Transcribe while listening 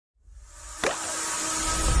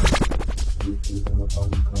This is an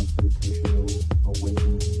unconstitutional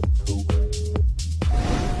awakening program.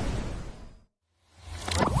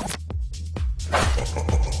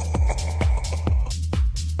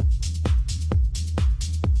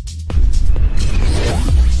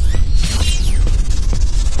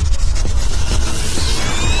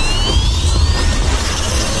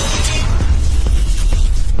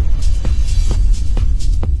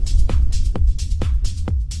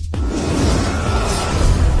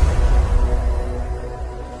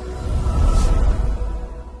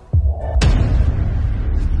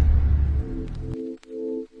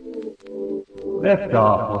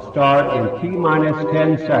 Liftoff will start in T-minus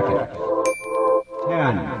 10 seconds.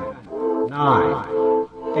 10, 9,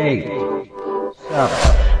 8,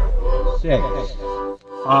 7, 6,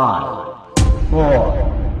 5,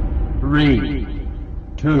 4, 3,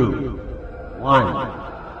 2,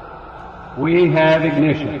 1. We have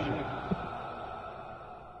ignition.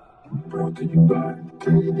 Brought to you by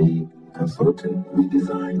KD Consulting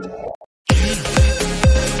Redesigned.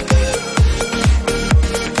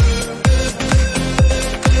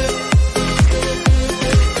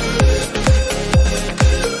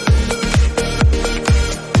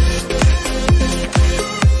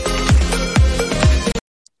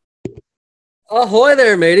 Ahoy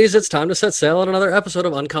there, mateys. It's time to set sail on another episode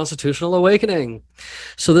of Unconstitutional Awakening.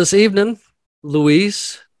 So this evening,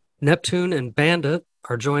 Luis, Neptune, and Bandit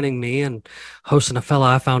are joining me and hosting a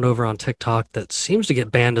fella I found over on TikTok that seems to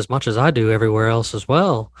get banned as much as I do everywhere else as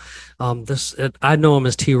well. I know him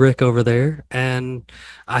as T-Rick over there, and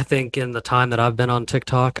I think in the time that I've been on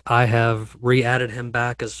TikTok, I have re-added him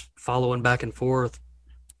back as following back and forth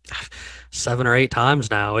 7 or 8 times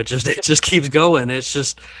now. It just keeps going. It's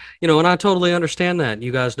just, and I totally understand that.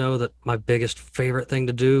 You guys know that my biggest favorite thing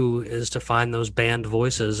to do is to find those banned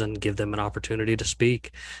voices and give them an opportunity to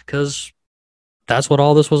speak, because that's what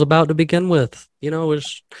all this was about to begin with.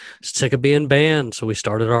 Is sick of being banned, so we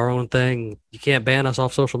started our own thing. You can't ban us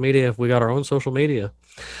off social media if we got our own social media.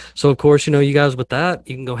 So, of course, you guys, with that,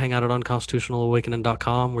 you can go hang out at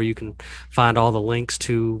unconstitutionalawakening.com, where you can find all the links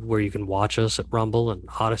to where you can watch us at Rumble and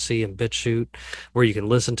Odyssey and BitChute, where you can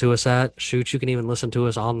listen to us at. Shoot, you can even listen to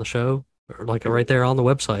us on the show, or like right there on the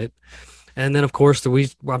website. And then, of course,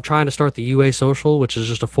 I'm trying to start the UA Social, which is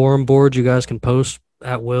just a forum board you guys can post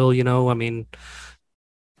at will.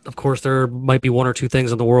 Of course, there might be 1 or 2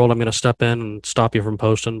 things in the world I'm going to step in and stop you from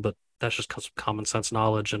posting, but that's just common sense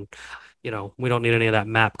knowledge, and we don't need any of that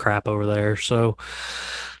map crap over there. So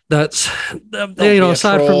that's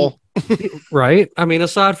aside from right.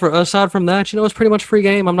 Aside from that, it's pretty much free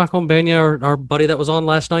game. I'm not going to ban you. Our buddy that was on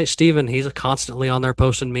last night, Steven, he's constantly on there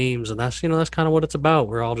posting memes, and that's kind of what it's about.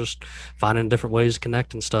 We're all just finding different ways to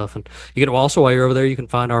connect and stuff. And you can also, while you're over there, you can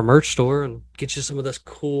find our merch store and get you some of this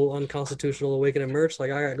cool Unconstitutional Awakening merch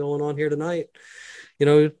like I got going on here tonight.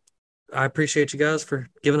 I appreciate you guys for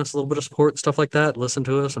giving us a little bit of support and stuff like that, listen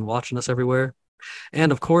to us and watching us everywhere.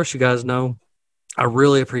 And of course, you guys know I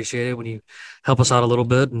really appreciate it when you help us out a little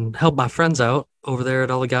bit and help my friends out over there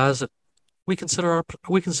at all the guys that we consider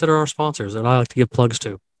our sponsors that I like to give plugs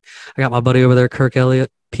to. I got my buddy over there, Kirk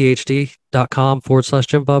Elliott,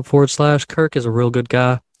 phd.com/Jim Bob/ Kirk is a real good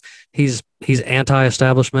guy. He's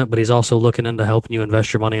anti-establishment, but he's also looking into helping you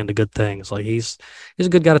invest your money into good things. Like he's a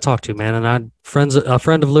good guy to talk to, man. And a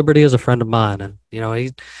friend of liberty is a friend of mine, and he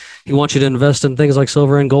wants you to invest in things like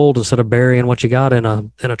silver and gold instead of burying what you got in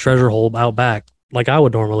a treasure hole out back, like I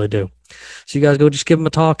would normally do. So you guys go just give him a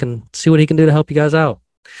talk and see what he can do to help you guys out.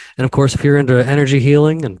 And of course, if you're into energy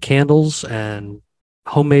healing and candles and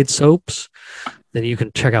homemade soaps, then you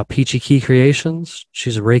can check out Peachy Key Creations.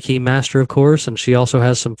 She's a Reiki master, of course, and she also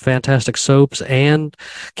has some fantastic soaps and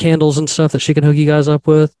candles and stuff that she can hook you guys up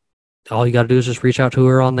with. All you got to do is just reach out to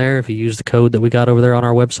her on there. If you use the code that we got over there on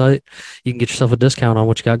our website, you can get yourself a discount on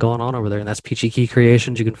what you got going on over there, and that's Peachy Key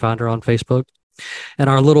Creations. You can find her on Facebook. And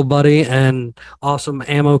our little buddy and awesome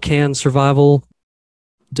ammo can survival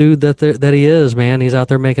dude that he is, man. He's out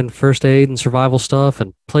there making first aid and survival stuff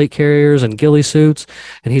and plate carriers and ghillie suits,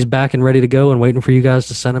 and he's back and ready to go and waiting for you guys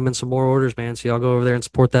to send him in some more orders, man. So y'all go over there and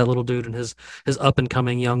support that little dude and his up and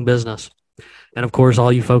coming young business. And of course,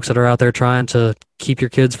 all you folks that are out there trying to keep your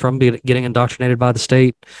kids from getting indoctrinated by the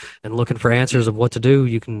state and looking for answers of what to do,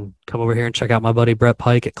 you can come over here and check out my buddy Brett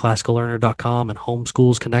Pike at classicallearner.com and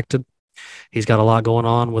Homeschools Connected. He's got a lot going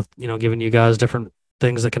on with giving you guys different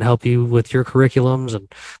things that can help you with your curriculums, and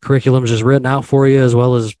curriculums just written out for you, as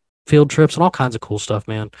well as field trips and all kinds of cool stuff,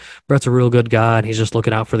 man. Brett's a real good guy, and he's just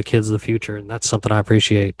looking out for the kids of the future, and that's something I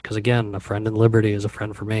appreciate, because again, a friend in liberty is a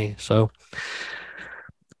friend for me. So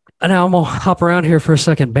now I'm gonna hop around here for a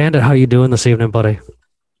second. Bandit, how you doing this evening, buddy?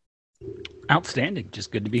 Outstanding.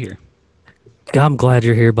 Just good to be here. I'm glad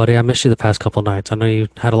you're here, buddy. I missed you the past couple nights. I know you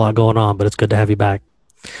had a lot going on, but it's good to have you back.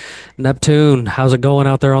 Neptune, how's it going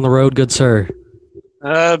out there on the road, good sir?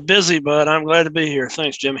 Busy, but I'm glad to be here.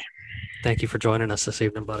 Thanks, Jimmy. Thank you for joining us this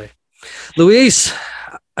evening, buddy. Luis,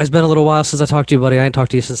 it's been a little while since I talked to you, buddy. I ain't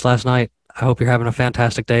talked to you since last night. I hope you're having a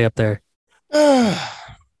fantastic day up there.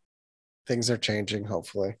 Things are changing,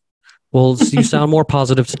 hopefully. Well, you sound more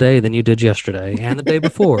positive today than you did yesterday and the day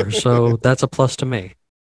before, so that's a plus to me.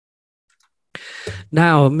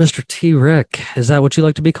 Now, Mr. T. Rick, is that what you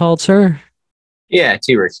like to be called, sir? Yeah,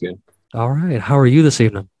 T-Rex good. All right. How are you this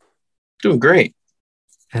evening? Doing great.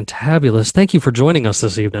 Fantabulous. Thank you for joining us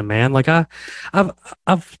this evening, man. Like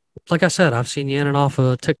like I said, I've seen you in and off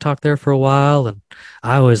of TikTok there for a while, and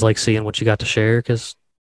I always like seeing what you got to share because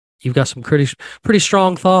you've got some pretty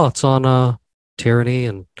strong thoughts on tyranny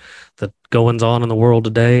and the goings on in the world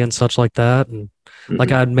today and such like that. And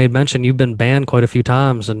like I made mention, you've been banned quite a few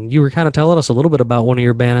times, and you were kind of telling us a little bit about one of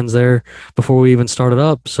your bannings there before we even started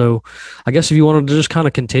up. So I guess if you wanted to just kind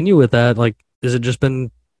of continue with that, like, has it just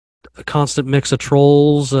been a constant mix of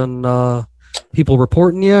trolls and people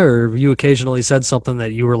reporting you, or have you occasionally said something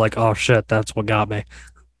that you were like, oh shit, that's what got me?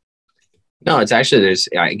 No, it's actually,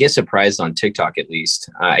 I get surprised on TikTok at least.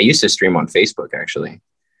 I used to stream on Facebook actually.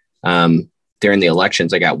 During the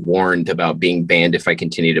elections, I got warned about being banned if I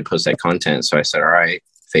continue to post that content. So I said, all right,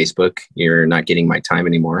 Facebook, you're not getting my time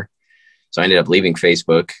anymore. So I ended up leaving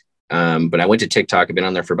Facebook. But I went to TikTok. I've been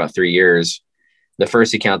on there for about 3 years. The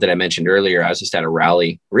first account that I mentioned earlier, I was just at a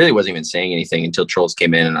rally. Really wasn't even saying anything until trolls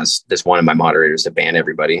came in and I was just wanted my moderators to ban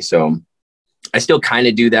everybody. So I still kind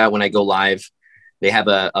of do that when I go live. They have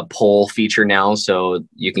a poll feature now, so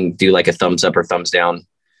you can do like a thumbs up or thumbs down.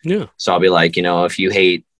 Yeah. So I'll be like, if you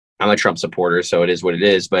hate, I'm a Trump supporter, so it is what it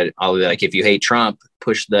is. But I'll be like, if you hate Trump,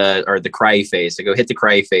 push the cry face. I go hit the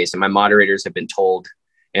cry face. And my moderators have been told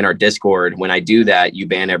in our Discord, when I do that, you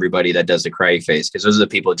ban everybody that does the cry face, because those are the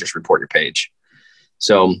people that just report your page.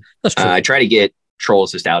 So I try to get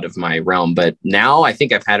trolls just out of my realm. But now I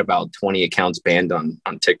think I've had about 20 accounts banned on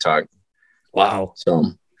TikTok. Wow. So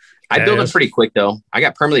I build them pretty quick, though. I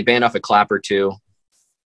got permanently banned off a Clapper, too.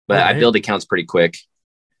 But I build accounts pretty quick.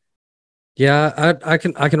 Yeah, I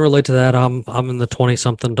can relate to that. I'm in the 20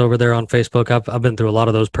 something over there on Facebook. I've been through a lot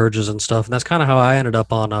of those purges and stuff, and that's kind of how I ended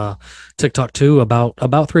up on TikTok too.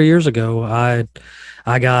 About 3 years ago,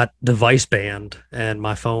 I got device banned, and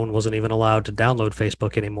my phone wasn't even allowed to download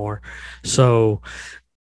Facebook anymore. So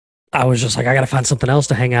I was just like, I got to find something else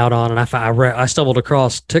to hang out on, and I stumbled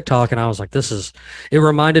across TikTok, and I was like, it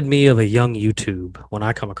reminded me of a young YouTube when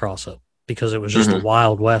I come across it. Because it was just the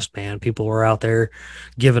Wild West, man. People were out there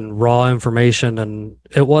giving raw information, and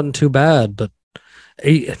it wasn't too bad. But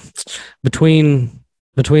between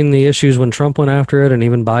the issues when Trump went after it and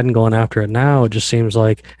even Biden going after it now, it just seems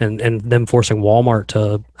like, and them forcing Walmart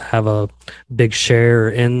to have a big share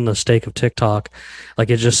in the stake of TikTok, like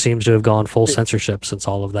it just seems to have gone full censorship since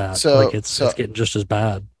all of that. So like it's getting just as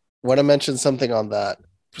bad. Want to mention something on that?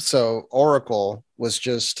 So Oracle was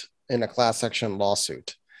just in a class action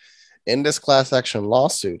lawsuit. In this class action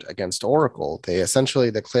lawsuit against Oracle, they essentially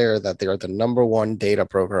declare that they are the number one data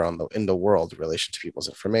broker in the world in relation to people's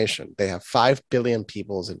information. They have 5 billion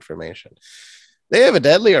people's information. They have a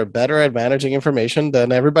deadlier, better at managing information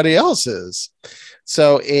than everybody else is.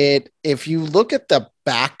 So if you look at the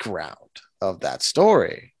background of that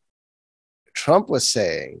story, Trump was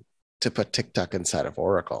saying to put TikTok inside of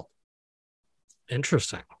Oracle.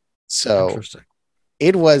 Interesting. So Interesting.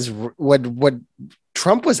 It was what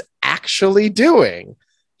Trump was actually doing.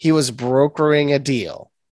 He was brokering a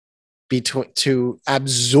deal to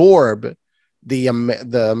absorb the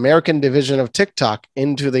American division of TikTok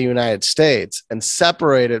into the United States and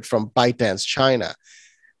separate it from ByteDance China.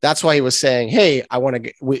 That's why he was saying, "Hey,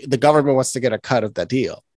 the government wants to get a cut of that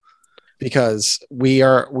deal because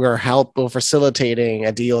we're facilitating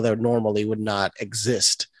a deal that normally would not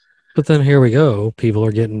exist." But then here we go. People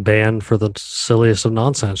are getting banned for the silliest of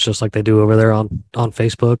nonsense, just like they do over there on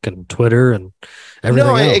Facebook and Twitter and everything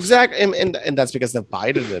else. Exactly. And that's because the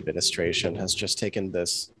Biden administration has just taken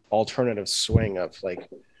this alternative swing of like,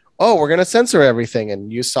 oh, we're going to censor everything. And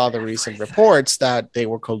you saw the recent reports that they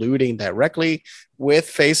were colluding directly with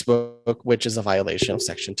Facebook, which is a violation of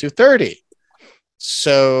Section 230.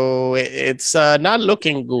 So it's not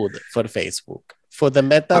looking good for Facebook. For the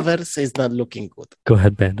metaverse, it's not looking good. Go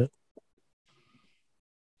ahead, Bandit.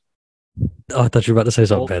 Oh, I thought you were about to say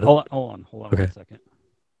something, Bandit. Hold on Okay. 1 second.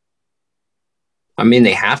 I mean,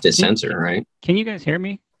 they have to censor, right? Can you guys hear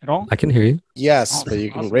me at all? I can hear you. Yes, but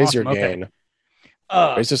you can raise your gain.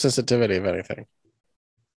 Okay. Raise your sensitivity, if anything.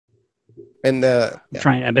 And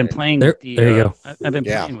I've been playing there. with the. There you go. I've been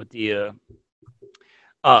playing with the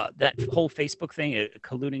that whole Facebook thing,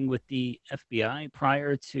 colluding with the FBI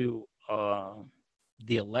prior to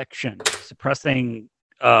the election, suppressing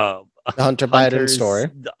The Hunter Biden story.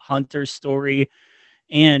 the Hunter's story,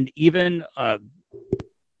 and even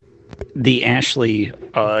the Ashley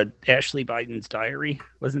Biden's diary.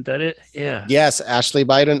 Wasn't that it? Yeah. Yes, Ashley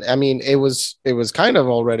Biden. I mean, it was kind of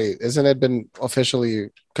already, isn't it been officially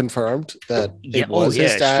confirmed that it was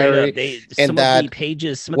his diary? Some of the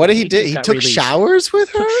pages. What did he do? He took showers with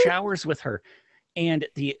her. Took showers with her, and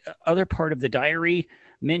the other part of the diary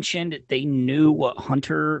mentioned they knew what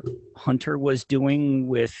Hunter was doing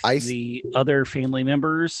with the other family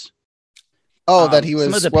members. Oh, that he was.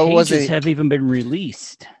 Some of the what pages was he? have even been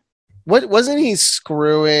released. What wasn't he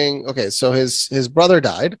screwing? Okay, so his brother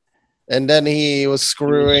died, and then he was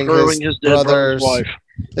screwing his dead brother's wife,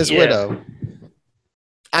 his widow.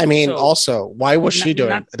 I mean, So- also, why was she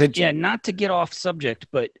doing? Not to get off subject,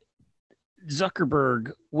 but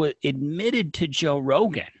Zuckerberg admitted to Joe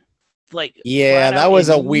Rogan. Yeah, that was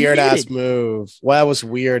a weird ass admitted. move. Well, that was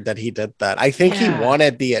weird that he did that. I think he Yeah.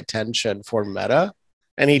 wanted the attention for Meta,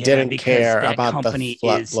 and he didn't because care that about company the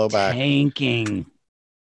is blowback. tanking.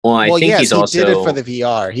 Well, I think yes, he's he also did it for the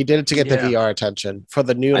VR. He did it to get the Yeah. VR attention for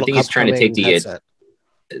the new. I think he's trying to take upcoming headset.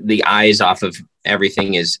 the eyes off of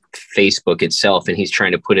everything is Facebook itself, and he's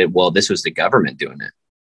trying to put it. Well, this was the government doing it.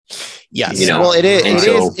 Yes, You know, well, it is.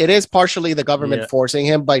 and It is partially the government Yeah. forcing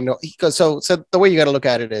him by no. So the way you got to look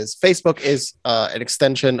at it is Facebook is an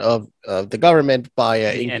extension of the government by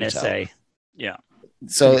The Intel. NSA. Yeah.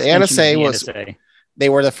 So the An extension NSA of the was NSA. they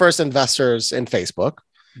were the first investors in Facebook,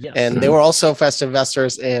 Yes. and they were also first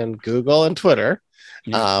investors in Google and Twitter.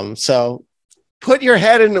 Yeah. So put your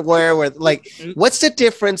head in where like, what's the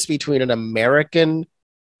difference between an American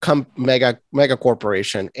mega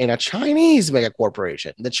corporation and a Chinese mega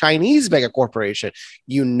corporation? The Chinese mega corporation,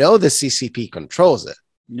 the CCP controls it.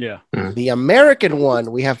 Yeah. The American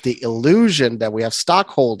one, we have the illusion that we have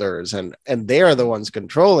stockholders and they're the ones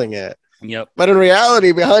controlling it. Yep. But in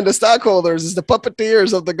reality, behind the stockholders is the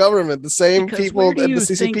puppeteers of the government, the same Because people where do that the you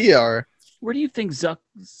CCP think- are. Where do you think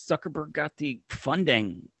Zuckerberg got the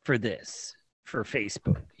funding for this for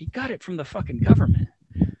Facebook? He got it from the fucking government.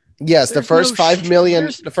 Yes, the There's first no 5 million.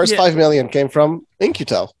 there's- The first yeah. 5 million came from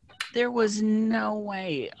Incutel. There was no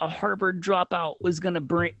way a Harvard dropout was going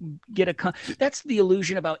to get a. That's the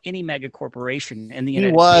illusion about any mega corporation in the He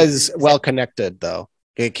United was States. well connected, though.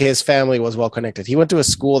 His family was well connected. He went to a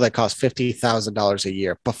school that cost $50,000 a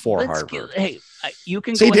year before Harvard. You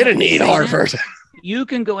can. So he go ahead didn't and need say Harvard. that. You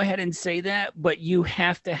can go ahead and say that, but you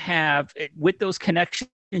have to have with those connections.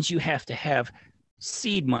 You have to have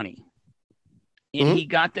seed money, and Mhm. he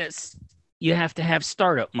got this. You have to have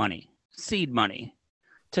startup money, seed money,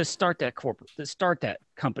 to start that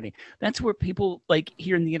company. That's where people like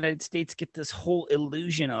here in the United States get this whole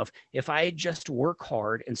illusion of if I just work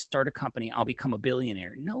hard and start a company, I'll become a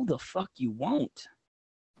billionaire. No, the fuck you won't.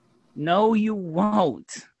 No, you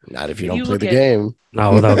won't. Not if you If don't you play look the at- game.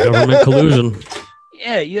 Not without government collusion.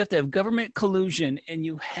 Yeah, you have to have government collusion, and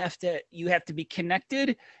you have to be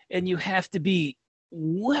connected, and you have to be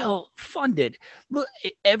well funded. Look,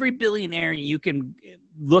 every billionaire you can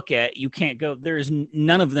look at, you can't go.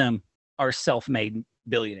 None of them are self-made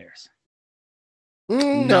billionaires.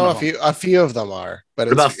 No, None of a few of them are. But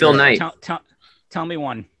What about Phil Knight? Tell me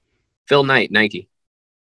one. Phil Knight, Nike.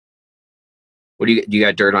 What do you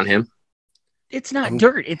got dirt on him? It's not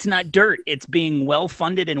dirt. It's not dirt. It's being well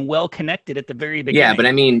funded and well connected at the very beginning. Yeah, but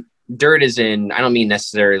I mean, dirt is in. I don't mean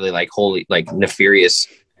necessarily like wholly like nefarious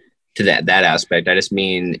to that aspect. I just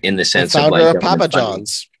mean in the sense of Founder like of Papa government funding.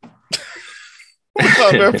 John's.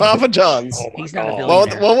 Founder of Papa John's. He's not a What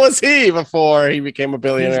billionaire. was he before he became a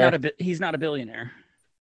billionaire? He's not a billionaire.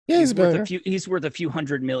 Yeah, he's a worth billionaire. he's worth a few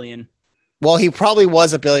 $100 million. Well, he probably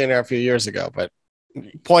was a billionaire a few years ago, but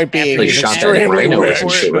point being, Like he's shot that extremely rhino or rich. some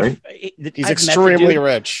shit, right? He's extremely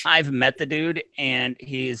rich. I've met the dude, and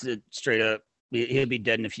he's a straight up. He'll be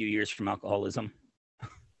dead in a few years from alcoholism.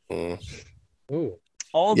 Mm.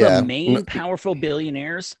 All Yeah. the main powerful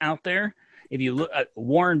billionaires out there. If you look at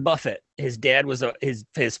Warren Buffett, his dad was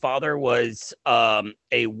his father was a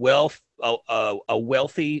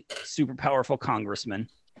wealthy, super powerful congressman.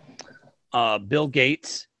 Bill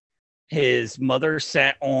Gates, his mother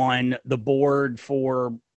sat on the board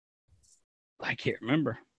for I can't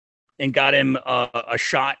remember, and got him a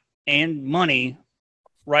shot and money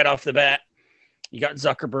right off the bat. You got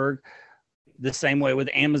Zuckerberg. The same way with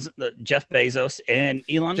Amazon, Jeff Bezos and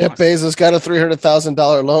Elon Jeff Musk. Bezos got a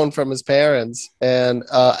 $300,000 loan from his parents, and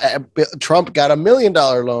Trump got $1 million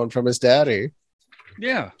loan from his daddy.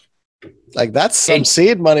 Yeah, Like that's some Hey.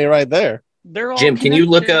 seed money right there. they're all Jim, can you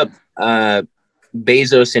look connected. up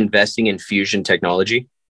Bezos investing in fusion technology?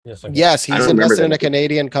 Yes, I he's don't remember invested in that. a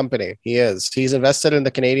Canadian company. He is. He's invested in the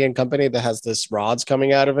Canadian company that has this rods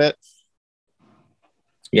coming out of it.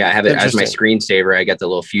 Yeah, I have it as my Interesting. screensaver. I got the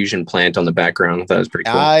little fusion plant on the background. That was pretty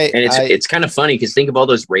cool. And it's kind of funny because think of all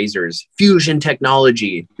those razors, fusion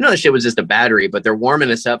technology. You know, that shit was just a battery, but they're warming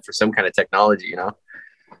us up for some kind of technology. You know,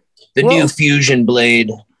 the new fusion blade.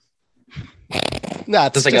 No,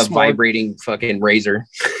 it's like a vibrating fucking razor.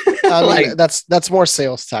 I mean, that's more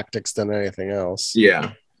sales tactics than anything else.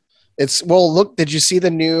 Yeah. It's look, did you see the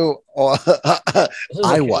new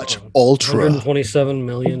iWatch Ultra? 127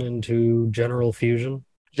 million into General Fusion.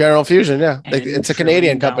 General Fusion, yeah. It's a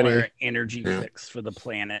Canadian company. Energy fix for the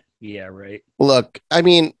planet. Yeah, right. Look, I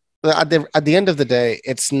mean, at the end of the day,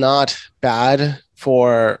 it's not bad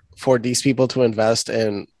for these people to invest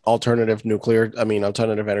in alternative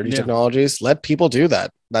energy technologies. Let people do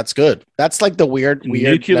that. That's good. That's like the weird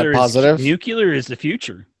net positive. Nuclear is the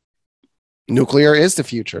future. Nuclear is the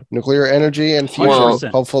future. Nuclear energy and fusion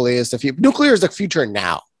hopefully is the future. Nuclear is the future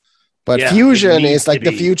now, but fusion is like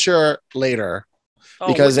the future later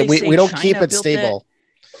because we don't keep it stable.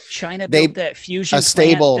 China built that fusion a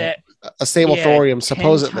stable thorium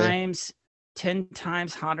supposedly 10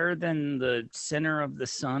 times hotter than the center of the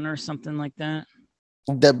sun or something like that.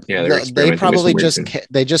 They probably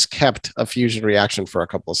just kept a fusion reaction for a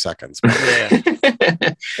couple of seconds.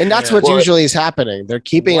 And that's what usually is happening. They're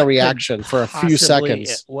keeping a reaction for a few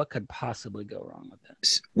seconds. What could possibly go wrong with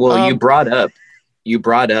that? Well, you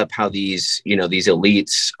brought up how these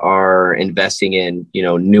elites are investing in,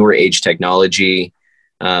 newer age technology.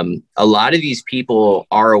 A lot of these people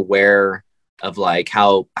are aware of like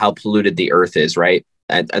how polluted the earth is, right?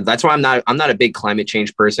 And that's why I'm not a big climate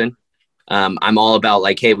change person. I'm all about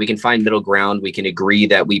like, hey, we can find middle ground. We can agree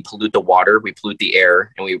that we pollute the water, we pollute the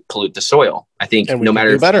air, and we pollute the soil. I think no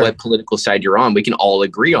matter what political side you're on, we can all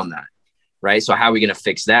agree on that, right? So how are we going to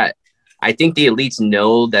fix that? I think the elites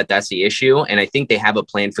know that that's the issue. And I think they have a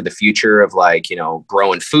plan for the future of like,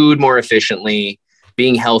 growing food more efficiently,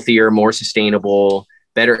 being healthier, more sustainable,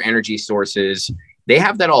 better energy sources. They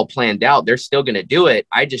have that all planned out. They're still going to do it.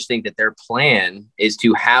 I just think that their plan is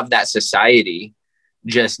to have that society,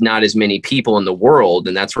 just not as many people in the world.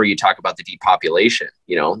 And that's where you talk about the depopulation,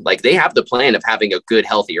 like they have the plan of having a good,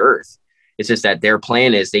 healthy earth. It's just that their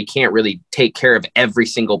plan is they can't really take care of every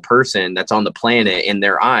single person that's on the planet in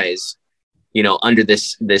their eyes, under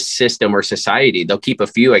this system or society. They'll keep a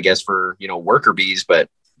few, I guess, for, worker bees, but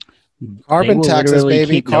carbon taxes,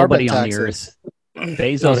 baby, carbon taxes.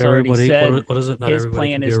 Bezos already said what is it? His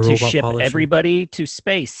plan is to ship everybody to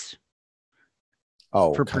space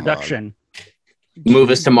for production. Move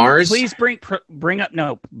us to Mars. Please bring up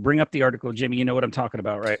the article, Jimmy. You know what I'm talking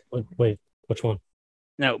about, right? Wait, which one?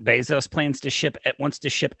 No, Bezos wants to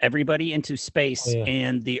ship everybody into space,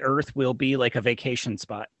 and the Earth will be like a vacation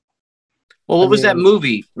spot. Well, what was that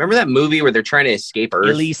movie? Remember that movie where they're trying to escape Earth?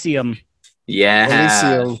 Elysium.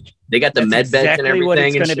 Yeah, Elysium. They got the med beds and everything. What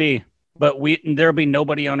it's going to be, but there'll be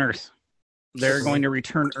nobody on Earth. They're going to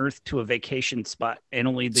return Earth to a vacation spot, and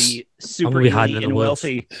only the super elite and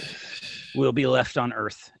wealthy will be left on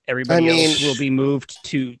Earth. Everybody else will be moved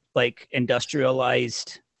to like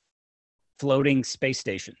industrialized floating space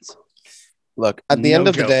stations. Look, at the end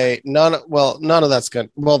of the day, none of that's good.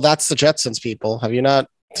 Well, that's the Jetsons, people. Have you not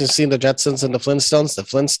seen the Jetsons and the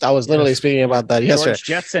Flintstones? I was literally speaking about that yesterday. George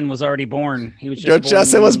Jetson was already born. George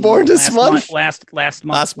Jetson was born this month. Last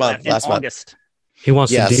month, August. He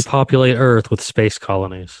wants to depopulate Earth with space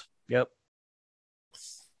colonies. Yep.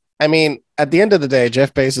 I mean, at the end of the day,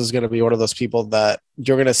 Jeff Bezos is going to be one of those people that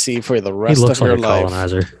you're going to see for the rest of your life.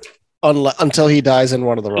 Colonizer. Until he dies in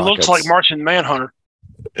one of the rockets. He looks like Martian Manhunter.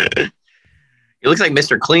 He looks like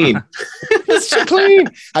Mr. Clean. Mr. Clean.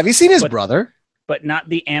 Have you seen his brother? But not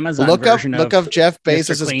the Amazon version. Look up Jeff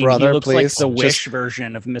Bezos' brother, he looks please. Like the Wish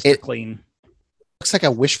version of Mr. Clean. Looks like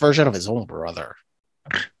a Wish version of his own brother.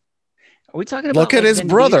 Are we talking about? Look at his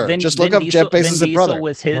brother. Just look up Jeff Bezos' brother.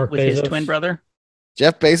 With his twin brother.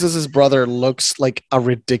 Jeff Bezos' brother looks like a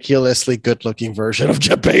ridiculously good-looking version of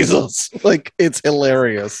Jeff Bezos. Like, it's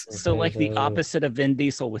hilarious. So, like the opposite of Vin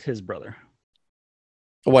Diesel with his brother.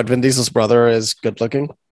 What, Vin Diesel's brother is good-looking?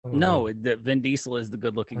 No, Vin Diesel is the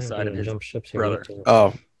good-looking side of his brother.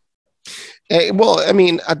 Oh. Hey, well, I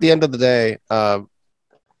mean, at the end of the day,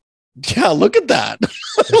 yeah, look at that.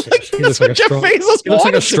 He looks like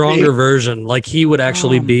a stronger version. Like he would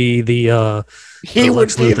actually be the he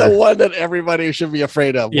would be the one that everybody should be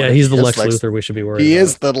afraid of. Yeah, he's the Lex Luthor we should be worried about. He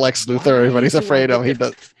is the Lex Luthor everybody's afraid of. He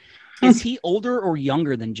does. Is he older or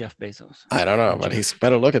younger than Jeff Bezos? I don't know, but he's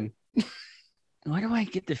better looking. Why do I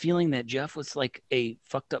get the feeling that Jeff was like a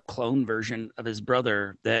fucked up clone version of his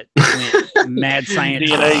brother that went mad science?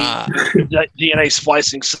 DNA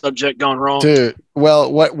splicing subject gone wrong. Dude,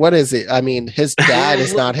 well, what is it? I mean, his dad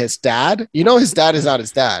is not his dad. You know, his dad is not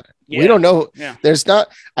his dad. We don't know. Yeah. There's not.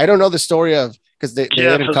 I don't know the story of because they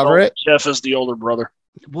didn't cover it. Jeff is the older brother.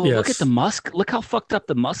 Well, look at the Musk. Look how fucked up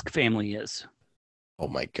the Musk family is. Oh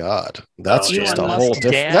my God, that's just a Elon whole Musk's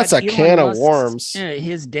different. dad- That's a Elon can of Musk's- worms, Yeah,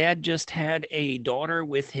 his dad just had a daughter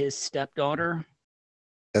with his stepdaughter.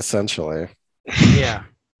 essentially. Yeah.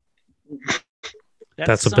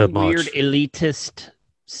 That's a some bit much. weird elitist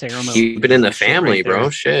ceremony. Keep it in the shit family, right there. bro.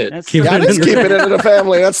 Shit. That's Keep some- That is keeping it in the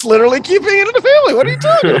family. That's literally keeping it in the family. What are you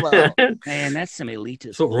talking about? Man, that's some elitist.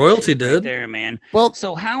 That's what royalty bullshit right did. there, man. Well,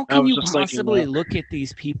 So how I can was you just thinking possibly that. look at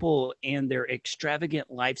these people and their extravagant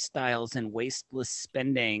lifestyles and wasteless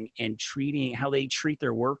spending and treating how they treat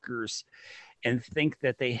their workers and think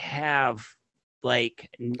that they have like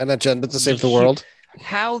an agenda to save the world.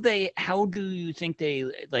 how do you think they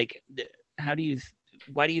like how do you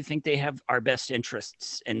why do you think they have our best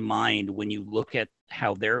interests in mind when you look at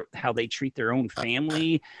how they treat their own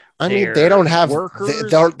family? I mean, they don't have workers they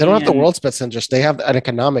don't have the and- world's best interest. They have an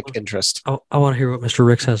economic interest. I want to hear what Mr.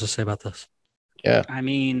 Ricks has to say about this. I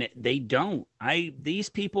mean, they don't. These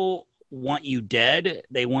people want you dead.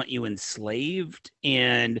 They want you enslaved,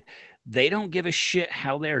 and they don't give a shit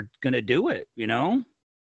how they're gonna do it. You know?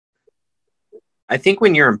 I think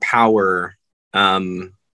when you're in power,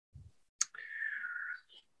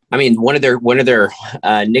 I mean, one of their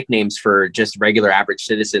nicknames for just regular average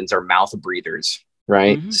citizens are mouth breathers,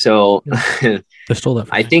 right? Mhm. So They stole that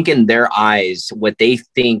from I me. think in their eyes, what they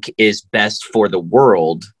think is best for the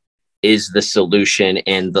world is the solution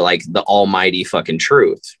and the almighty fucking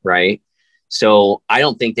truth, right? So I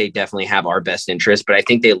don't think they definitely have our best interest, but I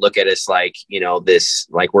think they look at us like, you know, this,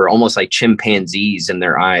 like we're almost like chimpanzees in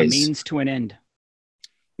their A eyes. means to an end.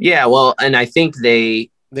 Yeah, well, and I think they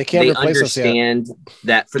Can't replace us yet. understand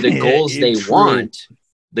that for the Yeah, goals they true. want,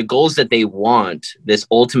 the goals that they want, this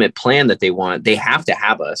ultimate plan that they want, they have to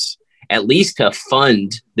have us at least to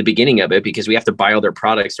fund the beginning of it, because we have to buy all their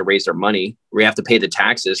products to raise their money. We have to pay the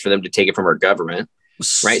taxes for them to take it from our government,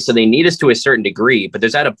 right? So they need us to a certain degree, but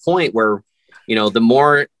there's at a point where, you know, the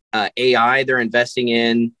more AI they're investing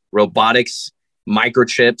in, robotics,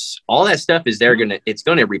 microchips, all that stuff is it's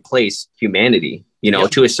going to replace humanity, you know,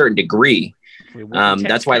 to a certain degree. We won't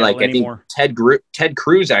That's tax why, like, cattle I think anymore. Ted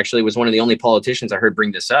Cruz actually was one of the only politicians I heard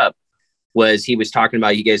bring this up. Was he was talking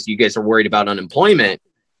about you guys are worried about unemployment,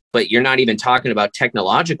 but you're not even talking about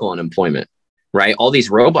technological unemployment, right? All these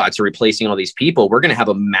robots are replacing all these people. We're going to have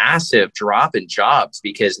a massive drop in jobs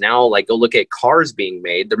because now, like, go look at cars being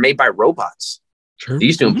made. They're made by robots. Sure. They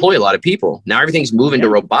used to employ a lot of people. Now everything's moving to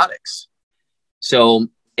robotics. So,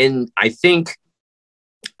 and I think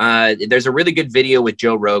there's a really good video with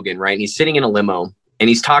Joe Rogan, right? And he's sitting in a limo and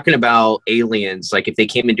he's talking about aliens. Like if they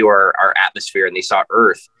came into our atmosphere and they saw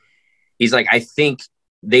Earth, he's like, I think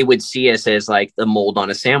they would see us as like the mold on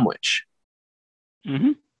a sandwich.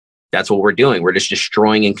 Mhm. That's what we're doing. We're just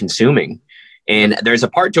destroying and consuming. And there's a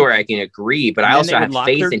part to where I can agree, but And I then also they would have lock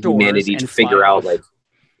faith their in doors humanity to and fly figure out off. like,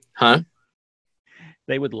 huh?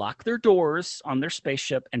 They would lock their doors on their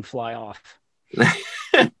spaceship and fly off.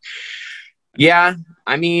 Yeah,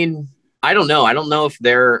 I mean, I don't know. I don't know if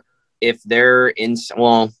they're in.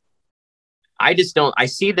 Well, I just don't. I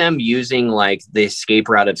see them using like the escape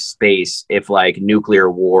route of space if like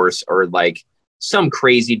nuclear wars or like some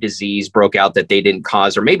crazy disease broke out that they didn't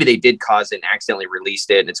cause, or maybe they did cause it and accidentally released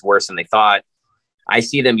it and it's worse than they thought. I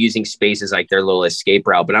see them using space as like their little escape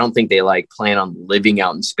route, but I don't think they like plan on living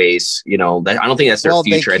out in space. You know, I don't think that's their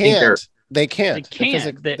future. I think They can't. They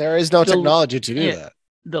can't. There is no The- technology to do yeah. that.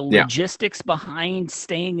 The Yeah. logistics behind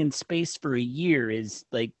staying in space for a year is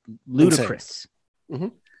like ludicrous.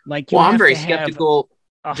 Mhm. Like, you well, I'm have very to have skeptical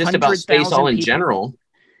just about space 100,000 all in people. general.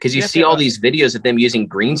 Because you You have see to- all these videos of them using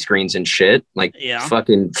green screens and shit, like Yeah.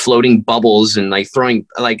 fucking floating bubbles and like throwing,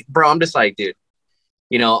 like, bro, I'm just like, dude,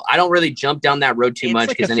 you know, I don't really jump down that road too It's much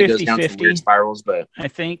like because a then it goes down some 50-50. weird spirals. But I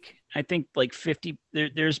think like 50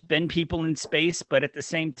 there's been people in space, but at the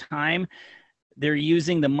same time they're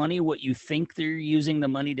using the money what you think they're using the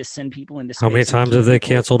money to send people into space. How many and times keep have they people-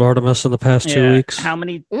 canceled Artemis in the past 2 Yeah, weeks? how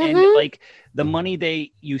many and like the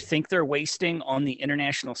money you think they're wasting on the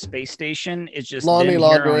International Space Station is just Money them here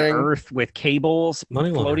on laundering. Earth with cables Money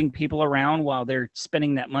laundering. floating people around while they're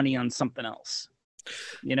spending that money on something else.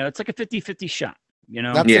 You know, it's like a 50-50 shot, you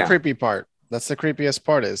know. That's Yeah. the creepy part. That's the creepiest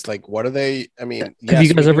part is like, what are they? I mean, Have yes,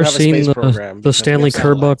 you guys we do ever have a seen space program the because we Stanley have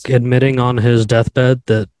satellites. Kerbuck admitting on his deathbed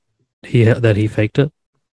that he faked it?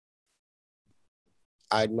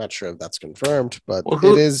 I'm not sure if that's confirmed, but Well,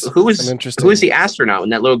 it is who was an interesting. who was the astronaut when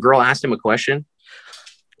that little girl asked him a question?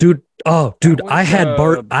 Dude, That I had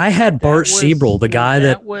was, Bart Siebel, the guy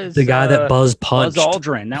that Buzz punched. Buzz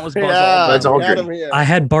Aldrin. That was Buzz Yeah, Buzz Aldrin. we had Aldrin. him here. I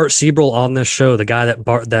had Bart Siebel on this show, the guy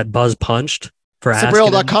that Buzz punched for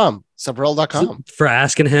Sabril.com. Sabril.com.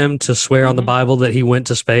 asking him to swear on the Mhm. Bible that he went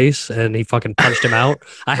to space, and he fucking punched him out.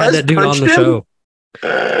 I had Buzz that dude on punched the him? show.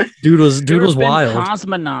 Dude was There have been wild.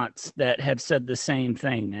 cosmonauts that have said the same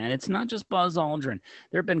thing, man. It's not just Buzz Aldrin.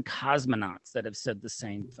 There have been cosmonauts that have said the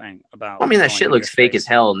same thing about. I mean, that going shit into looks fake space. as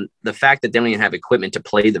hell. And the fact that they don't even have equipment to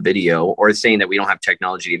play the video, or saying that we don't have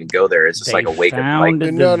technology to even go there, is just They like a wake up. found Like,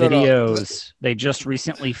 the No. videos. They just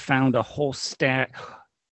recently found a whole stack.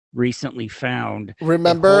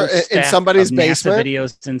 Remember in somebody's basement?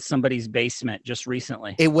 Videos in somebody's basement just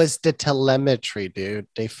recently. It was the telemetry, dude.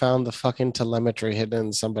 They found the fucking telemetry hidden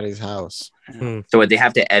in somebody's house. so would they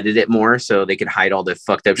have to edit it more so they could hide all the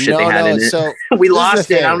fucked up shit they had in it? So We this is lost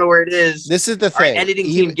the it. I don't thing. know where it is. This is the Our thing. editing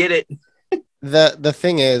team get it. The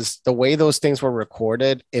thing is, the way those things were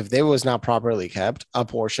recorded, if they was not properly kept, a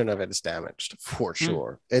portion of it is damaged for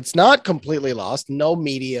sure. It's not completely lost. No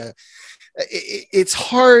media. It's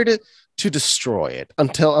hard to destroy it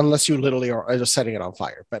unless you literally are just setting it on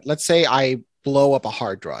fire. But let's say I blow up a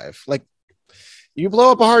hard drive. Like, you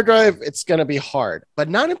blow up a hard drive, it's gonna be hard, but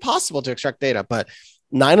not impossible to extract data. But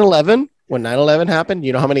 9/11, when 9/11 happened,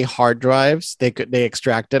 you know how many hard drives they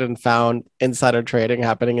extracted and found insider trading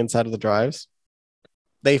happening inside of the drives?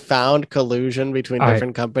 They found collusion between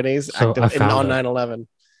different companies So I found on it. 9/11.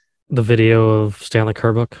 The video of Stanley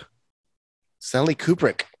Kubrick. Stanley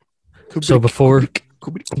Kubrick. So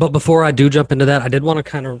before I do jump into that, I did want to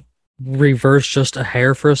kind of reverse just a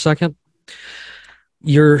hair for a second.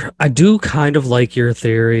 I do kind of like your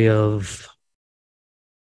theory of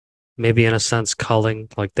maybe in a sense culling,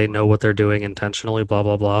 like they know what they're doing intentionally, blah,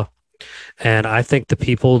 blah, blah. And I think the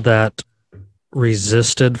people that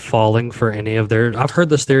resisted falling for any of their, I've heard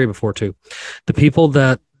this theory before too. The people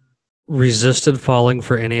that resisted falling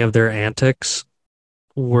for any of their antics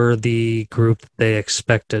were the group that they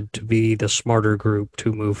expected to be the smarter group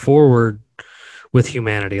to move forward with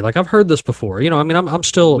humanity. Like, I've heard this before. You know, I mean, I'm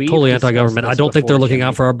still We've totally discussed anti-government. I this don't think they're before, looking Jimmy.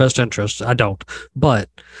 out for our best interests. I don't. But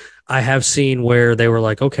I have seen where they were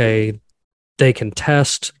like, okay, they can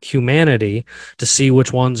test humanity to see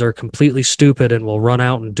which ones are completely stupid and will run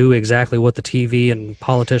out and do exactly what the TV and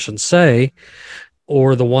politicians say,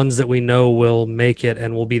 or the ones that we know will make it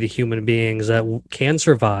and will be the human beings that can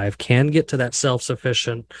survive, can get to that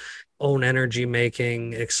self-sufficient, own energy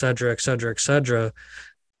making, et cetera, et cetera, et cetera,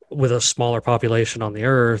 with a smaller population on the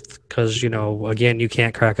earth. Because, you know, again, you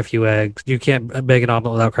can't crack a few eggs. You can't bake an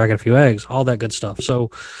omelet without cracking a few eggs, all that good stuff.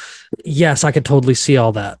 So, yes, I could totally see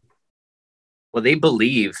all that. Well, they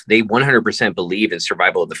 100% believe in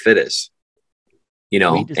survival of the fittest, you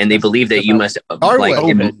know, We and they discussed believe this that you about must Darwin.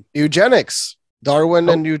 COVID. Eugenics. Darwin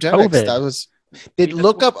and eugenics. COVID. That was. Did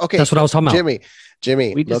look up. Okay, That's what I was talking about.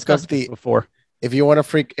 Jimmy, We look up discussed this the. before. If you want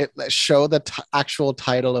to show the actual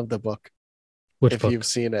title of the book. Which if book? you've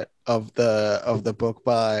seen it, of the book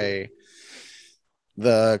by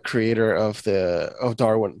the creator of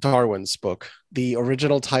Darwin's book. The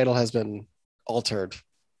original title has been altered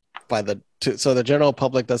by so the general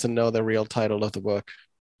public doesn't know the real title of the book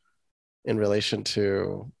in relation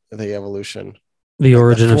to the evolution. The Like,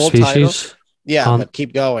 Origin the of full Species. title? Yeah, On- but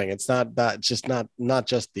keep going. It's not just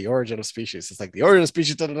the origin of species. It's like the origin of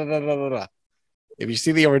species. Da, da, da, da, da, da. If you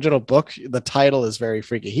see the original book, the title is very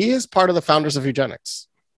freaky. He is part of the founders of eugenics.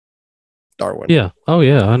 Darwin. Yeah. Oh,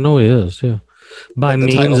 yeah. I know he is. Yeah. By The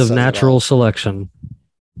title means of says it natural all. selection.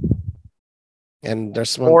 And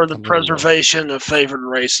there's Or the a little more. preservation of favored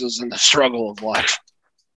races and the struggle of life.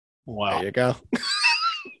 Wow. There you go.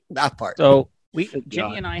 That part. So Good Jimmy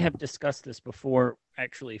God. and I have discussed this before,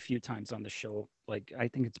 actually a few times on the show. Like, I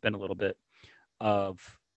think it's been a little bit of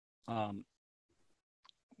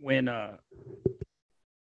when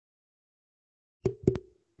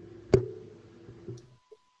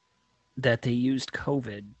that they used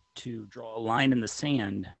COVID to draw a line in the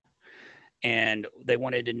sand, and they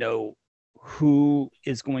wanted to know who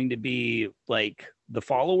is going to be like the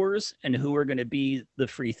followers and who are going to be the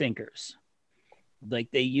free thinkers. Like,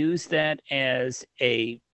 they use that as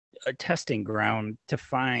a testing ground to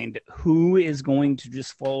find who is going to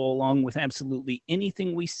just follow along with absolutely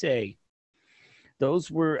anything we say.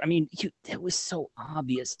 Those were, I mean, it was so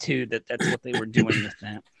obvious too that that's what they were doing with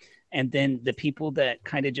that. And then the people that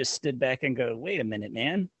kind of just stood back and go, wait a minute,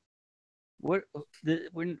 man, we're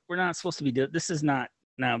not supposed to be doing this.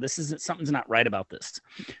 Something's not right about this.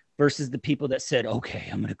 Versus the people that said, okay,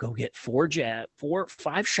 I'm going to go get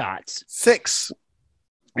 5 shots. 6.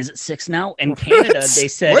 Is it 6 now? In Canada, they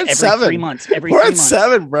said we're at every 7. 3 months. Every We're 3 at months.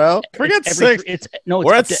 7, bro. Forget It's 6. It's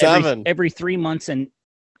We're up at to 7. every 3 months in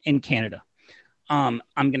Canada. I'm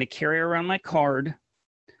going to carry around my card.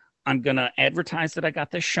 I'm going to advertise that I got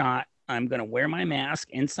the shot. I'm going to wear my mask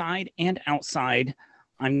inside and outside.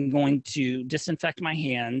 I'm going to disinfect my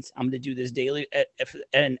hands. I'm going to do this daily,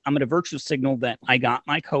 and I'm going to virtual signal that I got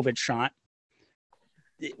my COVID shot.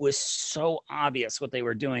 It was so obvious what they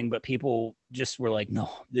were doing, but people just were like,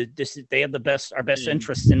 "No, they have our best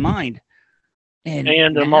interests in mind." And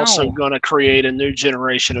I'm also going to create a new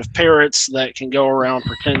generation of parrots that can go around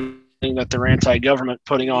pretending that they're anti-government,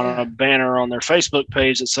 putting on a banner on their Facebook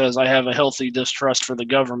page that says, "I have a healthy distrust for the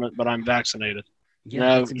government, but I'm vaccinated." Yeah,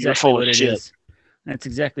 No, that's exactly you're full what of it shit. is. That's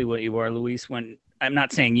exactly what you are, Luis. When I'm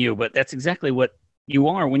not saying you, but that's exactly what you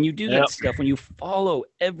are when you do that stuff. When you follow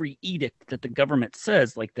every edict that the government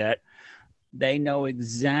says like that, they know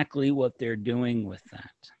exactly what they're doing with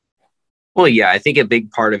that. Well, yeah, I think a big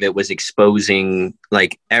part of it was exposing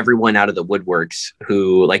like everyone out of the woodworks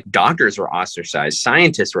who, like, doctors were ostracized,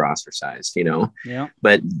 scientists were ostracized, you know? Yeah.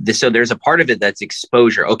 But so there's a part of it that's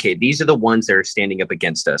exposure. Okay, these are the ones that are standing up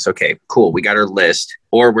against us. Okay, cool. We got our list,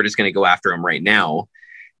 or we're just going to go after them right now.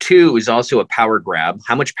 2 is also a power grab.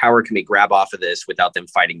 How much power can we grab off of this without them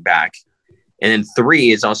fighting back? And then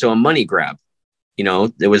 3 is also a money grab. You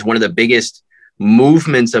know, it was one of the biggest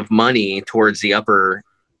movements of money towards the upper,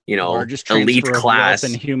 you know, largest elite transfer of class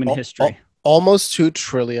wealth in human history. Almost $2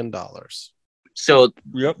 trillion. So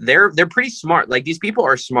they're pretty smart. Like, these people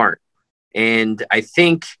are smart. And I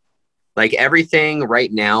think like everything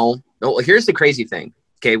right now, here's the crazy thing.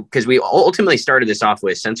 Okay. Because we ultimately started this off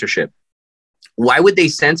with censorship. Why would they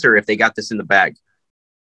censor if they got this in the bag?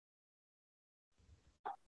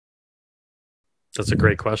 That's a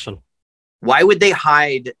great question. Why would they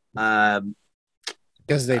hide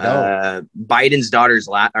Because they don't. Biden's daughter's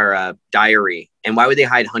diary? And why would they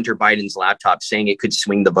hide Hunter Biden's laptop saying it could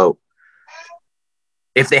swing the vote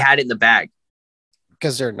if they had it in the bag?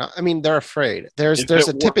 Because they're not. I mean, they're afraid. There's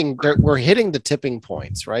a tipping. We're hitting the tipping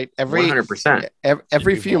points, right? 100%.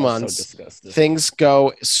 Every few months, things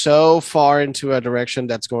go so far into a direction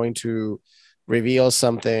that's going to reveal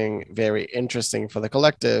something very interesting for the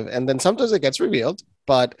collective, and then sometimes it gets revealed,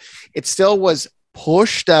 but it still was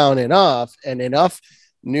pushed down enough, and enough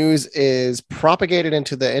news is propagated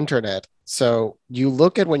into the internet. So you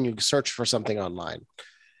look at when you search for something online,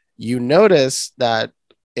 you notice that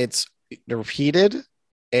it's repeated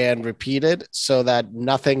and repeated so that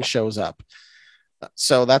nothing shows up.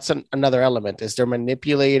 So that's another element, is they're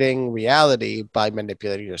manipulating reality by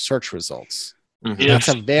manipulating your search results. Mm-hmm. That's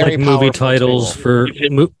a very like movie titles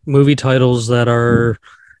tool. movie titles that are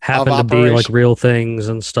happen to be like real things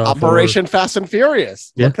and stuff. Operation Fast and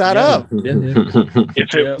Furious. Look that up.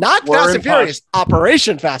 If it Not Fast and Furious,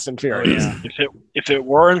 Operation Fast and Furious. If it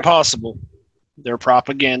were impossible, their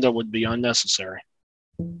propaganda would be unnecessary.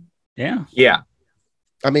 Yeah. Yeah.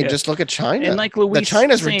 I mean, just look at China. And like Luis,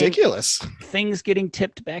 China's ridiculous. Things getting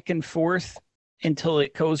tipped back and forth until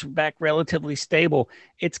it goes back relatively stable.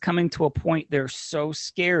 It's coming to a point they're so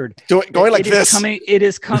scared. Going like this. It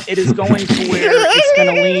is going to where it's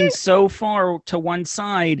going to lean so far to one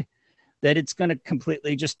side that it's going to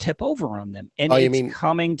completely just tip over on them. And it's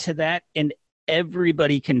coming to that, and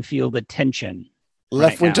everybody can feel the tension.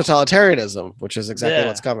 Left-wing totalitarianism, which is exactly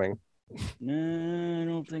what's coming. No, I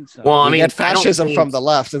don't think so. Well, we get fascism from the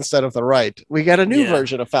left instead of the right. We get a new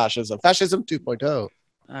version of fascism. Fascism 2.0.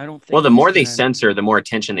 I don't think. Well, the more they censor, the more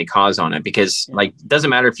attention they cause on it, because like, it doesn't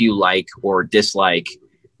matter if you like or dislike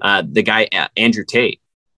the guy, Andrew Tate,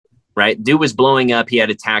 right? Dude was blowing up. He had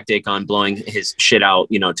a tactic on blowing his shit out,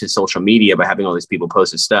 you know, to social media by having all these people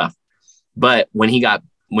post his stuff. But when he got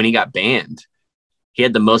banned, he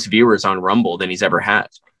had the most viewers on Rumble than he's ever had.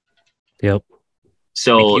 Yep.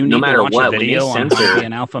 So no matter what, when they censor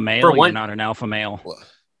an alpha male, you're not an alpha male. Well,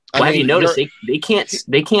 have you noticed they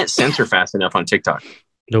can't censor fast enough on TikTok?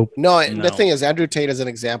 Nope. No, the thing is, Andrew Tate is an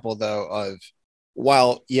example, though, of,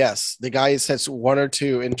 while, yes, the guy says 1 or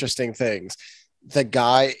 2 interesting things, the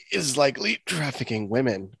guy is likely trafficking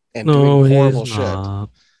women and doing horrible shit.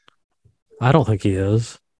 I don't think he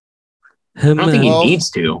is. I don't think he needs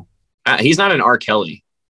to. He's not an R. Kelly.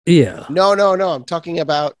 Yeah. No. I'm talking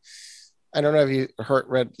about, I don't know if you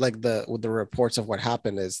read like the reports of what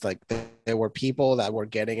happened, is like there were people that were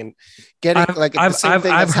getting like the same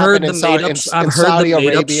thing that's happened in Saudi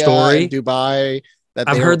Arabia, story in Dubai.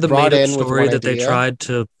 I've heard the made-up story that they tried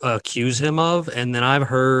to accuse him of, and then I've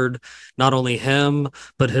heard not only him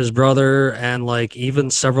but his brother and like even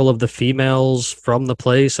several of the females from the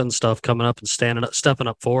place and stuff coming up and stepping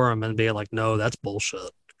up for him and being like, "No, that's bullshit."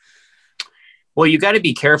 Well, you got to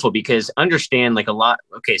be careful because understand like a lot.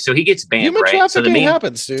 Okay, so he gets banned, Human right? trafficking So the main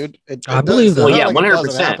happens, dude. I believe that. Well, It's yeah, not like it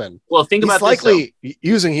doesn't 100%. happen. Well, think He's about this. likely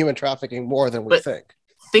using human trafficking more than we But- think.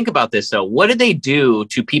 Think about this though. What do they do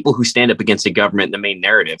to people who stand up against the government in the main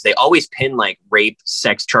narrative? They always pin like rape,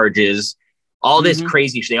 sex charges, all this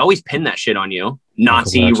crazy shit. They always pin that shit on you.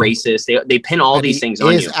 Nazi, racist. They pin all these things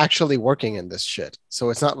on you. He's actually working in this shit. So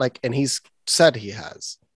it's not like, and he's said he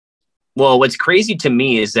has. Well, what's crazy to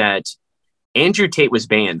me is that Andrew Tate was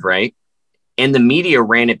banned, right? And the media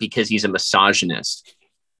ran it because he's a misogynist.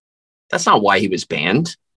 That's not why he was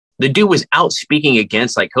banned. The dude was out speaking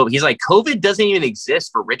against like COVID. He's like, COVID doesn't even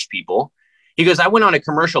exist for rich people. He goes, I went on a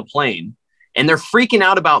commercial plane and they're freaking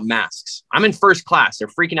out about masks. I'm in first class. They're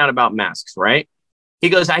freaking out about masks, right? He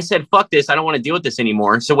goes, I said, fuck this. I don't want to deal with this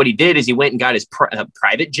anymore. So what he did is he went and got his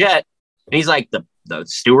private jet. And he's like, the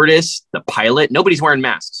stewardess, the pilot, nobody's wearing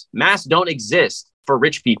masks. Masks don't exist for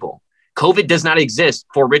rich people. COVID does not exist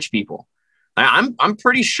for rich people. I'm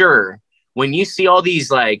pretty sure when you see all these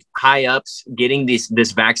like high ups getting this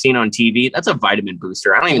vaccine on TV, that's a vitamin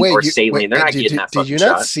booster. I don't even or saline. They're not getting that fucking shot. Did you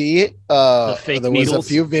not see the fake there needles? was a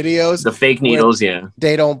few videos. The fake needles, yeah.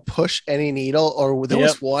 They don't push any needle, or there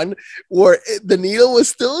was one where the needle was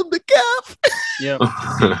still in the cap.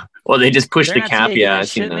 Yeah. Well, they just pushed They're the not cap. taking Yeah, that I've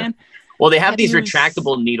seen shit, that. man. Well, they have That these is-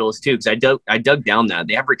 retractable needles too, because I dug down that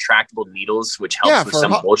they have retractable needles, which helps Yeah, with for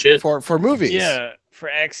some ho- bullshit. for movies. Yeah, for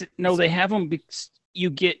accident. No, they have them because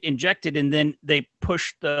you get injected and then they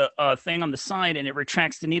push the thing on the side and it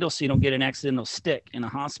retracts the needle so you don't get an accidental stick in a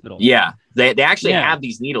hospital. Yeah, they actually Yeah. have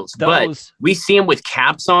these needles, but Those, we see them with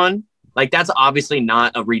caps on. Like that's obviously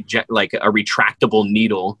not a retractable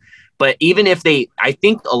needle. But even if I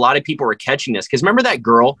think a lot of people were catching this because remember that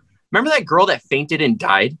girl that fainted and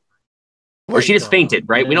died, or she just fainted,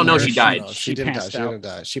 right? We don't know if she died. No, she didn't die. passed She out. didn't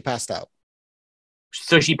die. She passed out.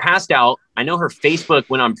 So she passed out. I know her Facebook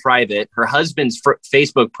went on private. Her husband's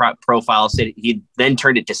Facebook profile said he then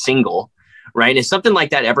turned it to single, right? If something like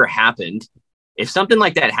that ever happened, if something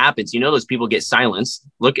like that happens, those people get silenced.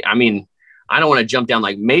 Look, I mean, I don't want to jump down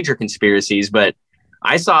like major conspiracies, but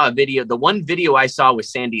I saw a video. The one video I saw with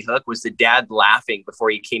Sandy Hook was the dad laughing before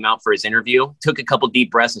he came out for his interview, took a couple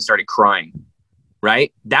deep breaths and started crying,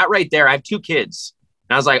 right? That right there, I have 2 kids.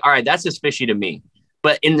 And I was like, all right, that's just fishy to me.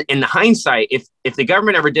 But in the hindsight, if the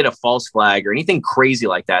government ever did a false flag or anything crazy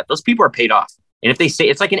like that, those people are paid off. And if they say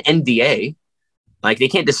it's like an NDA, like they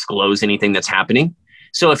can't disclose anything that's happening.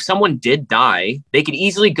 So if someone did die, they could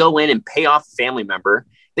easily go in and pay off a family member.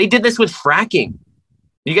 They did this with fracking.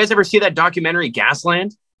 You guys ever see that documentary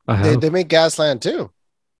Gasland? They make Gasland too.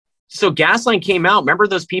 So Gasland came out. Remember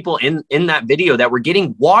those people in that video that were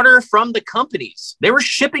getting water from the companies? They were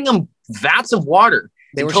shipping them vats of water.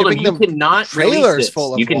 They were told shipping them them you cannot trailers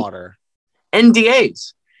full of water.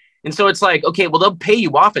 NDAs. And so it's like, okay, well, they'll pay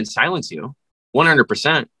you off and silence you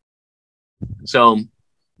 100%. So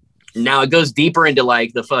now it goes deeper into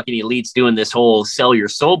like the fucking elites doing this whole sell your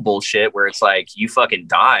soul bullshit where it's like you fucking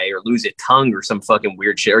die or lose a tongue or some fucking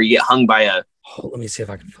weird shit, or you get hung by a Let me see if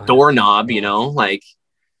I can find doorknob, like,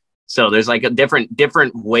 so there's like a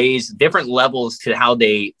different ways, different levels to how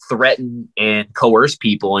they threaten and coerce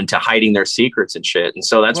people into hiding their secrets and shit. And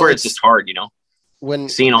so that's where it's just hard, when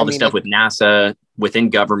seeing all the stuff with NASA within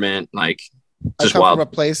government, like just I come wild. from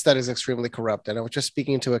a place that is extremely corrupt, and I was just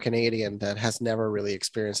speaking to a Canadian that has never really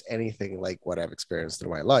experienced anything like what I've experienced in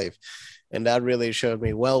my life, and that really showed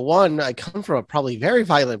me. Well, one, I come from a probably very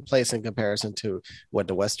violent place in comparison to what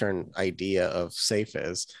the Western idea of safe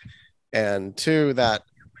is, and two, that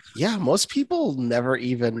most people never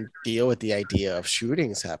even deal with the idea of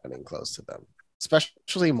shootings happening close to them,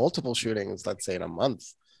 especially multiple shootings. Let's say in a month,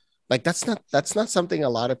 like that's not something a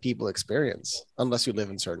lot of people experience unless you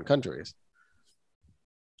live in certain countries.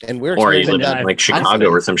 And we're or you live experiencing in that. like Chicago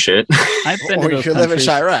or some shit. I've been to Or those you live in countries.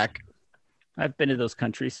 Chirac. I've been to those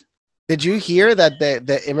countries. Did you hear that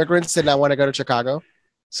the immigrants did not want to go to Chicago?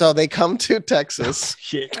 So they come to Texas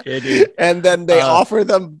Shit, yeah, dude. and then they offer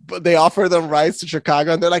them rides to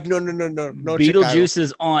Chicago, and they're like, no, Beetlejuice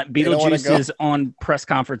is on. don't wanna Beetlejuice go. is on press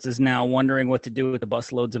conferences now, wondering what to do with the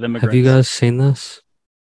busloads of immigrants. Have you guys seen this?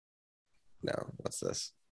 No, what's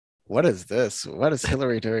this? What is this? What is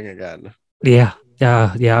Hillary doing again? Yeah.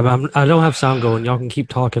 I don't have sound going. Y'all can keep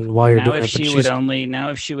talking while you're Now, doing if it. But she she's-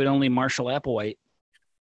 would only Marshall Applewhite.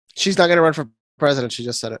 She's not going to run for president. She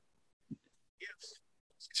just said it.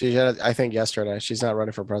 She said it, I think yesterday. She's not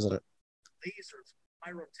running for president.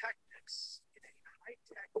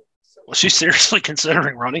 Was she seriously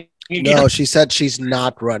considering running? No, she said she's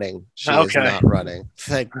not running. She is Okay. not running.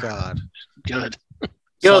 Thank God. Good.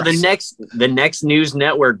 Yo, Sorry. the next news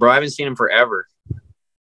network, bro. I haven't seen him forever.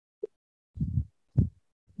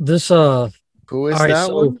 This Who is all right, that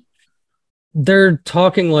so one? they're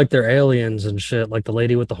talking like they're aliens and shit. Like the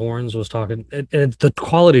lady with the horns was talking. The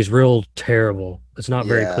quality's real terrible. It's not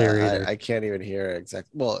very clear Yeah, either. I can't even hear it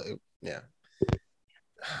exactly. Well, yeah.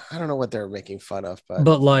 I don't know what they're making fun of, but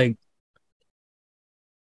But like,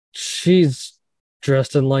 she's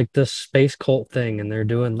dressed in like this space cult thing, and they're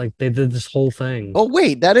doing like they did this whole thing. oh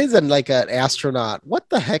wait, that isn't like an astronaut. What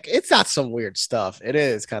the heck? It's not some weird stuff. It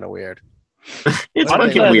is kind of weird. It's What are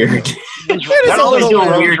they fucking doing? weird. It is That a always little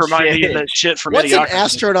doing weird. remind me shit. of that shit from What's an Idiocracy.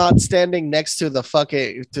 astronaut standing next to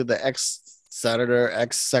the ex senator,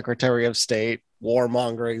 ex secretary of state,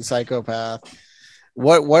 warmongering psychopath?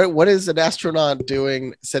 What is an astronaut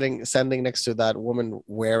doing standing next to that woman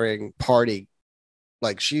wearing party?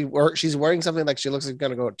 Like she's wearing something like she looks like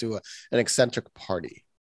gonna go to an eccentric party.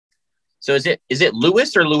 So is it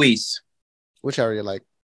Louis or Luis? Whichever you like.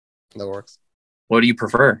 That works. What do you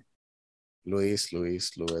prefer? Luis.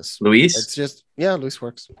 Luis? It's just Luis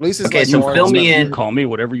works. Luis is Okay, like so more fill me expensive. in. Call me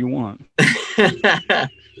whatever you want. I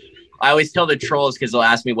always tell the trolls because they'll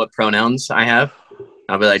ask me what pronouns I have.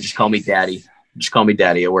 I'll be like, just call me daddy. Just call me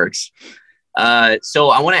daddy. It works. So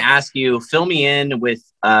I want to ask you, fill me in with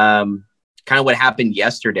kind of what happened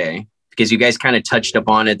yesterday, because you guys kind of touched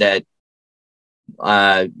upon it that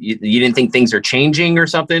you didn't think things are changing or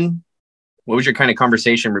something. What was your kind of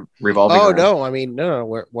conversation revolving around? No, I mean,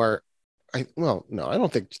 no, I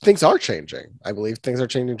don't think things are changing. I believe things are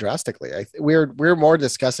changing drastically. We're more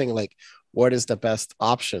discussing like what is the best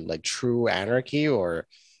option, like true anarchy or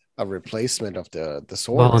a replacement of the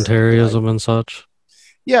sword. Voluntarism and such.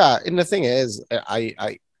 Yeah, and the thing is,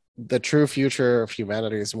 the true future of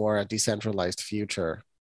humanity is more a decentralized future.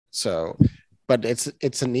 So, but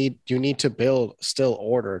it's a need. You need to build still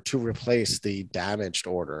order to replace the damaged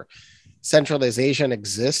order. Centralization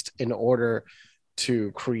exists in order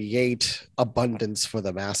to create abundance for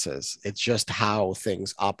the masses. It's just how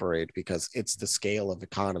things operate because it's the scale of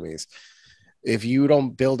economies. If you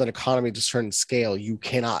don't build an economy to a certain scale, you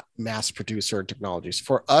cannot mass produce certain technologies.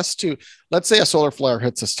 For us to, let's say a solar flare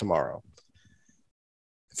hits us tomorrow.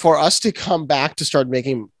 For us to come back to start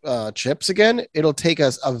making chips again, it'll take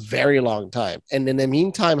us a very long time. And in the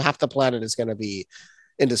meantime, half the planet is going to be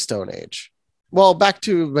in the Stone Age. Well, back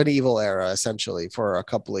to medieval era, essentially, for a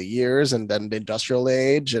couple of years, and then the industrial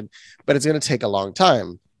age. But it's going to take a long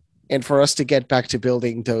time. And for us to get back to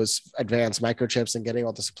building those advanced microchips and getting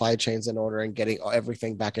all the supply chains in order and getting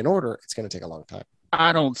everything back in order, it's going to take a long time.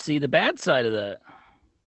 I don't see the bad side of that.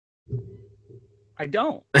 I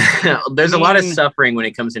don't. There's a lot of suffering when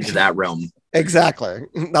it comes into that realm. Exactly.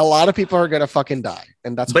 A lot of people are going to fucking die.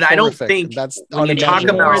 And that's But horrific. I don't think that's when you talk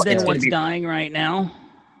unimaginable. about more than it's what's gonna be- dying right now.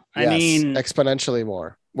 Yes, I mean, exponentially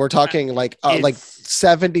more. We're talking like it's-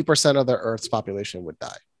 70% of the Earth's population would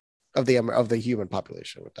die. Of the human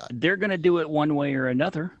population would die. they're going to do it one way or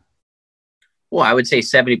another. Well, I would say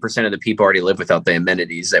 70% of the people already live without the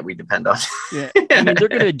amenities that we depend on. Yeah, I mean, they're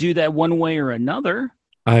going to do that one way or another.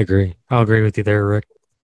 I agree. I'll agree with you there, Rick.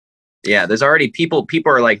 Yeah, there's already people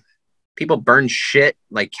are like, people burn shit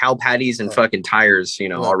like cow patties and fucking tires,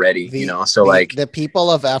 already, so the people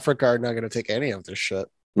of Africa are not going to take any of this shit.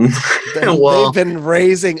 Well, They've been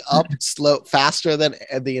raising up faster than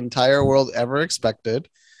the entire world ever expected.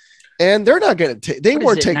 And they're not going to they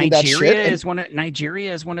weren't taking that shit.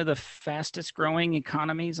 Nigeria is one of the fastest growing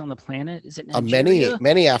economies on the planet. Is it Nigeria?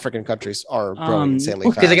 Many African countries are growing insanely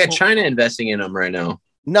fast. Because they got China investing in them right now.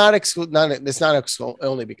 It's not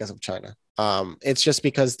only because of China. It's just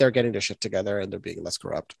because they're getting their shit together and they're being less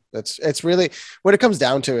corrupt. It's really what it comes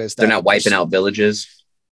down to is that they're not wiping out villages.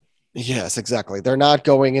 Yes, exactly. They're not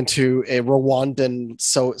going into a Rwandan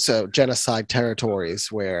so genocide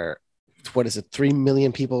territories where 3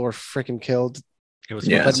 million people were freaking killed. It was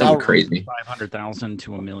something crazy. 500,000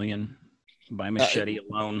 to 1 million by machete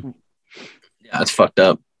alone. Yeah, that's fucked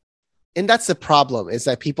up. And that's the problem, is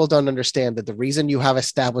that people don't understand that the reason you have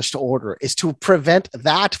established order is to prevent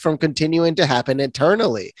that from continuing to happen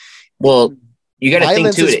internally. Well, you got to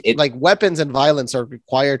think too. Like weapons and violence are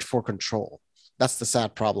required for control. That's the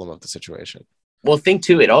sad problem of the situation. Well, think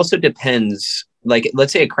too. It also depends. Like,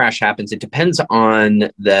 let's say a crash happens. It depends on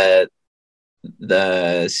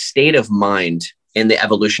the state of mind in the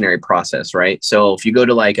evolutionary process, right? So if you go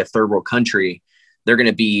to like a third world country, they're going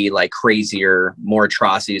to be like crazier, more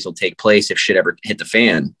atrocities will take place if shit ever hit the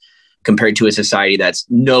fan, compared to a society that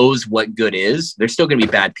knows what good is. There's still going to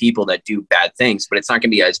be bad people that do bad things, but it's not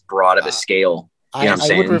going to be as broad of a scale. You know what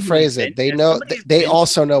I'm I would saying? rephrase it. They know. They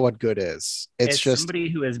also know what good is. It's just somebody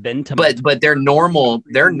who has been to. But their normal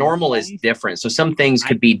is different. So some things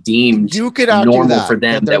could be deemed you could argue normal that, for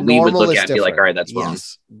them that we would look at and be like, all right, that's wrong.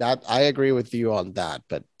 Yes, that I agree with you on that.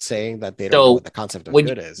 But saying that they don't So know what the concept of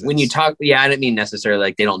good is. When you talk, I didn't mean necessarily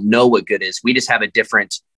like they don't know what good is. We just have a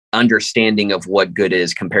different understanding of what good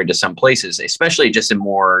is compared to some places, especially just in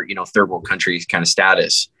more, third world countries kind of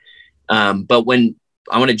status. But when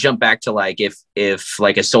I want to jump back to like if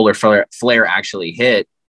like a solar flare actually hit.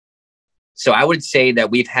 So I would say that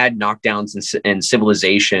we've had knockdowns in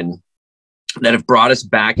civilization that have brought us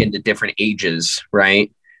back into different ages,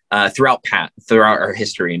 right? Throughout our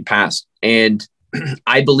history and past. And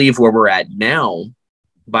I believe where we're at now,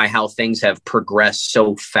 by how things have progressed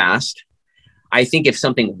so fast, I think if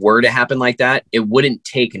something were to happen like that, it wouldn't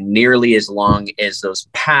take nearly as long as those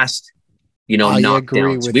past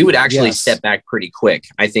knockdowns. We would actually step back pretty quick.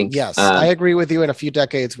 I think. Yes, I agree with you. In a few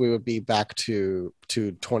decades, we would be back to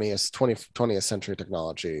 20th century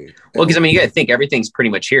technology. Well, because you got to think everything's pretty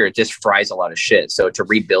much here. It just fries a lot of shit. So to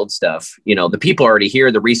rebuild stuff, the people are already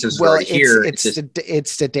here. The resources are already here. It's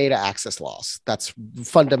the data access loss. That's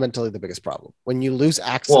fundamentally the biggest problem. When you lose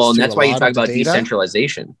access. Well, and that's why you talk about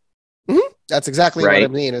decentralization. Mm-hmm. That's exactly what I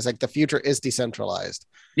mean. It's like the future is decentralized.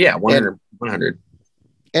 Yeah, 100.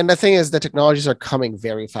 And the thing is, the technologies are coming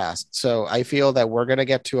very fast. So I feel that we're going to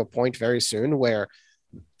get to a point very soon where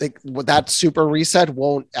that super reset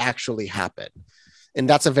won't actually happen. And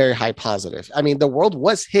that's a very high positive. I mean, the world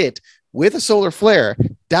was hit with a solar flare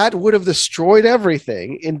that would have destroyed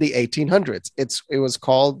everything in the 1800s. It was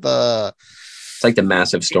called it's like the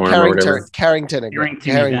massive storm Carrington event.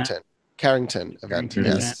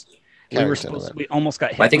 Yes. We almost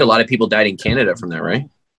got hit. I think a lot of people died in Canada from that, right?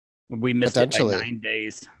 We missed it by 9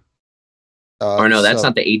 days. Or no, that's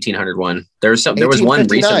not the 1800 one. There was one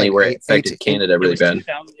recently where it affected Canada really bad.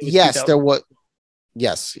 Yes, there was.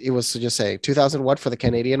 Yes, it was just say 2000 what for the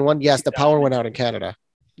Canadian one? Yes, the power went out in Canada.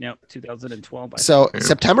 Yep, 2012.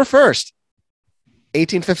 September 1st,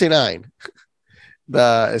 1859,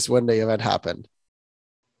 is when the event happened.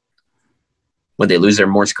 When they lose their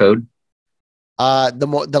Morse code?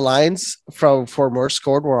 The lines for Morse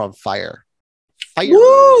code were on fire.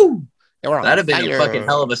 Woo! That'd have been a fucking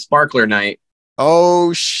hell of a sparkler night.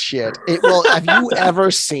 Oh shit! Have you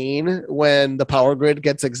ever seen when the power grid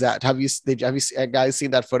gets exact? Have you guys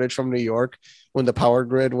seen that footage from New York when the power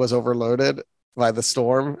grid was overloaded by the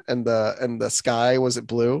storm and the sky was it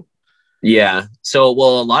blue? Yeah. So, a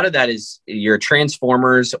lot of that is your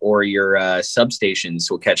transformers or your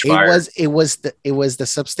substations will catch fire. It was the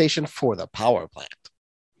substation for the power plant.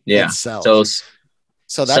 Yeah. Itself.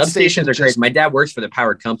 So that substations are crazy. My dad works for the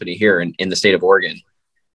power company here in the state of Oregon.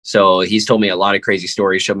 So he's told me a lot of crazy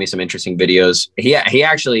stories, showed me some interesting videos. He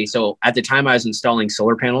actually, so at the time I was installing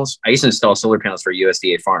solar panels, I used to install solar panels for a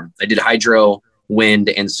USDA farm. I did hydro, wind,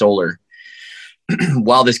 and solar.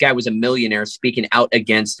 While this guy was a millionaire speaking out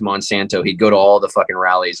against Monsanto, he'd go to all the fucking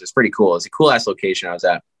rallies. It's pretty cool. It's a cool ass location I was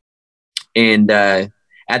at. And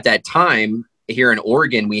at that time, here in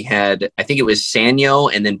Oregon, we had, I think it was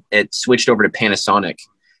Sanyo, and then it switched over to Panasonic,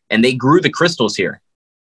 and they grew the crystals here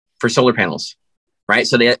for solar panels, right?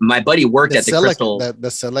 So my buddy worked at the crystal,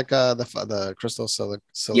 the crystal silica.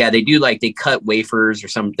 Yeah, they do they cut wafers or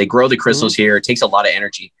something. They grow the crystals here. It takes a lot of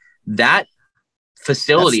energy. That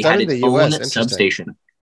facility had its own substation.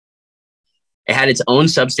 It had its own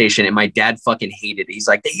substation, and my dad fucking hated it. He's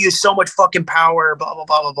like, they use so much fucking power, blah, blah,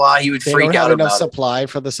 blah, blah, blah. He would freak out about it. Supply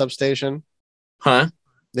for the substation. Huh?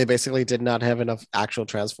 They basically did not have enough actual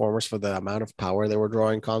transformers for the amount of power they were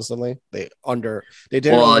drawing constantly. They didn't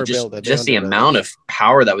overbuild it. Just the amount of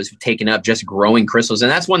power that was taken up just growing crystals. And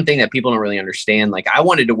that's one thing that people don't really understand. Like, I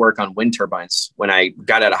wanted to work on wind turbines when I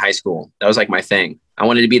got out of high school. That was like my thing. I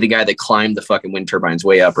wanted to be the guy that climbed the fucking wind turbines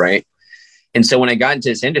way up, right? And so when I got into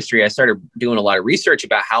this industry, I started doing a lot of research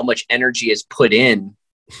about how much energy is put in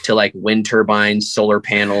to wind turbines, solar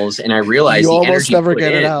panels. And I realized you almost never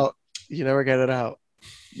get it out. You never get it out.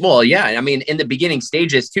 Well, yeah. I mean, in the beginning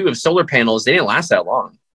stages too of solar panels, they didn't last that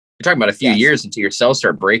long. You're talking about a few years until your cells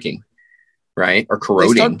start breaking, right? Or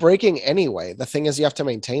corroding. They start breaking anyway. The thing is, you have to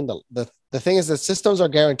maintain the thing is that systems are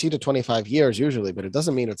guaranteed to 25 years usually, but it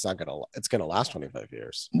doesn't mean it's going to last 25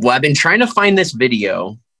 years. Well, I've been trying to find this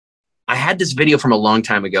video. I had this video from a long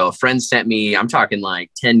time ago. A friend sent me, I'm talking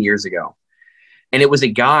 10 years ago. And it was a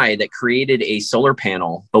guy that created a solar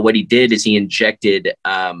panel, but what he did is he injected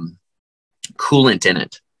coolant in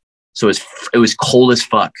it. So it was cold as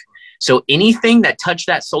fuck. So anything that touched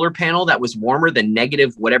that solar panel that was warmer than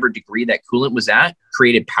negative whatever degree that coolant was at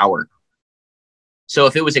created power. So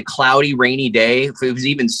if it was a cloudy, rainy day, if it was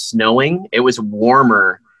even snowing, it was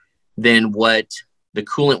warmer than what the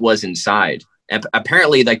coolant was inside. And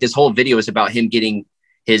apparently, like, this whole video is about him getting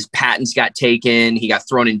his patents got taken. He got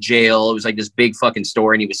thrown in jail. It was like this big fucking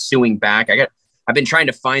story, and he was suing back. I've been trying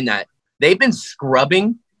to find that. They've been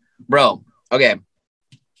scrubbing, bro. Okay,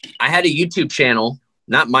 I had a YouTube channel,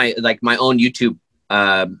 not my own YouTube,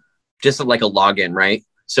 just like a login, right?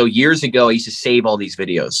 So years ago, I used to save all these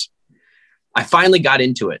videos. I finally got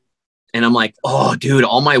into it, and I'm like, oh, dude,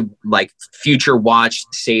 all my like future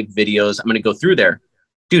watched saved videos, I'm gonna go through there,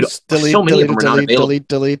 dude. So many of them are not available.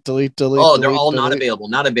 Delete. Oh, they're all not available.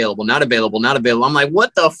 I'm like,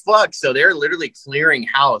 what the fuck? So they're literally clearing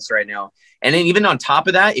house right now. And then even on top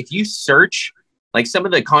of that, if you search like some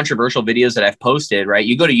of the controversial videos that I've posted, right?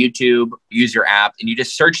 You go to YouTube, use your app, and you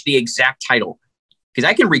just search the exact title, because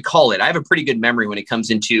I can recall it. I have a pretty good memory when it comes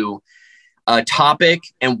into a topic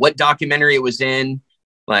and what documentary it was in.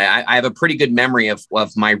 Like I have a pretty good memory of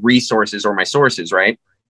my resources or my sources, right?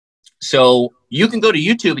 So you can go to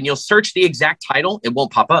YouTube and you'll search the exact title. It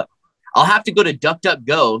won't pop up. I'll have to go to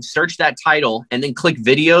DuckDuckGo, search that title, and then click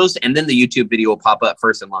videos, and then the YouTube video will pop up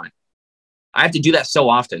first in line. I have to do that so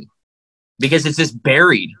often because it's just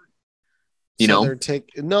buried. You know? And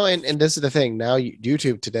this is the thing. Now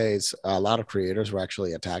YouTube today's a lot of creators were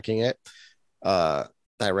actually attacking it.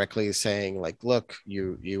 Directly saying like, look,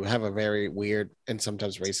 you have a very weird and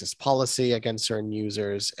sometimes racist policy against certain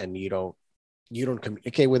users, and you don't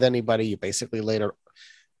communicate with anybody. You basically later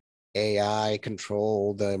AI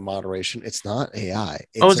control the moderation. It's not AI.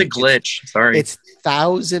 It's a glitch. Sorry. It's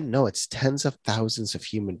tens of thousands of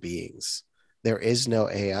human beings. There is no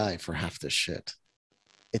AI for half this shit.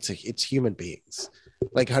 It's human beings.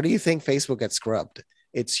 Like, how do you think Facebook gets scrubbed?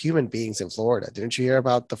 It's human beings in Florida. Didn't you hear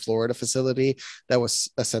about the Florida facility that was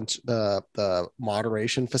the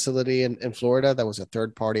moderation facility in Florida that was a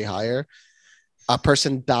third-party hire? A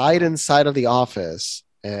person died inside of the office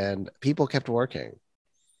and people kept working.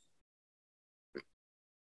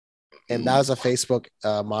 And that was a Facebook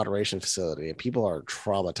moderation facility, and people are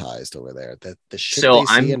traumatized over there. The shit they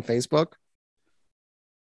see in Facebook.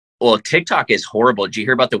 Well, TikTok is horrible. Did you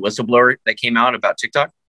hear about the whistleblower that came out about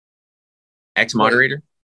TikTok? Ex-moderator?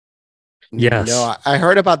 Yes. No, I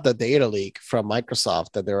heard about the data leak from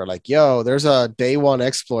Microsoft that they were like, yo, there's a day one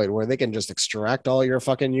exploit where they can just extract all your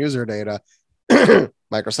fucking user data.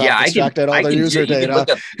 Microsoft extracted all their user data. Can look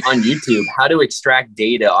up on YouTube how to extract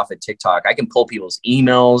data off of TikTok. I can pull people's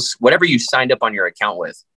emails, whatever you signed up on your account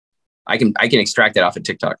with. I can extract that off of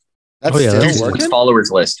TikTok. That's still working?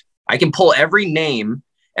 Followers list. I can pull every name,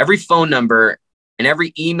 every phone number, and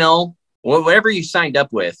every email, whatever you signed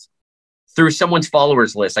up with, through someone's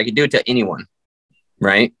followers list. I could do it to anyone,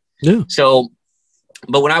 right? Yeah. So,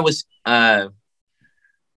 but when I was, it's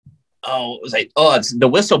the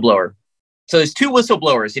whistleblower. So there's two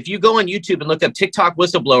whistleblowers. If you go on YouTube and look up TikTok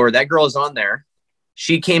whistleblower, that girl is on there.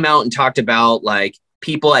 She came out and talked about like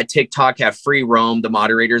people at TikTok have free roam, the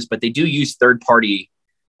moderators, but they do use third-party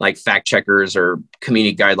like fact checkers or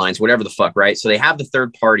community guidelines, whatever the fuck, right? So they have the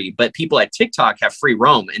third party, but people at TikTok have free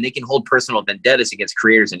roam, and they can hold personal vendettas against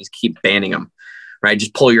creators and just keep banning them, right?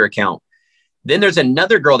 Just pull your account. Then there's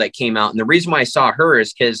another girl that came out, and the reason why I saw her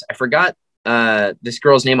is because I forgot this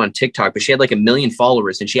girl's name on TikTok, but she had like 1 million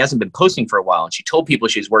followers, and she hasn't been posting for a while. And she told people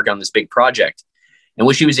she was working on this big project, and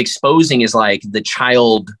what she was exposing is like the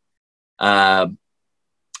child, the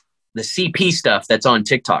CP stuff that's on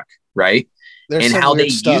TikTok, right? There's and how they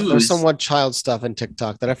stuff. There's somewhat child stuff in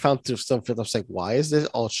TikTok that I found through some stuff. I was like, why is this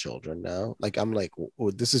all children now? Like, I'm like,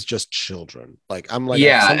 this is just children. Like, I'm like,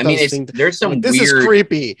 yeah, I mean, there's some like, this is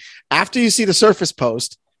creepy. After you see the surface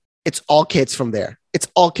post, it's all kids from there. It's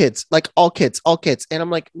all kids, like all kids. And I'm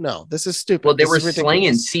like, no, this is stupid. Well, they were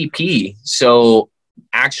slanging CP. So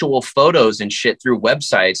actual photos and shit through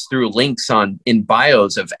websites, through links in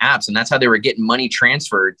bios of apps. And that's how they were getting money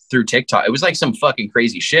transferred through TikTok. It was like some fucking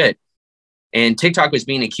crazy shit. And TikTok was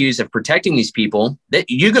being accused of protecting these people. That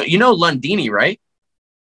you know Lundini, right?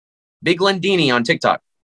 Big Lundini on TikTok.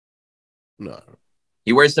 No.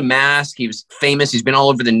 He wears the mask. He was famous. He's been all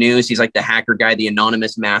over the news. He's like the hacker guy, the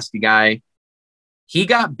anonymous mask guy. He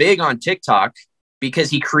got big on TikTok because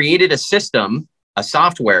he created a system, a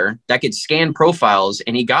software that could scan profiles,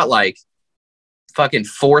 and he got like fucking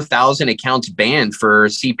 4,000 accounts banned for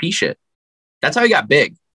CP shit. That's how he got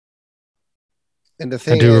big. And the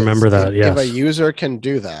thing I do remember that. If a user can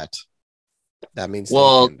do that, that means they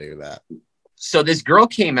can do that. So this girl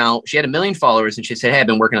came out, she had 1 million followers, and she said, hey, I've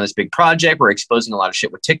been working on this big project. We're exposing a lot of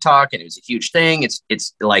shit with TikTok, and it was a huge thing.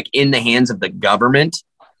 It's like in the hands of the government,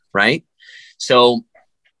 right? So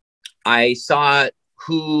I saw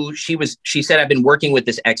who she said, I've been working with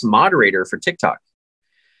this ex-moderator for TikTok.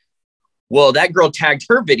 Well, that girl tagged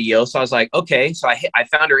her video. So I was like, okay. So I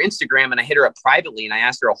found her Instagram and I hit her up privately and I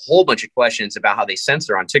asked her a whole bunch of questions about how they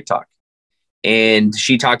censor on TikTok. And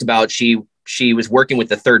she talked about she was working with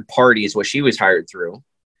the third party is what she was hired through.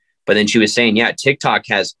 But then she was saying, yeah, TikTok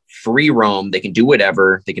has free roam. They can do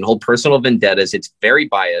whatever. They can hold personal vendettas. It's very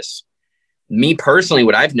biased. Me personally,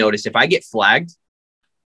 what I've noticed, if I get flagged,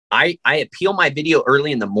 I appeal my video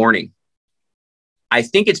early in the morning. I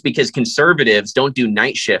think it's because conservatives don't do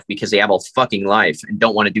night shift because they have a fucking life and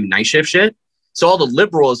don't want to do night shift shit. So all the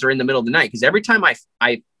liberals are in the middle of the night because every time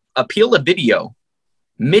I appeal a video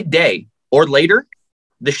midday or later,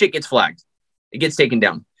 the shit gets flagged. It gets taken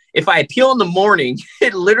down. If I appeal in the morning,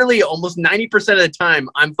 it literally almost 90% of the time,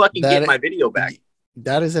 I'm fucking getting my video back.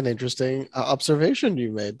 That is an interesting observation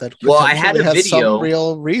you made. That I had a has video. some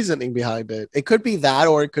real reasoning behind it. It could be that,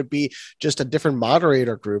 or it could be just a different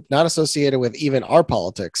moderator group, not associated with even our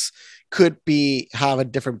politics. Could have a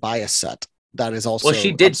different bias set. That is also. Well,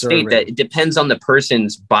 she did state that it depends on the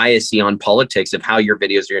person's bias on politics of how your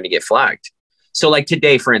videos are going to get flagged. So, like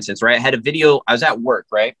today, for instance, right? I had a video. I was at work,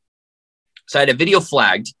 right? So I had a video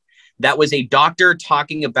flagged. That was a doctor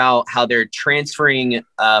talking about how they're transferring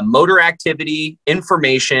motor activity,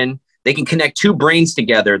 information. They can connect two brains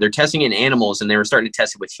together. They're testing it in animals, and they were starting to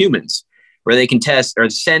test it with humans, where they can test or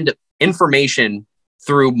send information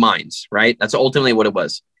through minds, right? That's ultimately what it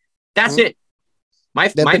was. That's it. My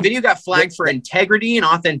video got flagged for integrity and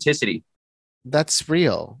authenticity. That's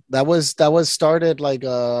real. That was started like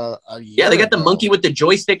a year Yeah, they got ago. the monkey with the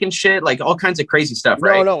joystick and shit, like all kinds of crazy stuff,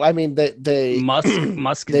 right? No. I mean, they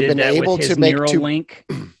Musk they've did been that able with his to make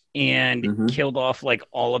Neuralink and killed off like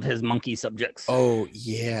all of his monkey subjects. Oh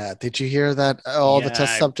yeah, did you hear that? All the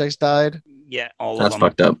test subjects died. Yeah, all That's of them.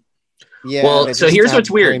 fucked up. Yeah. Well, so here's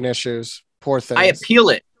what's weird. Brain issues. Poor things. I appeal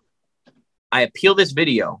it. I appeal this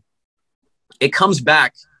video. It comes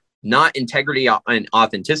back not integrity and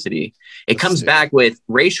authenticity. It comes back with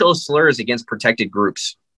racial slurs against protected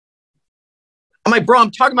groups. I'm like, bro,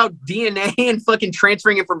 I'm talking about DNA and fucking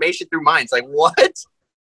transferring information through minds. Like, what?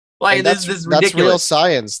 Like, this is ridiculous. That's real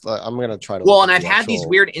science. I'm going to try to. Well, and I've had these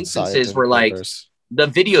weird instances where, like, the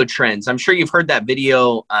video trends. I'm sure you've heard that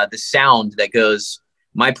video, the sound that goes,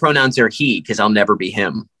 my pronouns are he because I'll never be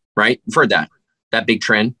him. Right? You've heard that big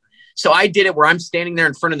trend. So I did it where I'm standing there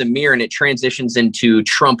in front of the mirror and it transitions into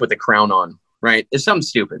Trump with a crown on, right? It's something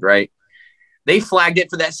stupid, right? They flagged it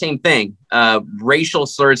for that same thing, racial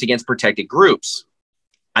slurs against protected groups.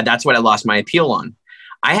 That's what I lost my appeal on.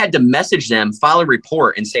 I had to message them, file a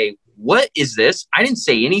report and say, what is this? I didn't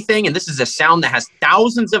say anything. And this is a sound that has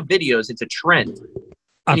thousands of videos. It's a trend.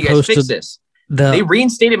 Can you guys fix this? They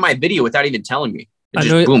reinstated my video without even telling me.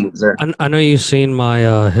 I know you've seen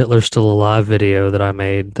my Hitler Still Alive video that I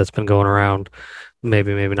made that's been going around.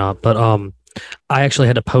 Maybe not. But I actually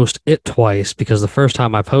had to post it twice because the first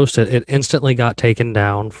time I posted it instantly got taken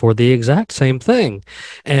down for the exact same thing.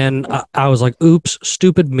 And I was like, oops,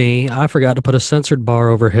 stupid me. I forgot to put a censored bar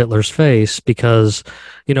over Hitler's face because,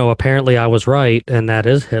 apparently I was right and that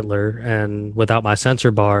is Hitler. And without my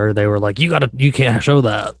censor bar, they were like, you can't show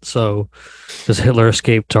that. So because Hitler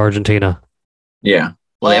escaped to Argentina. Yeah.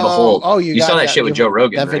 Well, they have a whole. Oh, you saw that shit with Joe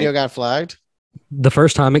Rogan. That video got flagged. The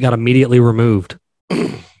first time it got immediately removed.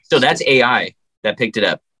 So that's AI that picked it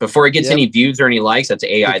up. Before it gets any views or any likes, that's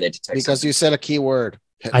AI that detects. Because you said a keyword.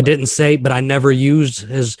 Hitler. I didn't say, but I never used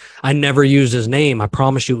his name. I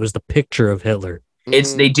promise you, it was the picture of Hitler.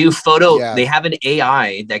 They do photo. Yeah. They have an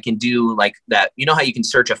AI that can do like that. You know how you can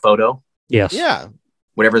search a photo? Yes. Yeah.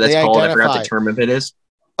 Whatever that's called. I forgot the term of it is.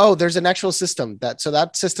 Oh, there's an actual system that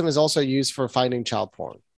system is also used for finding child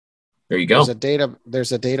porn. There you go.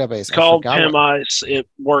 There's a database. It's called PIMI. It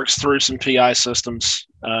works through some PI systems.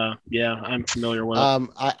 Yeah, I'm familiar with it.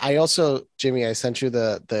 I also, Jimmy, I sent you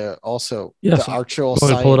the actual Go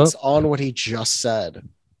science on what he just said.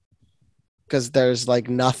 Because there's like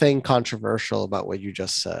nothing controversial about what you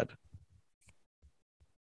just said.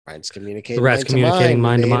 Ryan's communicating. The rat's communicating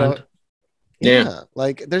mind to mind. Yeah,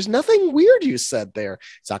 like there's nothing weird you said there.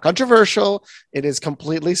 It's not controversial. It is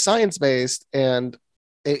completely science-based. And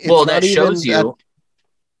that shows you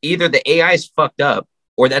either the AI is fucked up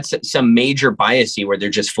or that's some major biasy where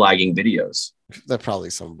they're just flagging videos. That's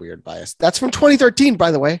probably some weird bias. That's from 2013,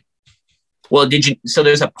 by the way. Well, so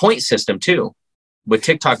there's a point system too with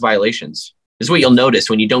TikTok violations. This is what you'll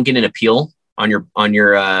notice when you don't get an appeal on your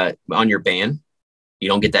ban. You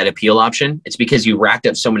don't get that appeal option. It's because you racked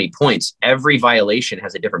up so many points. Every violation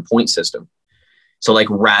has a different point system. So like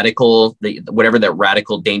radical, whatever that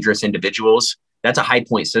radical dangerous individuals, that's a high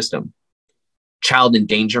point system. child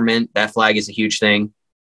endangerment. That flag is a huge thing.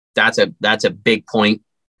 That's a big point.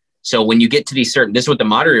 So when you get to these certain, this is what the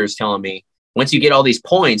moderator is telling me. Once you get all these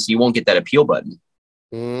points, you won't get that appeal button.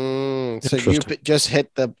 So you just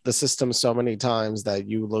hit the system so many times that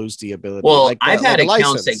you lose the ability. Well, I've had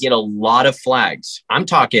accounts that get a lot of flags. I'm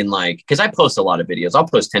talking like, because I post a lot of videos. I'll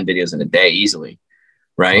post 10 videos in a day easily,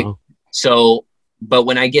 right? So, but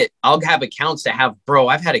when I'll have accounts that have,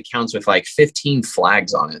 I've had accounts with like 15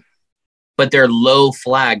 flags on it, but they're low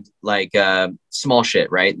flagged, like small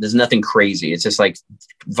shit, right? There's nothing crazy. It's just like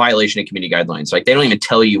violation of community guidelines. Like they don't even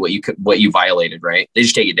tell you what you violated, right? They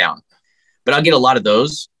just take it down. But I'll get a lot of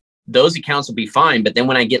those accounts will be fine. But then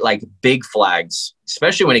when I get like big flags,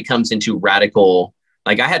 especially when it comes into radical,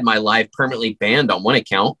 like I had my live permanently banned on one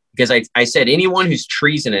account because I said anyone who's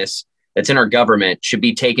treasonous that's in our government should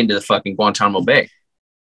be taken to the fucking Guantanamo Bay.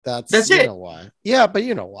 That's it. You know why. Yeah, but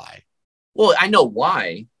you know why. Well, I know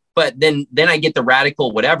why. But then I get the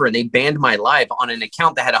radical whatever, and they banned my live on an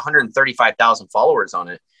account that had 135,000 followers on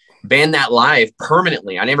it. Banned that live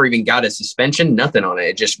permanently. I never even got a suspension, nothing on it.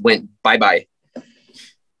 It just went bye-bye.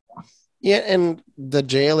 Yeah, and the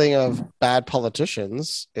jailing of bad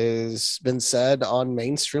politicians has been said on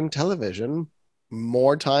mainstream television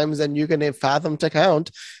more times than you can fathom to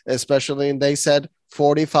count, especially they said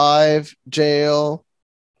 45 jail.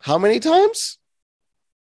 How many times?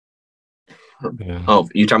 Yeah. Oh,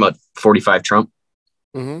 you talking about 45 Trump?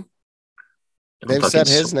 Mm-hmm. They've said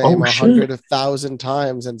his name 100,000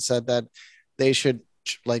 times and said that they should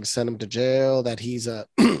like send him to jail, that he's a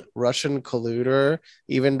Russian colluder,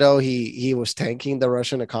 even though he was tanking the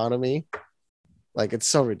Russian economy. Like, it's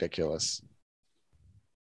so ridiculous.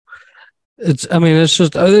 It's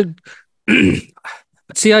just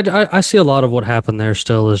see, I see a lot of what happened there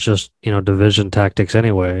still is just, division tactics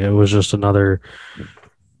anyway. It was just another,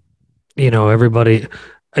 everybody.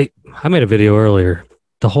 I made a video earlier.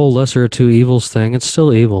 The whole lesser of two evils thing, it's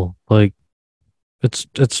still evil. Like,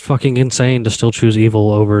 it's fucking insane to still choose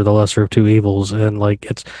evil over the lesser of two evils, and like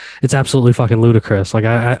it's absolutely fucking ludicrous. Like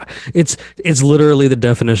it's literally the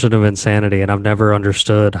definition of insanity, and I've never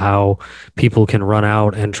understood how people can run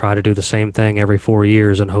out and try to do the same thing every 4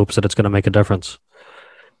 years in hopes that it's going to make a difference.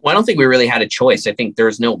 Well, I don't think we really had a choice. I think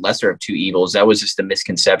there's no lesser of two evils. That was just a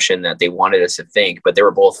misconception that they wanted us to think, but they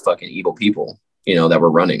were both fucking evil people, that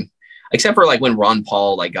were running. Except for like when Ron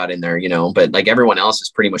Paul like got in there, but like everyone else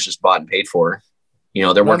is pretty much just bought and paid for.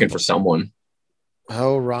 They're working for someone.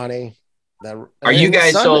 Oh, Ronnie. Are you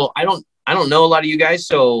guys so I don't know a lot of you guys.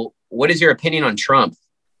 So what is your opinion on Trump?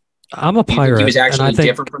 I'm a pirate. He was actually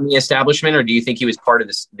different from the establishment, or do you think he was part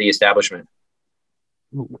of the establishment?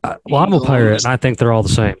 Well, I'm a pirate, and I think they're all the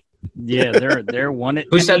same. Yeah, they're one.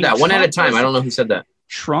 Who said that? One at a time. I don't know who said that.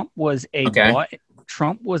 Trump was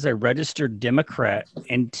Trump was a registered Democrat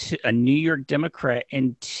and a New York Democrat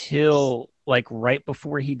until like right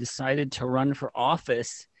before he decided to run for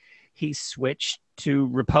office. He switched to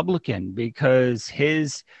Republican because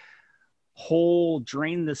his whole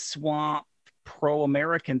drain the swamp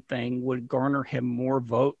pro-American thing would garner him more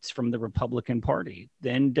votes from the Republican Party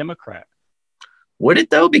than Democrat. Would it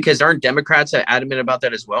though? Because aren't Democrats adamant about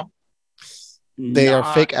that as well? They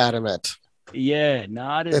are fake adamant. Yeah,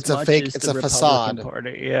 not as much as it's the a Republican facade.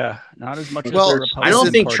 Party. Yeah, not as much as the Republican I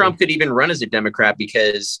don't think Party. Trump could even run as a Democrat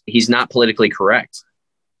because he's not politically correct.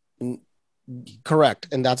 Correct,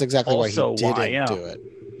 and that's exactly why he didn't do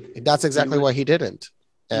it. That's exactly why he didn't.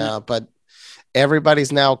 But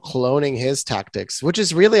everybody's now cloning his tactics, which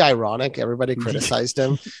is really ironic. Everybody criticized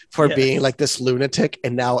him for being like this lunatic,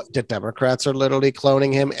 and now the Democrats are literally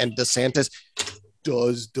cloning him, and DeSantis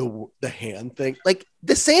does the hand thing. Like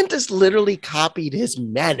DeSantis literally copied his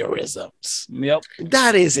mannerisms. Yep.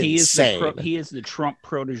 That is insane. He is the Trump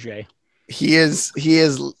protege. He is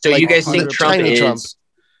So like, you guys think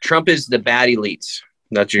Trump is the bad elites?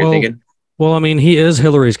 That's what you're thinking? Well, I mean, he is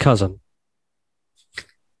Hillary's cousin.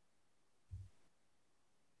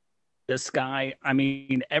 This guy, I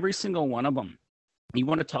mean, every single one of them. You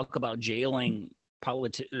want to talk about jailing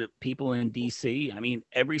people in DC? I mean,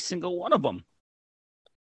 every single one of them.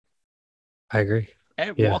 I agree.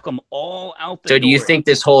 Walk them all out the door. So do you door. think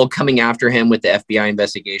this whole coming after him with the FBI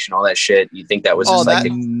investigation, all that shit, you think that was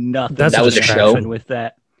nothing? That was a show with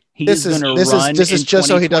that. This is just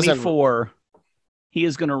so he doesn't. He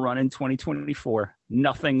is going to run in 2024.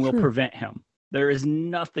 Nothing will prevent him. There is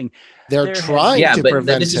nothing. They're trying to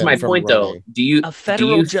prevent him. This is my point, though. A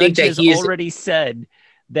federal judge has already said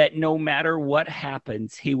that no matter what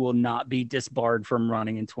happens, he will not be disbarred from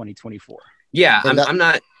running in 2024. Yeah, I'm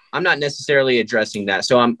not. I'm not necessarily addressing that.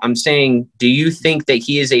 So I'm saying, do you think that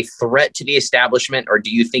he is a threat to the establishment, or do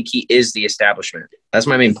you think he is the establishment? That's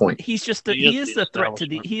my main point. He's just He he is is the a threat to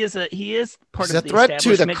the he is part He's of a the threat to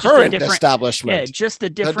the establishment, just a current different- establishment. Yeah, just a A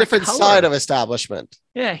different different color. side of establishment.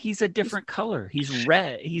 Yeah, he's a different color. He's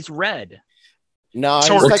red. He's red. No,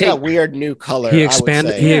 Sort he's of. like a Take- weird new color. He I would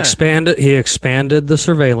expanded. say. He Yeah. expanded. He expanded the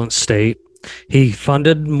surveillance state. He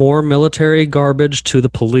funded more military garbage to the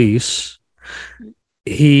police.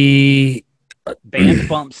 He Banned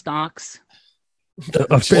bump stocks.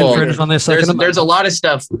 infringed on the Second Amendment. There's a lot of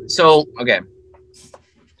stuff. So, okay.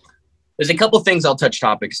 There's a couple things I'll touch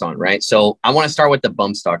topics on, right? So I want to start with the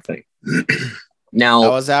bump stock thing. Now, That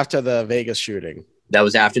was after the Vegas shooting. that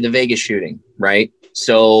was after the Vegas shooting, right?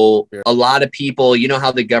 So a lot of people, you know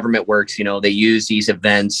how the government works, you know, they use these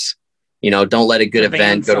events, you know, don't let a good To ban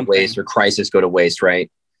event go to something. waste or crisis go to waste, right?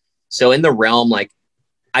 So in the realm, like,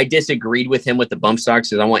 I disagreed with him with the bump stocks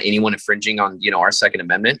because I don't want anyone infringing on, you know, our Second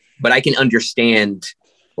Amendment, but I can understand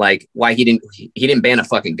like why he didn't ban a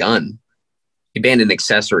fucking gun. He banned an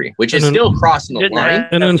accessory, which is And still crossing the Didn't line.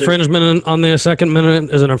 have- An infringement on the Second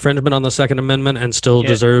Amendment is an infringement on the Second Amendment and still Yeah.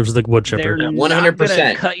 deserves the wood They're chipper. not 100%.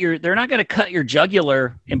 gonna cut your. They're not going to cut your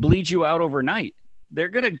jugular and bleed you out overnight. They're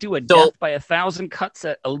going to do a So- death by 1,000 cuts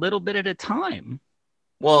at a little bit at a time.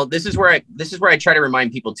 Well, this is where I try to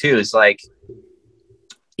remind people too, is like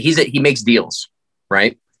he makes deals,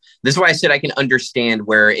 right? This is why I said I can understand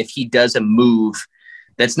where if he does a move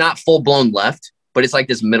that's not full blown left, but it's like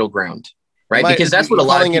this middle ground, right? Because that's what a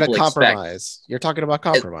lot of calling it people a expect. compromise. You're talking about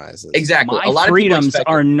compromises. Exactly. My a lot freedoms of people expect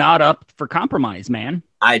are it. not up for compromise, man.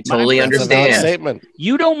 I totally my That's a valid understand. statement.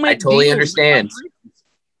 You don't make. totally deals with understand. my freedoms.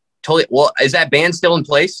 Totally. Well, is that ban still in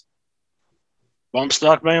place? Bump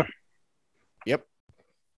stock ban. Yep.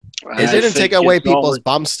 I It didn't think take away it's all- people's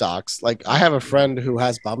bump stocks. Like I have a friend who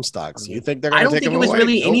has bump stocks. You think they're I going to don't take think them it was away?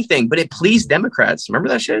 really Nope. anything, but it pleased Democrats. Remember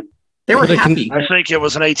that shit? They were They can- happy. I think it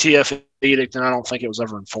was an ATF edict, and I don't think it was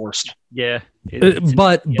ever enforced. Yeah.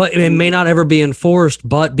 But it may not ever be enforced.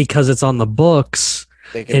 But because it's on the books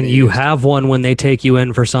They can and be you used. have one when they take you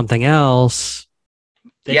in for something else.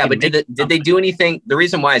 Yeah, but did they do anything? The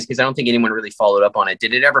reason why is because I don't think anyone really followed up on it.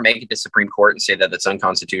 Did it ever make it to Supreme Court and say that that's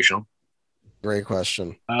unconstitutional? Great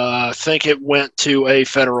question. I think it went to a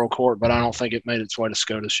federal court, but I don't think it made its way to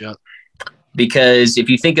SCOTUS yet. Because if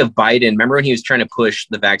you think of Biden, remember when he was trying to push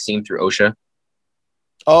the vaccine through OSHA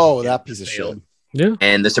Oh, that piece of shit. Yeah.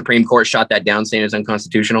 and the Supreme Court shot that down saying it was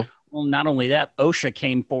unconstitutional? Well, not only that, OSHA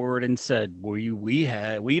came forward and said, we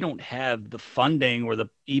don't have the funding or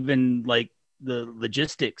even the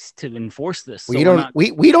logistics to enforce this. So We we're don't not-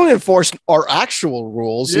 we don't enforce our actual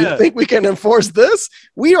rules. Yeah. You think we can enforce this?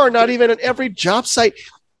 We are not even at every job site.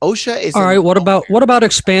 OSHA is All right. What about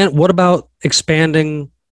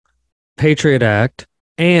expanding Patriot Act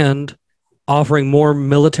and offering more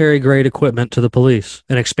military grade equipment to the police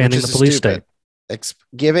and expanding the police state?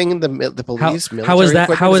 Giving the police How is that?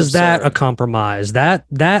 military How equipment is that a absurd. compromise?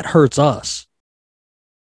 That hurts us.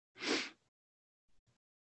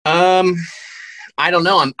 I don't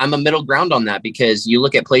know. I'm a middle ground on that because you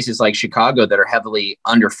look at places like Chicago that are heavily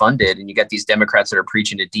underfunded, and you got these Democrats that are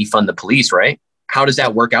preaching to defund the police, right? How does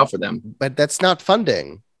that work out for them? But that's not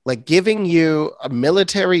funding. Like giving you a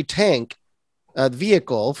military tank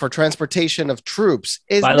vehicle for transportation of troops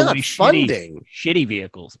is By the not way, funding. shitty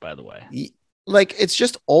vehicles, by the way. Like it's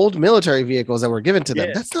just old military vehicles that were given to them.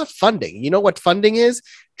 Yeah. That's not funding. You know what funding is?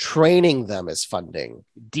 Training them is funding.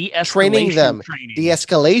 De-escalation Training them, training.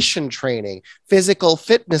 de-escalation training, physical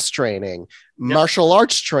fitness training, martial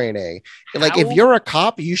arts training. Like if How- you're a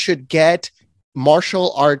cop, you should get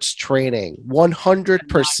martial arts training. You can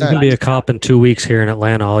 100%. be a cop in 2 weeks here in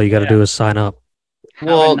Atlanta. All you got to Yeah. do is sign up. How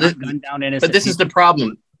Well, to not gun down innocent But this is the people.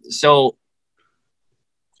 problem. So,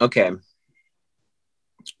 okay.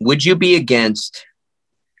 Would you be against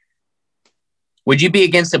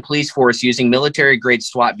the police force using military grade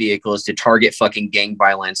SWAT vehicles to target fucking gang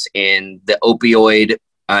violence in the opioid,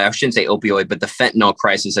 I shouldn't say opioid, but the fentanyl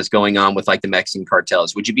crisis that's going on with like the Mexican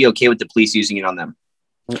cartels? Would you be okay with the police using it on them?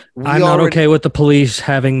 I'm not okay with the police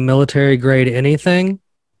having military grade anything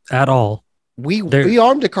at all. We They're-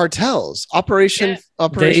 armed the cartels. Operation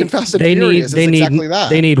Fast and they Furious need is exactly that.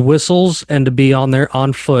 they need whistles and to be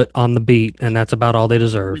on foot on the beat, and that's about all they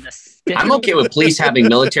deserve. With a stick. I'm okay with police having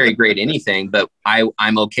military grade anything, but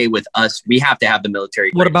I'm okay with us. We have to have the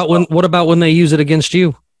military. What grade about as well. what about when they use it against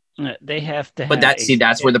you? They have to. But have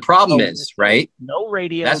that's where the problem is, right? No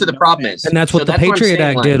radio. That's what the no problem nothing. is. And that's what So the what I'm Patriot saying,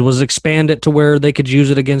 Act like, did, was expand it to where they could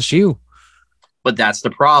use it against you. But that's the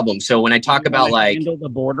problem. So when I talk You about wanna like, handle the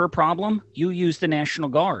border problem, you use the National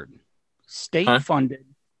Guard, state Huh? funded,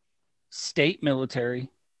 state military.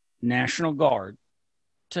 National Guard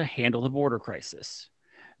to handle the border crisis.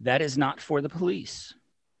 That is not for the police.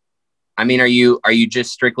 I mean, are you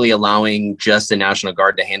just strictly allowing just the National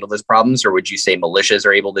Guard to handle those problems, or would you say militias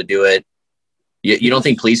are able to do it? You don't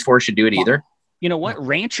think police force should do it either? You know what?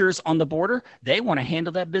 Ranchers on the border, they want to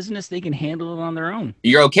handle that business. They can handle it on their own.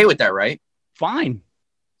 You're okay with that, right? Fine.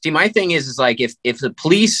 See, my thing is like if the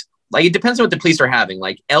police, like it depends on what the police are having.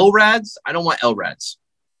 Like LRADs, I don't want LRADs.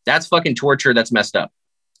 That's fucking torture. That's messed up.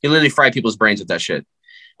 You literally fry people's brains with that shit.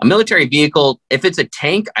 A military vehicle, if it's a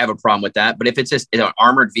tank, I have a problem with that. But if it's just an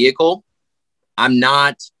armored vehicle, I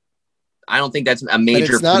don't think that's a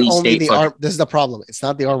major police state. This is the problem. It's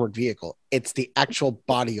not the armored vehicle. It's the actual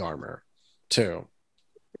body armor too.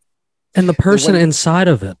 And the person inside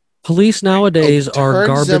of it. Police nowadays are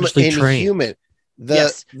garbagely trained.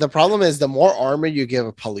 The problem is the more armor you give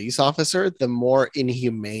a police officer, the more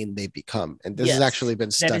inhumane they become. And this has actually been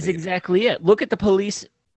studied. That is exactly it. Look at the police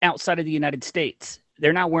outside of the United States.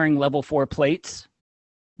 They're not wearing level 4 plates.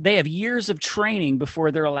 They have years of training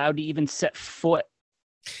before they're allowed to even set foot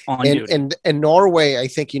on duty. And in Norway, I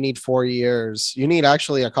think you need 4 years. You need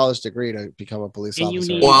actually a college degree to become a police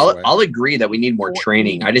officer. Well, I'll agree that we need more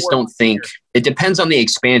training. I just don't think it depends on the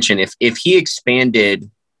expansion. If he expanded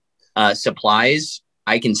supplies,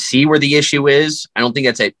 I can see where the issue is. I don't think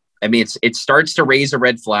that's it. I mean, it starts to raise a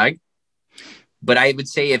red flag. But I would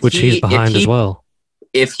say he's behind as well.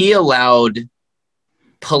 If he allowed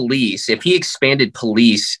police, if he expanded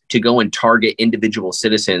police to go and target individual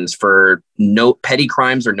citizens for no petty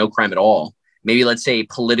crimes or no crime at all, maybe let's say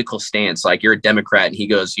political stance, like you're a Democrat and he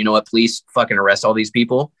goes, you know what, police fucking arrest all these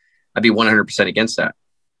people, I'd be 100% against that.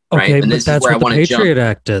 Okay, right? And but that's what the Patriot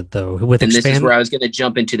Act did, though. This is where I was going to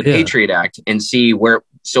jump into the Patriot Act and see where.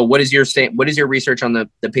 So, what is your research on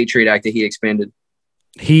the Patriot Act that he expanded?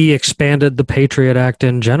 He expanded the Patriot Act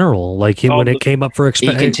in general. Like when it came up for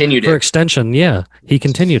extension, he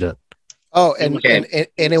continued it. Oh, and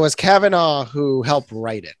it was Kavanaugh who helped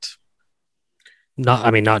write it.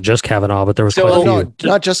 Not just Kavanaugh, but there was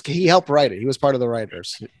not just he helped write it. He was part of the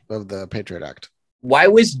writers of the Patriot Act. Why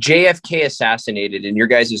was JFK assassinated in your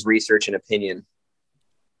guys' research and opinion?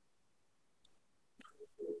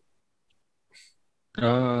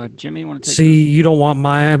 Jimmy, want to take you don't want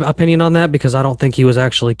my opinion on that because I don't think he was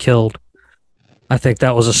actually killed. I think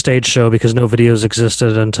that was a stage show because no videos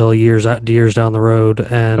existed until years down the road.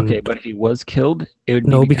 And okay, but if he was killed, it would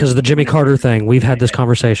no, because of the Jimmy Carter thing. We've had this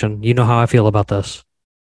conversation. You know how I feel about this.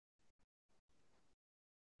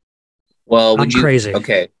 Well, I'm crazy.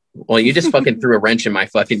 Okay. Well, you just fucking threw a wrench in my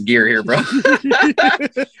fucking gear here, bro.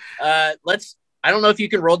 I don't know if you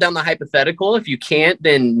can roll down the hypothetical. If you can't,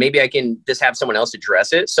 then maybe I can just have someone else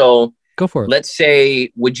address it. So go for it. Let's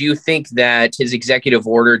say, would you think that his executive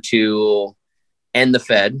order to end the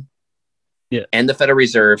Fed, end the Federal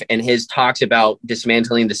Reserve, and his talks about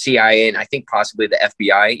dismantling the CIA and I think possibly the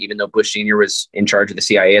FBI, even though Bush Sr. was in charge of the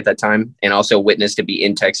CIA at that time and also witnessed to be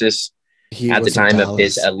in Texas at the time of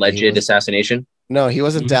his alleged assassination? No, he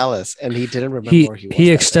was in Dallas, and he didn't remember where he was.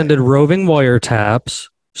 He extended roving wiretaps,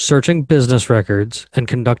 searching business records, and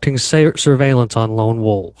conducting surveillance on lone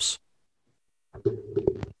wolves.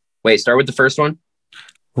 Wait, start with the first one.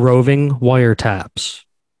 Roving wiretaps.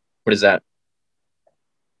 What is that?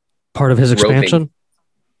 Part of his expansion?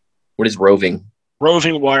 What is roving?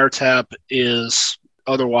 Roving wiretap is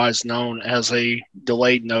otherwise known as a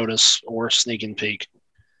delayed notice or sneak and peek.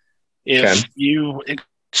 If you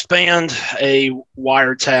expand a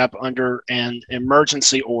wiretap under an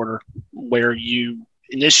emergency order where you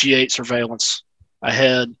initiate surveillance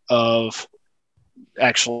ahead of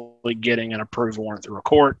actually getting an approved warrant through a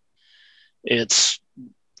court, it's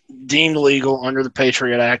deemed legal under the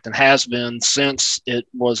Patriot Act and has been since it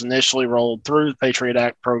was initially rolled through the Patriot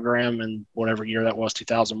Act program in whatever year that was,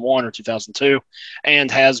 2001 or 2002,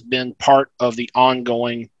 and has been part of the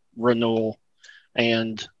ongoing renewal.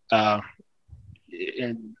 And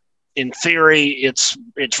in theory, it's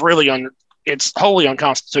wholly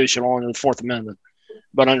unconstitutional under the Fourth Amendment,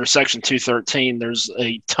 but under Section 213, there's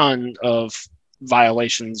a ton of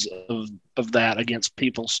violations of that against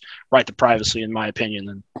people's right to privacy, in my opinion.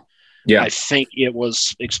 And I think it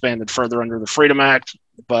was expanded further under the Freedom Act,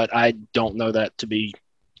 but I don't know that to be.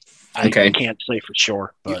 I can't say for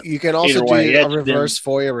sure. But you can also do a reverse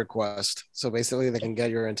FOIA request. So basically, they can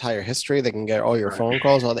get your entire history. They can get all your phone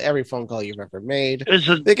calls, every phone call you've ever made.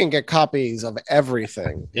 They can get copies of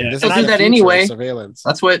everything. Yeah. They'll do that anyway. Surveillance.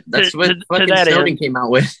 That's what fucking Snowden came out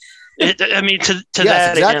with. To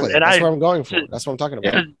that exactly. end, that's what I'm going for. That's what I'm talking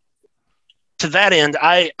about. to that end,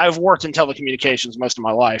 I've worked in telecommunications most of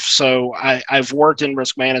my life. So I've worked in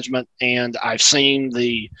risk management, and I've seen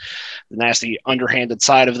the nasty underhanded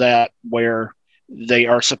side of that, where they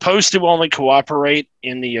are supposed to only cooperate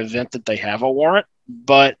in the event that they have a warrant,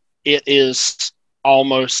 but it is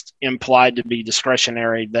almost implied to be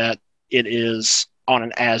discretionary, that it is on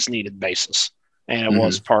an as needed basis. And it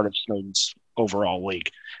was part of Snowden's overall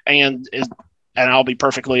leak. And I'll be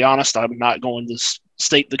perfectly honest, I'm not going to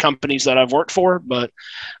state the companies that I've worked for, but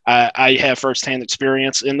I have firsthand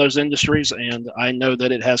experience in those industries, and I know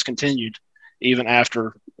that it has continued even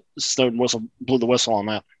after Snowden blew the whistle on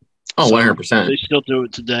that. Oh, So 100%. They still do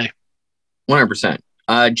it today. 100%.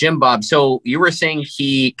 Jim Bob, so you were saying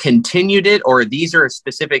he continued it, or these are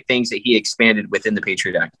specific things that he expanded within the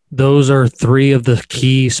Patriot Act? Those are three of the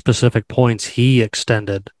key specific points he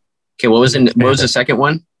extended. Okay, what was the second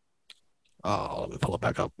one? Oh, let me pull it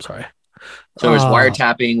back up. Sorry. So it was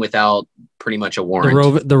wiretapping without pretty much a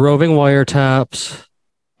warrant. The roving wiretaps,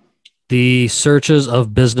 the searches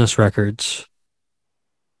of business records.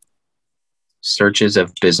 Searches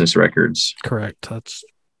of business records. Correct.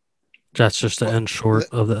 That's just the end short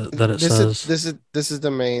of that it says. This is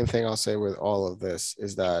the main thing I'll say with all of this,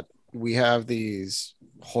 is that we have these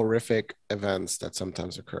horrific events that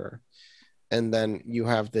sometimes occur. And then you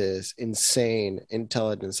have this insane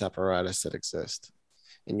intelligence apparatus that exists.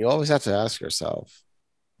 And you always have to ask yourself,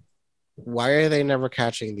 why are they never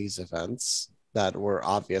catching these events that were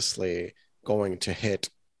obviously going to hit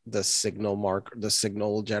the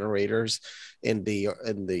signal generators in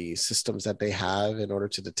the systems that they have in order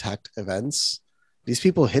to detect events? These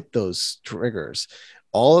people hit those triggers.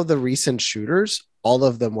 All of the recent shooters, all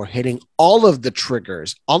of them were hitting all of the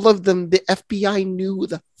triggers. All of them, the FBI knew who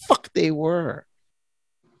the fuck they were.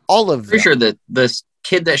 All of them. Pretty sure that the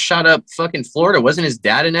kid that shot up fucking Florida, wasn't his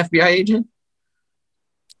dad an FBI agent?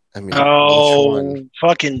 I mean,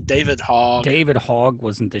 fucking David Hogg. David Hogg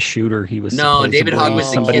wasn't the shooter. He was David Hogg was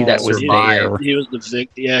the somebody kid that was there. He was the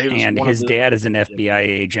victim. Yeah, he was and his dad is an FBI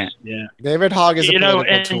agent. Yeah, David Hogg is a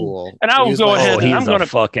political tool. And I will go ahead. He's I'm going a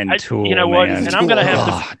fucking tool. You know what? Man. And I'm going to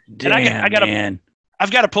have to. And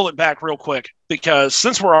I've got to pull it back real quick, because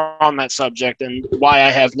since we're on that subject and why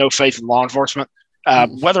I have no faith in law enforcement,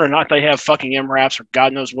 whether or not they have fucking MRAPs or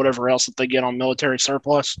God knows whatever else that they get on military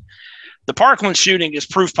surplus, the Parkland shooting is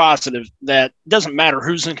proof positive that it doesn't matter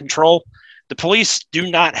who's in control. The police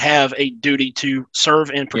do not have a duty to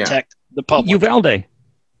serve and protect the public. Uvalde.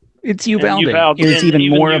 It's Uvalde. It's even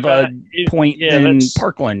more of a point than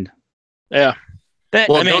Parkland. Yeah.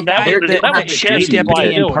 That sheriff's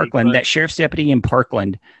deputy in Parkland. That sheriff's deputy in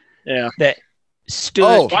Parkland. Yeah. That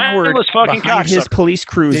stood coward behind his police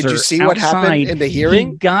cruiser. Did you see what happened in the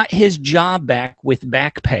hearing? He got his job back with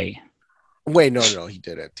back pay. Wait, no, he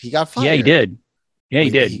didn't. He got fired. Yeah, he did. Yeah, he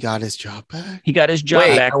did. He got his job back? He got his job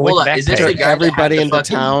back with back Is this pay. the guy Everybody in the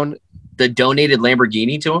town that donated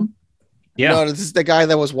Lamborghini to him? Yeah. No, this is the guy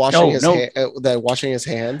that was washing his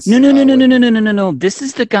hands. No. This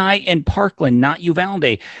is the guy in Parkland, not Uvalde.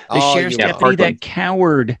 The sheriff's deputy that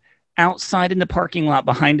cowered outside in the parking lot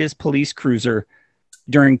behind his police cruiser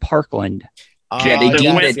during Parkland. They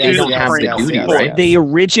don't have the duty, right? They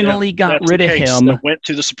originally got rid of him. That went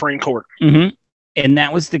to the Supreme Court. Mm-hmm. And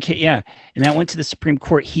that was the case. Yeah. And that went to the Supreme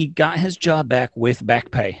Court. He got his job back with back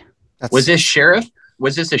pay. Was this sheriff?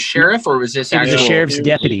 Was this a sheriff, or was this actually a sheriff's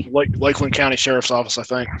deputy? Lakeland County Sheriff's Office, I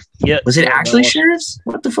think. Yeah. Was it actually sheriff's?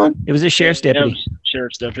 What the fuck? It was a sheriff's deputy.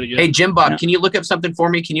 Sheriff's deputy. Yeah. Hey, Jim Bob, can you look up something for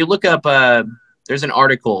me? Can you look up, there's an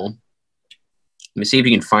article. Let me see if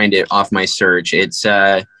you can find it off my search. It's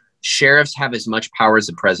sheriffs have as much power as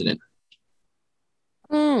the president.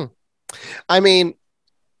 I mean,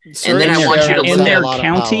 and then I want you to look in their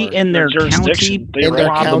county, in their county, in their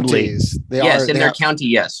counties. Yes, in their county,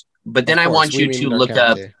 yes. But then I want you to look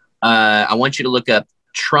up. I want you to look up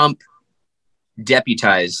Trump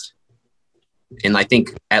deputized in, I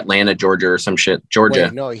think, Atlanta, Georgia, or some shit. Georgia.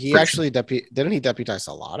 Wait, no, he actually didn't he deputize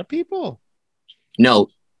a lot of people? No,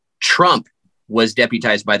 Trump was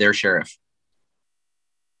deputized by their sheriff.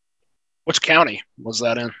 Which county was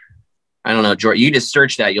that in? I don't know, George. You just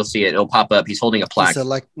search that, you'll see it. It'll pop up. He's holding a plaque.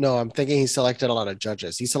 I'm thinking he selected a lot of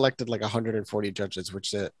judges. He selected like 140 judges,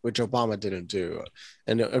 which Obama didn't do.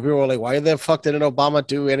 And people were like, "Why the fuck didn't Obama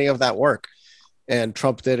do any of that work?" And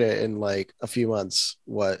Trump did it in like a few months.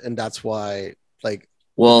 And that's why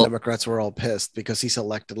Democrats were all pissed, because he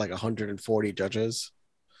selected like 140 judges.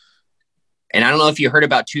 And I don't know if you heard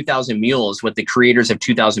about 2000 Mules, what the creators of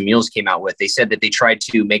 2000 Mules came out with. They said that they tried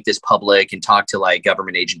to make this public and talk to like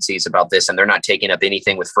government agencies about this, and they're not taking up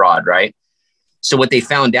anything with fraud, right? So what they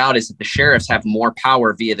found out is that the sheriffs have more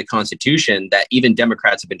power via the Constitution that even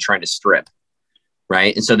Democrats have been trying to strip.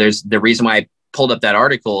 right? And so there's the reason why I pulled up that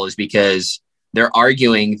article is because they're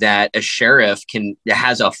arguing that a sheriff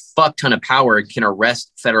has a fuck ton of power and can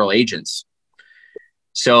arrest federal agents.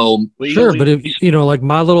 So sure, but if like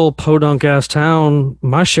my little podunk ass town,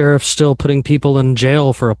 my sheriff's still putting people in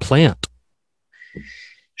jail for a plant.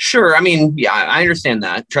 sure, I mean, yeah, I understand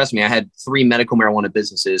that. Trust me, I had 3 medical marijuana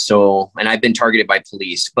businesses, and I've been targeted by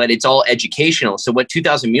police, but it's all educational. So what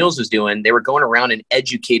 2000 Mules was doing, they were going around and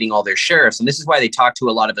educating all their sheriffs, and this is why they talk to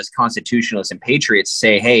a lot of us constitutionalists and patriots.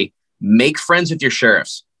 Say, hey, make friends with your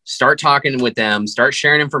sheriffs. Start talking with them. Start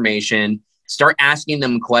sharing information. Start asking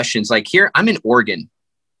them questions. Like here, I'm in Oregon.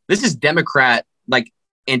 This is Democrat, like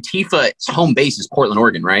Antifa's home base is Portland,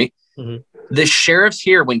 Oregon, right? Mm-hmm. The sheriffs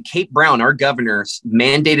here, when Kate Brown, our governor,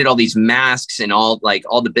 mandated all these masks and all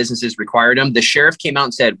the businesses required them, the sheriff came out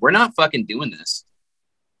and said, we're not fucking doing this.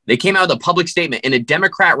 They came out with a public statement in a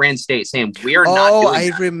Democrat-ran state saying, we are not doing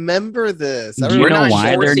that. I remember this. Do you know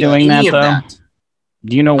why they're doing that, though?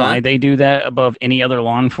 Do you know why they do that above any other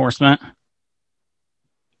law enforcement?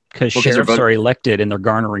 Because sheriffs are elected and they're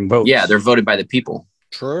garnering votes. Yeah, they're voted by the people.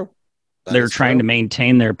 True. They're trying to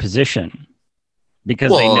maintain their position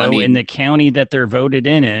because they know in the county that they're voted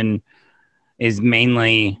in is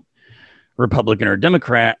mainly Republican or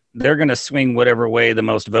Democrat. They're going to swing whatever way they're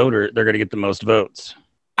going to get the most votes.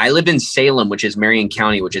 I live in Salem, which is Marion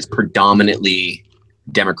County, which is predominantly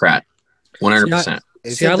Democrat. 100%.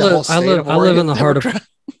 I live in the heart of.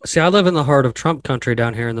 See, I live in the heart of Trump country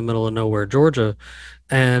down here in the middle of nowhere, Georgia,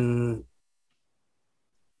 and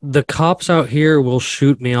the cops out here will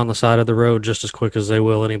shoot me on the side of the road just as quick as they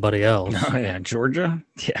will anybody else. Oh yeah, Georgia.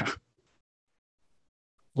 Yeah.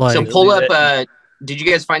 So pull up. Did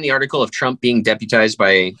you guys find the article of Trump being deputized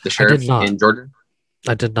by the sheriff in Georgia?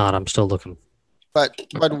 I did not. I'm still looking. But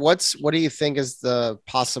what do you think is the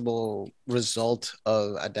possible result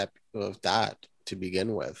of that to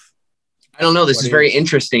begin with? I don't know. This is very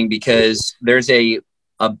interesting because there's a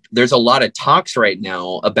lot of talks right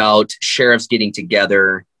now about sheriffs getting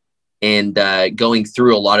together and going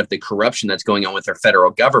through a lot of the corruption that's going on with our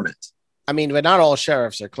federal government. I mean, but not all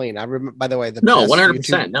sheriffs are clean. I remember, by the way,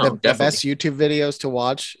 100%. The best YouTube videos to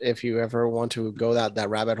watch if you ever want to go that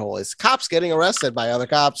rabbit hole is cops getting arrested by other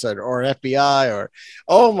cops or FBI or,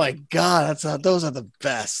 oh my God, those are the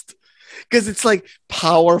best. Because it's like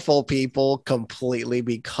powerful people completely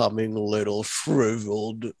becoming little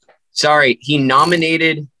shriveled. Sorry, he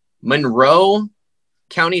nominated Monroe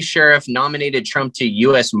County Sheriff nominated Trump to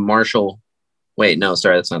U.S. Marshal. Wait, no,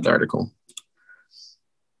 sorry, that's not the article.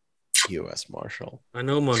 U.S. Marshal. I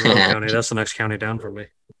know Monroe County. That's the next county down for me.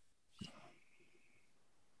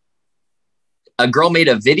 A girl made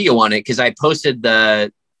a video on it because I posted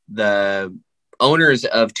the owners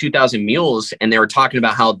of 2000 Mules, and they were talking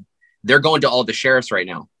about how they're going to all the sheriffs right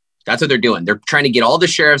now. That's what they're doing. They're trying to get all the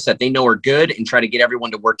sheriffs that they know are good and try to get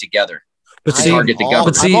everyone to work together. But see, target the government.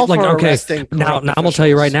 But see, like, okay, now I'm gonna tell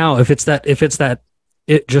you right now, if it's that,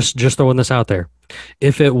 just throwing this out there,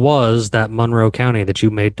 if it was that Monroe County that you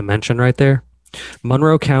made to mention right there,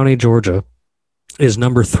 Monroe County, Georgia, is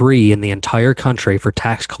number 3 in the entire country for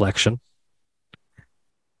tax collection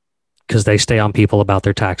because they stay on people about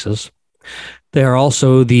their taxes. They are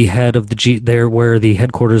also the head of they're where the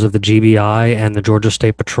headquarters of the GBI and the Georgia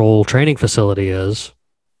State Patrol training facility is.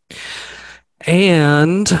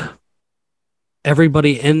 And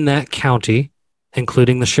everybody in that county,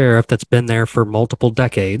 including the sheriff that's been there for multiple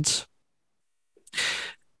decades,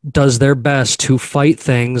 does their best to fight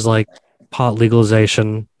things like pot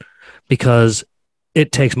legalization because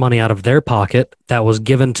it takes money out of their pocket that was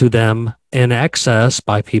given to them in excess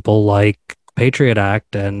by people like Patriot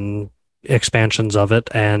Act and expansions of it,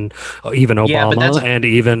 and even Obama and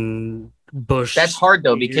even Bush. That's hard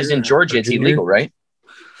though, because in Georgia it's illegal, right?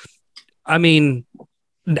 I mean,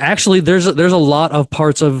 actually, there's a lot of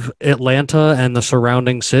parts of Atlanta and the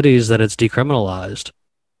surrounding cities that it's decriminalized.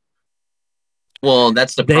 Well,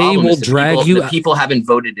 that's the problem. The people haven't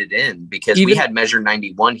voted it in because we had Measure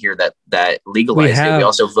 91 here that legalized it. We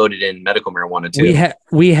also voted in medical marijuana too.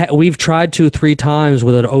 We've tried 3 times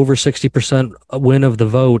with an over 60% win of the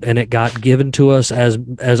vote, and it got given to us as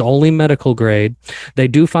only medical grade. They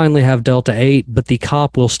do finally have Delta 8, but the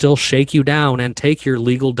cop will still shake you down and take your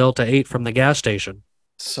legal Delta 8 from the gas station.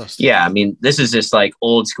 Yeah, I mean, this is just like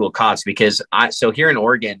old school cops because here in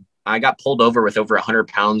Oregon, I got pulled over with over 100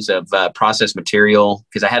 pounds of processed material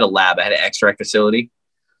because I had a lab. I had an extract facility.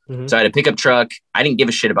 Mm-hmm. So I had a pickup truck. I didn't give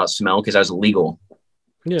a shit about smell because I was illegal.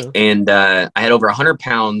 Yeah. And I had over 100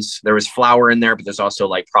 pounds. There was flour in there, but there's also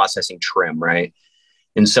like processing trim, right?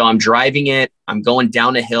 And so I'm driving it. I'm going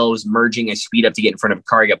down a hill. I was merging. I speed up to get in front of a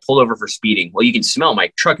car. I got pulled over for speeding. Well, you can smell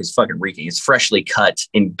my truck is fucking reeking. It's freshly cut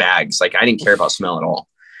in bags. Like, I didn't care about smell at all.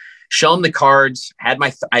 Show them the cards.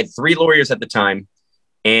 I had 3 lawyers at the time.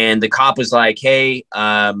 And the cop was like, hey,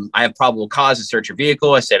 I have probable cause to search your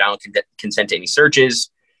vehicle. I said, I don't consent to any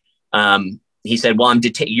searches. He said, well,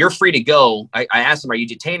 you're free to go. I asked him, are you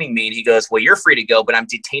detaining me? And he goes, well, you're free to go, but I'm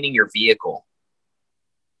detaining your vehicle.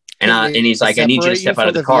 And he's like, I need you to step out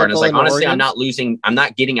of the car. And I was like, honestly, I'm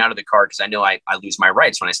not getting out of the car because I know I lose my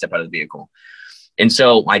rights when I step out of the vehicle. And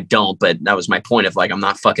so I don't, but that was my point of like, I'm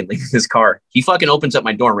not fucking leaving this car. He fucking opens up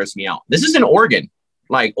my door and rips me out. This is in Oregon.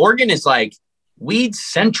 Like, Oregon is like weed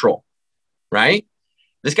central, right?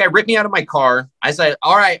 This guy ripped me out of my car. I said,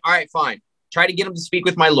 all right, fine. Try to get him to speak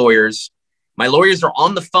with my lawyers. My lawyers are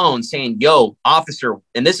on the phone saying, yo, officer,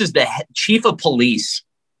 and this is the chief of police.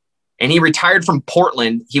 And he retired from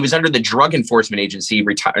Portland. He was under the Drug Enforcement Agency,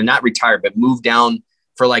 not retired, but moved down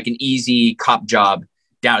for like an easy cop job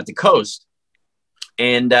down at the coast.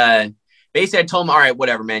 And basically I told him, all right,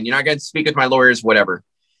 whatever, man. You're not going to speak with my lawyers, whatever.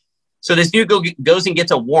 So this dude goes and gets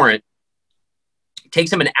a warrant. It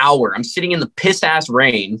takes him an hour. I'm sitting in the piss-ass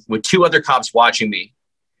rain with 2 other cops watching me.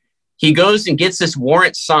 He goes and gets this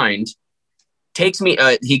warrant signed. Takes me,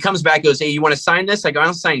 he comes back, goes, hey, you want to sign this? I go, I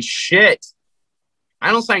don't sign shit.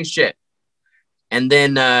 And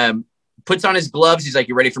then puts on his gloves. He's like,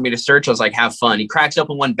 you ready for me to search? I was like, have fun. He cracks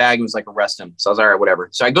open one bag and was like, arrest him. So I was all right, whatever.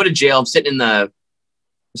 So I go to jail. I'm sitting in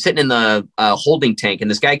the holding tank. And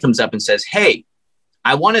this guy comes up and says, hey,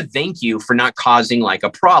 I want to thank you for not causing like a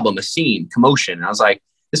problem, a scene, commotion. And I was like,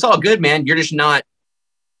 it's all good, man. You're not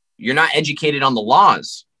educated on the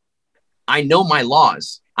laws. I know my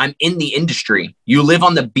laws. I'm in the industry. You live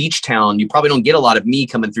on the beach town. You probably don't get a lot of me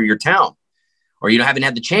coming through your town, or you haven't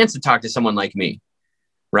had the chance to talk to someone like me.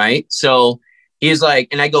 Right. So he's like,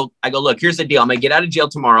 and I go, look, here's the deal. I'm going to get out of jail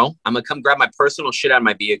tomorrow. I'm going to come grab my personal shit out of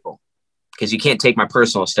my vehicle because you can't take my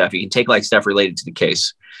personal stuff. You can take like stuff related to the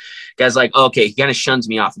case. Guy's like, okay, he kind of shuns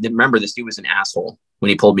me off. Remember, this dude was an asshole when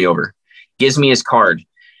he pulled me over. Gives me his card.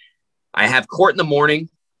 I have court in the morning.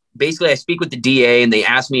 Basically, I speak with the DA and they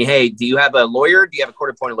ask me, hey, do you have a lawyer? Do you have a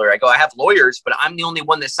court-appointed lawyer? I go, I have lawyers, but I'm the only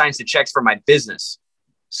one that signs the checks for my business.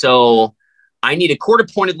 So I need a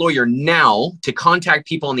court-appointed lawyer now to contact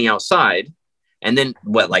people on the outside. And then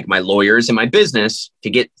like my lawyers and my business to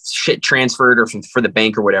get shit transferred or for the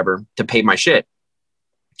bank or whatever to pay my shit.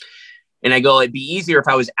 And I go, it'd be easier if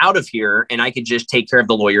I was out of here and I could just take care of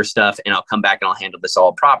the lawyer stuff and I'll come back and I'll handle this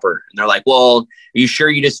all proper. And they're like, well, are you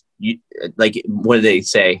sure like, what do they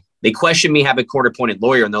say? They question me, have a court appointed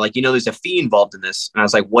lawyer. And they're like, there's a fee involved in this. And I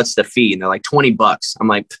was like, what's the fee? And they're like, $20. I'm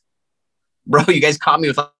like, bro, you guys caught me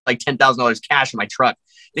with like $10,000 cash in my truck.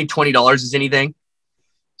 I think $20 is anything.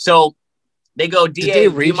 So they go, DA,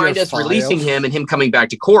 do you mind us releasing him and him coming back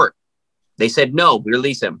to court? They said, no, we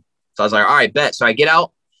release him. So I was like, all right, bet. So I get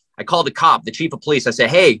out. I called the cop, the chief of police. I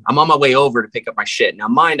said, hey, I'm on my way over to pick up my shit. Now,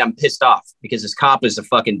 mind, I'm pissed off because this cop is a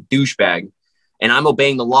fucking douchebag and I'm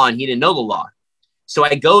obeying the law and he didn't know the law. So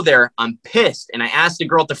I go there, I'm pissed. And I asked the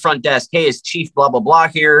girl at the front desk, hey, is chief blah, blah, blah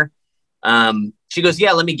here? She goes,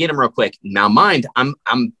 yeah, let me get him real quick. Now, mind, I'm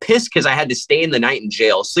pissed because I had to stay in the night in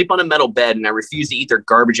jail, sleep on a metal bed, and I refuse to eat their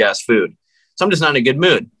garbage ass food. So I'm just not in a good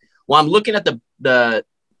mood. Well, I'm looking at the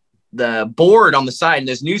board on the side and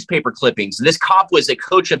there's newspaper clippings. This cop was a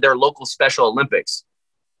coach of their local Special Olympics.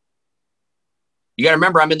 You got to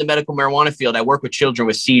remember, I'm in the medical marijuana field. I work with children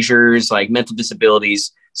with seizures, like mental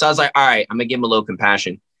disabilities. So I was like, all right, I'm going to give him a little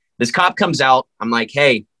compassion. This cop comes out. I'm like,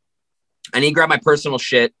 hey, I need to grab my personal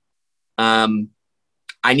shit.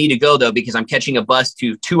 I need to go though, because I'm catching a bus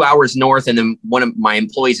to 2 hours north. And then one of my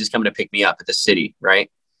employees is coming to pick me up at the city.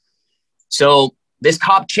 Right. So this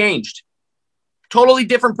cop changed. Totally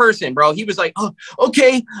different person, bro. He was like, oh,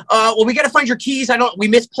 okay. Well, we got to find your keys. We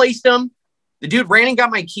misplaced them. The dude ran and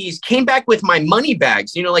got my keys, came back with my money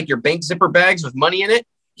bags, like your bank zipper bags with money in it.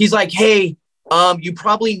 He's like, hey, you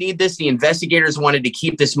probably need this. The investigators wanted to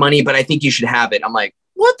keep this money, but I think you should have it. I'm like,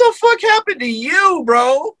 what the fuck happened to you,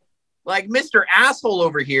 bro? Like Mr. Asshole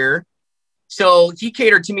over here. So he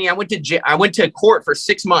catered to me. I went to court for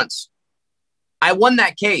 6 months. I won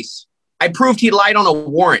that case. I proved he lied on a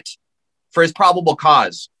warrant for his probable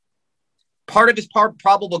cause. Part of his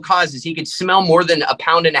probable cause is he could smell more than 1.5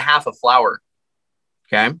 pounds of flour.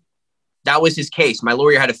 Okay. That was his case. My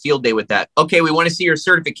lawyer had a field day with that. Okay. We want to see your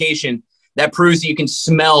certification that proves that you can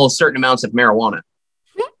smell certain amounts of marijuana.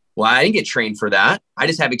 Well, I didn't get trained for that. I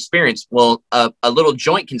just have experience. Well, a little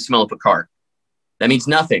joint can smell up a car. That means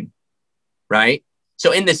nothing. Right.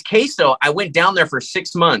 So in this case though, I went down there for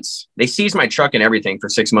 6 months. They seized my truck and everything for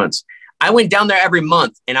 6 months. I went down there every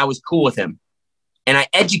month and I was cool with him. And I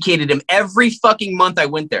educated him every fucking month I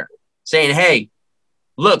went there, saying, hey,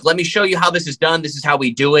 look, let me show you how this is done. This is how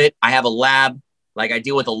we do it. I have a lab. Like I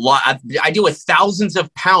deal with a lot. I deal with thousands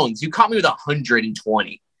of pounds. You caught me with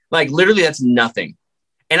 120. Like literally that's nothing.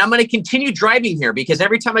 And I'm going to continue driving here because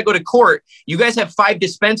every time I go to court, you guys have 5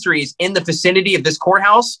 dispensaries in the vicinity of this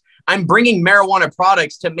courthouse. I'm bringing marijuana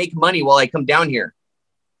products to make money while I come down here.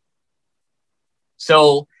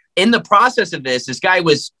 So in the process of this guy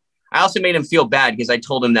I also made him feel bad because I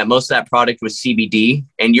told him that most of that product was CBD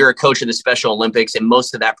and you're a coach of the Special Olympics and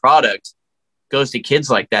most of that product goes to kids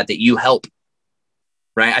like that you help.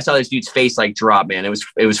 Right. I saw this dude's face like drop, man. It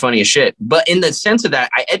was funny as shit. But in the sense of that,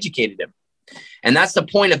 I educated him. And that's the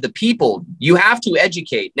point of the people. You have to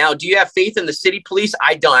educate. Now, do you have faith in the city police?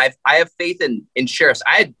 I don't. I have faith in sheriffs.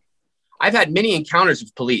 I've had many encounters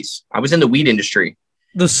with police. I was in the weed industry.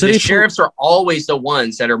 The sheriffs are always the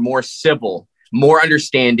ones that are more civil, more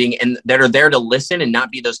understanding, and that are there to listen and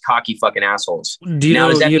not be those cocky fucking assholes.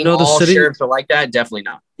 Does that mean all sheriffs are like that? Definitely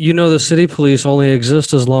not. The city police only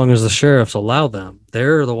exist as long as the sheriffs allow them.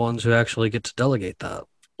 They're the ones who actually get to delegate that.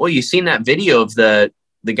 Well, you've seen that video of the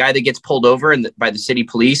guy that gets pulled over by the city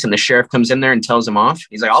police and the sheriff comes in there and tells him off.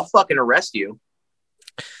 He's like, I'll fucking arrest you.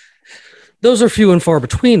 Those are few and far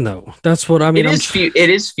between, though. That's what I mean. It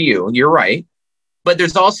is few. You're right. But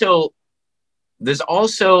there's also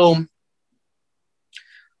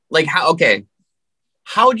like how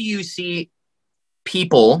do you see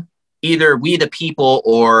people, either we the people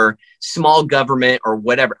or small government or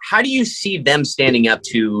whatever, how do you see them standing up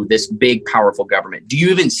to this big, powerful government? Do you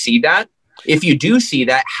even see that? If you do see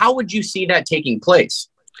that, how would you see that taking place?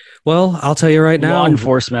 Well, I'll tell you right now, law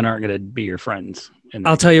enforcement aren't going to be your friends.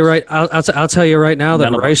 I'll tell you right now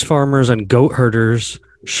that rice farmers and goat herders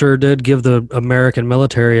sure did give the American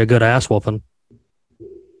military a good ass whooping.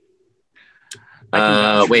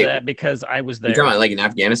 Wait, that because I was there. You're talking about like in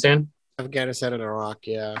Afghanistan? Afghanistan and Iraq,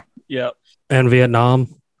 yeah. Yep. And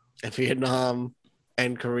Vietnam.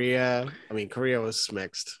 And Korea. I mean, Korea was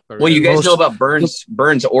mixed. Well, you guys know about Burns,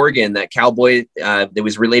 Oregon, that cowboy that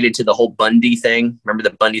was related to the whole Bundy thing. Remember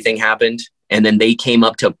the Bundy thing happened? And then they came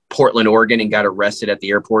up to Portland, Oregon and got arrested at the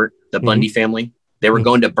airport, the Bundy family. They were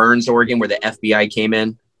going to Burns, Oregon, where the FBI came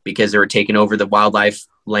in because they were taking over the wildlife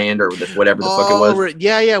land or whatever the fuck it was.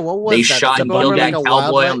 Yeah. What was they that? shot and killed that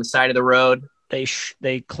cowboy on the side of the road.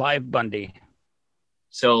 They Clive Bundy.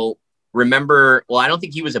 So remember, well, I don't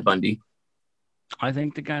think he was a Bundy. I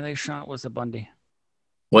think the guy they shot was a Bundy.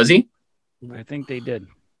 Was he? I think they did.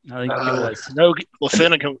 I think he was.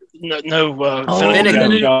 Finnegan.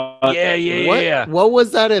 Finnegan. Yeah. What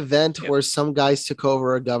was that event where some guys took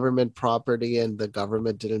over a government property and the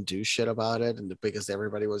government didn't do shit about it, and because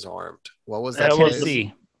everybody was armed? What was that?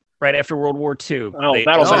 Tennessee, right after World War II.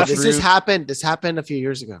 This happened a few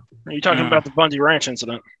years ago. Are you talking about the Bundy Ranch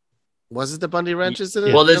incident? Was it the Bundy Ranch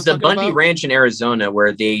incident? Well, there's the Bundy Ranch in Arizona where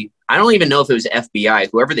I don't even know if it was FBI,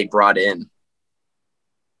 whoever they brought in.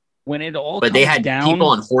 When it all but they had people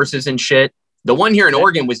on horses and shit. The one here in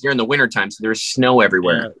Oregon was during the wintertime, so there's snow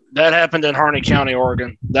everywhere. Yeah, that happened in Harney County,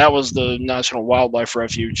 Oregon. That was the National Wildlife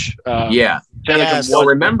Refuge. So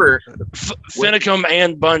remember, Finnecum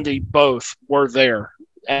and Bundy both were there.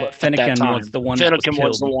 Finnecum was the one. Finnecum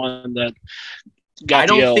was the one that got I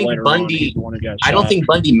don't think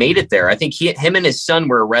Bundy made it there. I think him and his son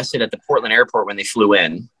were arrested at the Portland airport when they flew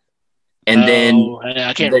in. And then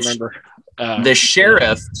I can't remember. The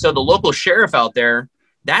sheriff, so the local sheriff out there,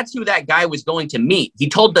 that's who that guy was going to meet. He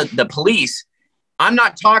told the police, I'm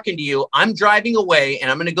not talking to you. I'm driving away and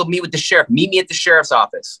I'm going to go meet with the sheriff. Meet me at the sheriff's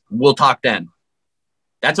office. We'll talk then.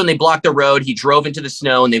 That's when they blocked the road. He drove into the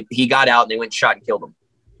snow and he got out and they went and shot and killed him.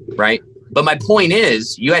 Right. But my point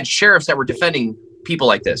is, you had sheriffs that were defending people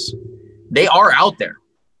like this. They are out there.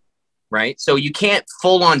 Right. So you can't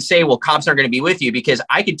full on say, well, cops aren't going to be with you, because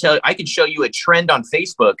I could show you a trend on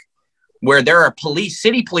Facebook where there are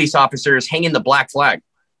city police officers hanging the black flag.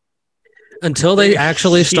 Until they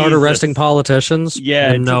actually start arresting politicians.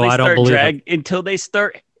 Yeah. No, I don't believe it. Until they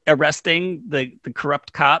start arresting the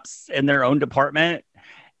corrupt cops in their own department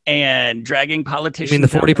and dragging politicians. You mean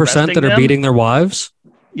the 40% that are beating their wives?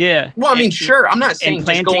 Yeah. Well, I mean, sure. I'm not saying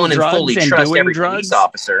just go on and fully trust every police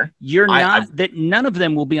officer. None of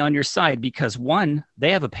them will be on your side because, one,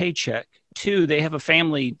 they have a paycheck. Two, they have a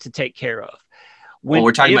family to take care of.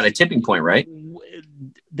 We're talking about a tipping point, right?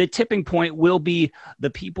 The tipping point will be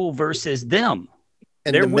the people versus them.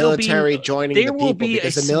 And the military joining the people,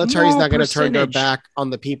 because the military is not going to turn their back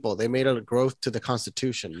on the people. They made a growth to the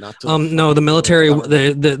Constitution, not to no, the military.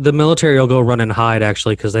 The military will go run and hide,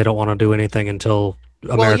 actually, because they don't want to do anything until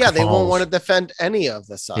America falls. They won't want to defend any of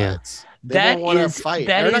the sides. They That don't want to is fight.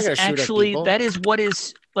 that They're not is going to shoot at actually people. that is what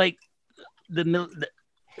is like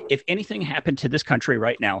if anything happened to this country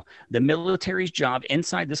right now, the military's job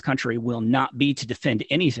inside this country will not be to defend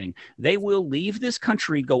anything. They will leave this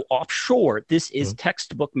country, go offshore. This is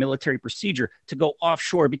textbook military procedure to go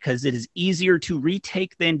offshore because it is easier to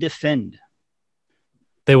retake than defend.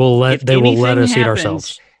 They will let If us anything eat happens,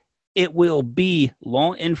 ourselves. it will be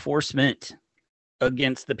law enforcement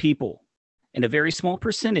against the people. And a very small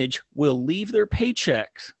percentage will leave their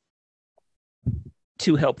paychecks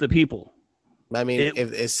to help the people. I mean,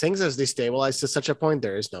 if things is destabilized to such a point,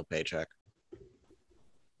 there is no paycheck.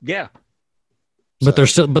 Yeah. But they're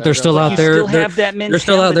still out there. Still have that they're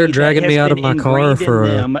still out there mentality dragging that me has out of been my car ingrained in for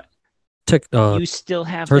them. a You still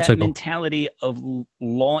have turn that signal. mentality of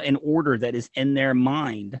law and order that is in their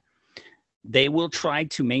mind. They will try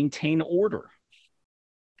to maintain order.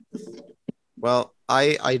 Well,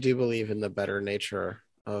 I do believe in the better nature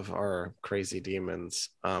of our crazy demons.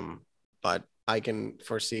 But I can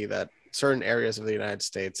foresee that certain areas of the United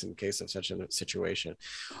States, in case of such a situation,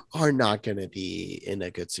 are not going to be in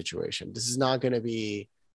a good situation. This is not going to be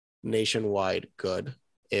nationwide good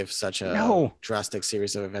if such a drastic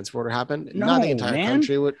series of events were to happen. Not the entire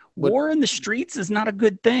country would. War in the streets is not a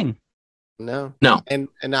good thing. No. And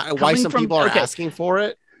why Coming some people are asking for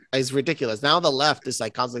it is ridiculous. Now the left is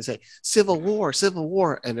like constantly saying civil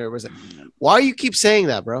war, and there was why you keep saying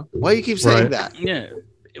that, bro? Why you keep saying that? Yeah,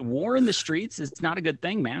 war in the streets is not a good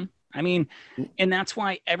thing, man. I mean, and that's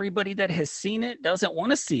why everybody that has seen it doesn't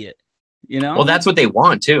want to see it. You know, well, that's what they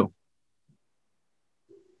want too.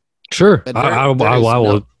 Sure, I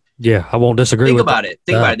will. Yeah, I won't disagree. Think with about it.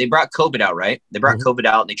 Think about it. They brought COVID out, right? They brought COVID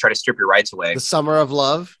out, and they try to strip your rights away. The summer of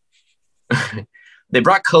love. They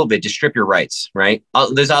brought COVID to strip your rights, right?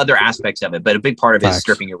 There's other aspects of it, but a big part of it is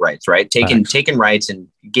stripping your rights, right? Taking rights and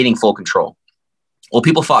getting full control. Well,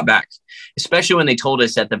 people fought back, especially when they told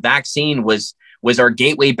us that the vaccine was our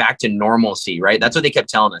gateway back to normalcy, right? That's what they kept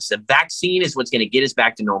telling us. The vaccine is what's going to get us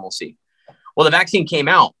back to normalcy. Well, the vaccine came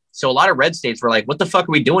out. So a lot of red states were like, what the fuck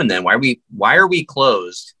are we doing then? Why are we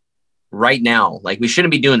closed right now? Like, we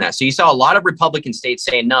shouldn't be doing that. So you saw a lot of Republican states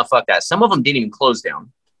saying, no, fuck that. Some of them didn't even close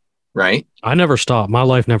down. Right? I never stopped. My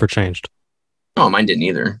life never changed. Oh, mine didn't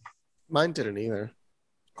either. Mine didn't either.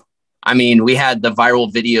 I mean, we had the viral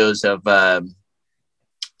videos of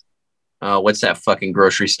what's that fucking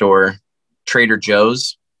grocery store? Trader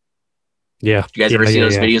Joe's. Yeah. You guys ever see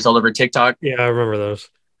those videos all over TikTok? Yeah, I remember those.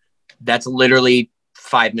 That's literally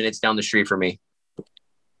 5 minutes down the street from me.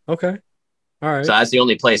 Okay. All right. So that's the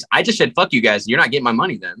only place. I just said, fuck you guys. You're not getting my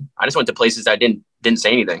money then. I just went to places I didn't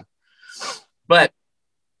say anything. But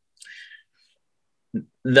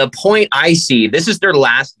the point I see, this is their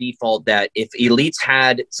last default, that if elites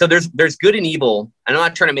had, so there's good and evil. I'm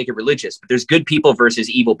not trying to make it religious, but there's good people versus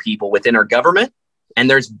evil people within our government. And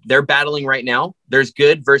they're battling right now. There's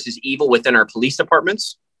good versus evil within our police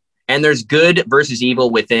departments. And there's good versus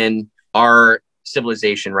evil within our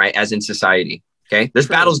civilization, right? As in society. Okay. There's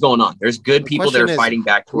battles going on. There's good people that are fighting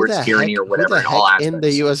back towards tyranny or whatever in all aspects. In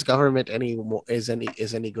the U.S. government anymore is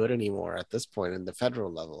any good anymore at this point in the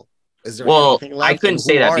federal level? Is there anything left? I couldn't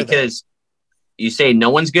say that because you say no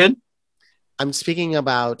one's good. I'm speaking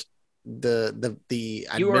about the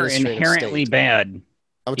you are inherently bad.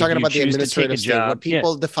 I'm talking about the administrative state, what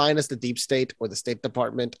people define as the deep state or the State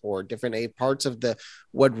Department or different parts of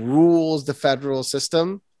what rules the federal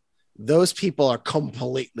system. Those people are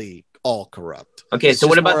completely all corrupt. Okay, so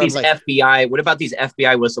what about these FBI? What about these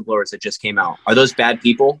FBI whistleblowers that just came out? Are those bad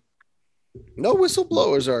people? No,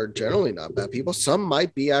 whistleblowers are generally not bad people. Some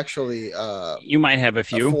might be actually you might have a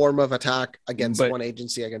few form of attack against one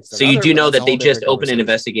agency against another. So you do know that they just opened an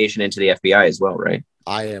investigation into the FBI as well, right?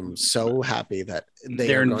 I am so happy that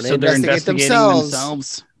they're investigating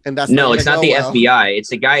themselves. And that's no, it's not the FBI. It's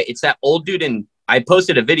the guy. It's that old dude. And I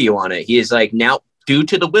posted a video on it. He is like, now, due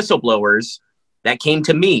to the whistleblowers that came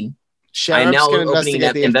to me, sheriffs I'm now opening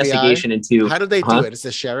that investigation into. How do they do it? Does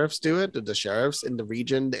the sheriffs do it? Do the sheriffs in the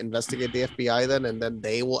region investigate the FBI then? And then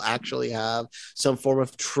they will actually have some form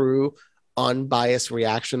of true, unbiased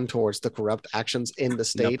reaction towards the corrupt actions in the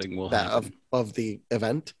state of the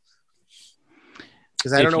event?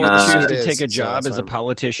 Because I don't know what the choose to take a job as a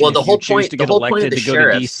politician. Well, the whole point to get elected to go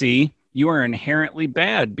to DC, you are inherently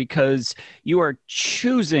bad because you are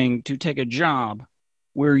choosing to take a job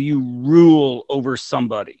where you rule over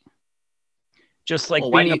somebody. Just like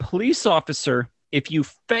being a police officer, if you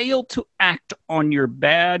fail to act on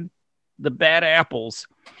the bad apples,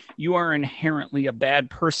 you are inherently a bad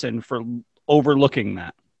person for overlooking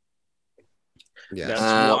that. Yeah. That's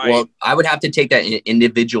why. Well, I would have to take that in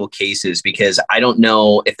individual cases because I don't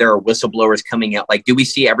know if there are whistleblowers coming out. Like, do we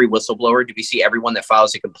see every whistleblower? Do we see everyone that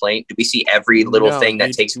files a complaint? Do we see every little thing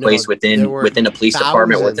that takes place within a police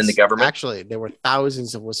department, within the government? Actually, there were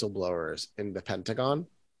thousands of whistleblowers in the Pentagon.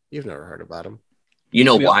 You've never heard about them. You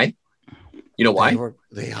know why? You know why?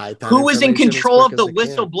 They hide that Who is in information control as of the quick as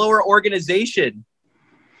they can. whistleblower organization?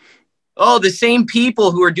 Oh, the same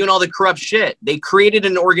people who are doing all the corrupt shit. They created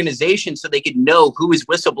an organization so they could know who is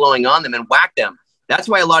whistleblowing on them and whack them. That's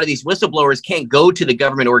why a lot of these whistleblowers can't go to the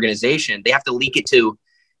government organization. They have to leak it to,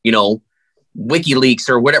 WikiLeaks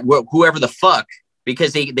or whatever, whoever the fuck,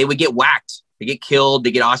 because they would get whacked. They get killed.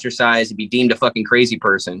 They get ostracized and be deemed a fucking crazy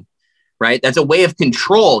person. Right? That's a way of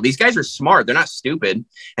control. These guys are smart. They're not stupid.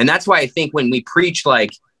 And that's why I think when we preach,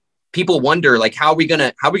 like, people wonder, like, how are we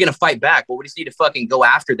gonna fight back? Well, we just need to fucking go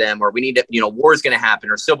after them, or we need to, war is gonna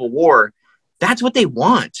happen, or civil war. That's what they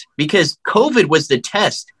want, because COVID was the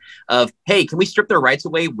test of, hey, can we strip their rights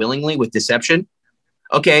away willingly with deception?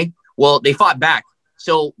 Okay, well, they fought back.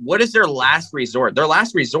 So what is their last resort? Their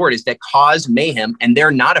last resort is to cause mayhem, and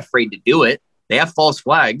they're not afraid to do it. They have false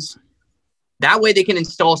flags. That way they can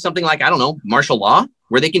install something like, I don't know, martial law,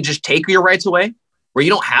 where they can just take your rights away, where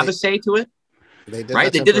you don't have a say to it. They did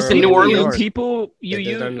Right? They did this in New Orleans.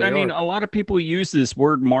 A lot of people use this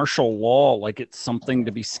word martial law like it's something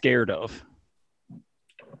to be scared of.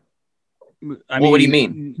 What do you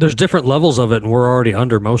mean? There's different levels of it, and we're already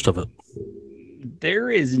under most of it. There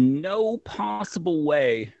is no possible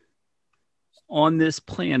way on this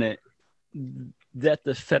planet that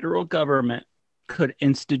the federal government could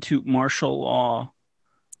institute martial law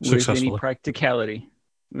with any practicality.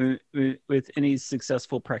 With any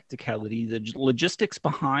successful practicality. The logistics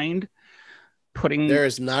behind putting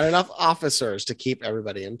there's not enough officers to keep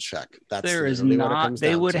everybody in check. There is not.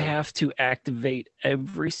 They would have to activate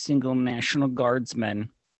every single National Guardsman,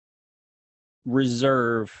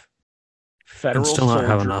 reserve, federal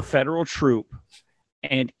soldier, federal troop,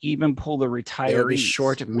 and even pull the retirees. They would be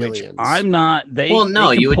short millions. I'm not. They well,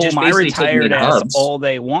 no, they can you would pull just my basically retired take ass hubs. all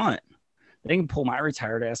they want. They can pull my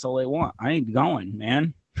retired ass all they want. I ain't going,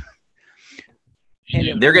 man.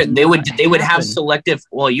 They would have selective.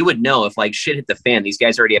 Well, you would know if like shit hit the fan. These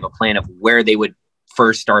guys already have a plan of where they would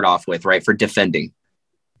first start off with, right? For defending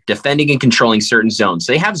and controlling certain zones.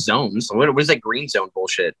 So they have zones. What is that green zone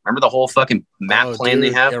bullshit? Remember the whole fucking map plan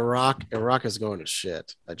they have? Iraq is going to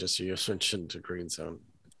shit. You mentioned to green zone.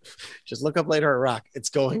 Just look up later Iraq. It's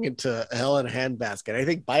going into hell in a handbasket. I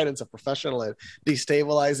think Biden's a professional at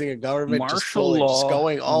destabilizing a government. Martial law just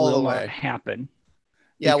going all the way. Not happen.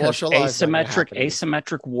 Yeah, well,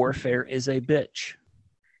 asymmetric warfare is a bitch.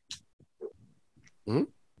 Hmm?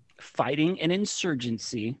 Fighting an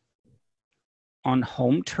insurgency on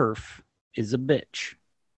home turf is a bitch.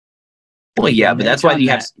 Well, yeah, but that's why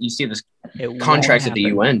you see this contracts at the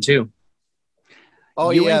UN too.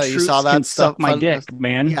 Oh, UN yeah, you saw that stuff. Suck my dick,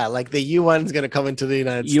 man. Yeah, like the UN's going to come into the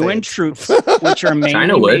United States. UN troops, which are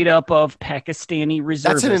mainly made up of Pakistani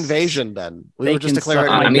reservists. That's an invasion, then. We would just declare it.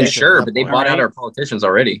 I mean, sure, but they bought out our politicians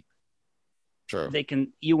already. True.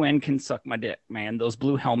 UN can suck my dick, man. Those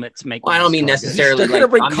blue helmets make. Well, I don't mean necessarily.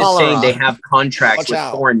 Like, I'm just saying they have contracts with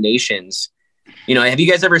foreign nations. Have you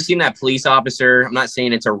guys ever seen that police officer? I'm not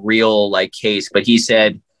saying it's a real case, but he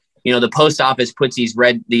said, the post office puts these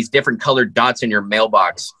different colored dots in your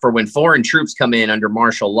mailbox for when foreign troops come in under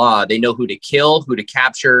martial law. They know who to kill, who to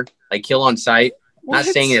capture, kill on sight. Not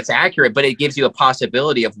saying it's accurate, but it gives you a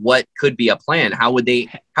possibility of what could be a plan. How would they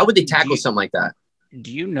tackle something like that?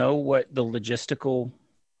 Do you know what the logistical?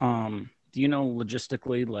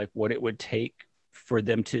 Logistically what it would take for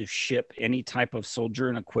them to ship any type of soldier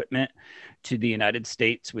and equipment to the United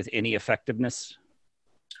States with any effectiveness?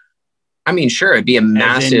 I mean, sure, it'd be a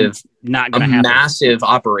massive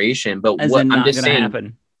operation, but I'm just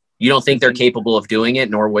saying, you don't think they're capable of doing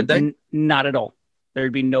it, nor would they? Not at all.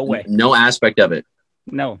 There'd be no way. No aspect of it.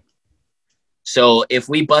 No. So if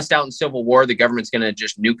we bust out in civil war, the government's going to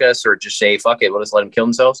just nuke us or just say, fuck it, we'll just let them kill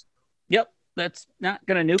themselves? Yep. That's not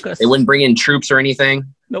going to nuke us. They wouldn't bring in troops or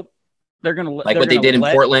anything? Nope. They're going to what they did in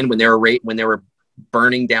Portland when they were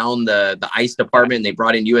burning down the ICE department and they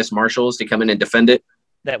brought in U.S. Marshals to come in and defend it.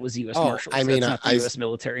 That was U.S. Marshals. I mean, that's not the U.S.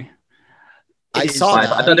 military. I saw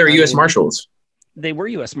that. I thought they were U.S. Marshals. They were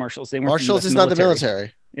U.S. Marshals. They weren't. Marshals is not the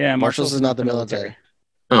military. Yeah, Marshals is not the military.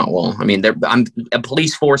 Oh well, I mean, I'm a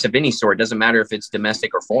police force of any sort. It doesn't matter if it's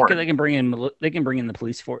domestic or foreign. They can bring in. They can bring in the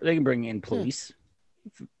police force. They can bring in police,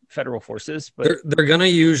 federal forces. But they're gonna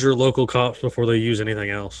use your local cops before they use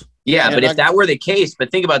anything else. Yeah, but if that were the case,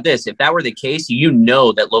 but think about this: if that were the case,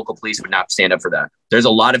 that local police would not stand up for that. There's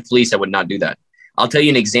a lot of police that would not do that. I'll tell you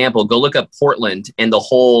an example. Go look up Portland and the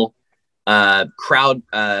whole crowd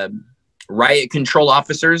riot control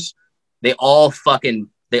officers. They all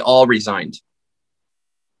resigned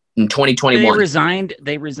in 2021.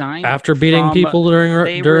 They resigned After beating people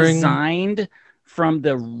They during resigned from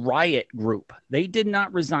the riot group. They did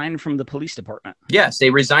not resign from the police department. Yes, they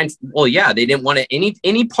resigned. Well, yeah, they didn't want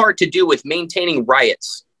any part to do with maintaining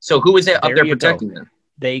riots. So who was up there protecting them?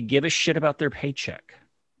 They give a shit about their paycheck,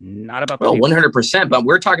 not about. Well, 100%. But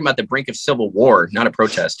we're talking about the brink of civil war, not a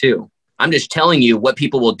protest, too. I'm just telling you what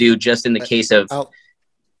people will do just in the case of,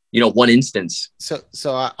 one instance. So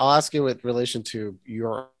I'll ask you with relation to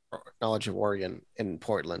your knowledge of Oregon and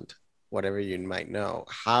Portland, whatever you might know,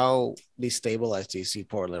 how destabilized do you see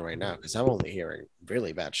Portland right now? Because I'm only hearing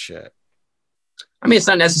really bad shit. I mean, it's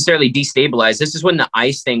not necessarily destabilized. This is when the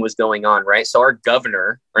ICE thing was going on, right? So our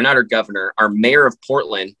mayor of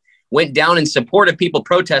Portland went down in support of people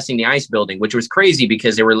protesting the ICE building, which was crazy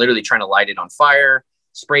because they were literally trying to light it on fire,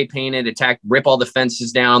 spray paint it, rip all the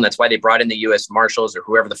fences down. That's why they brought in the U.S. Marshals or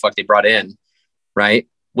whoever the fuck they brought in, right?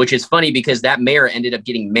 Which is funny because that mayor ended up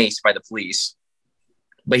getting maced by the police.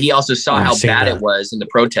 But he also saw how bad it was in the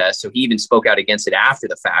protest. So he even spoke out against it after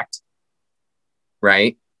the fact.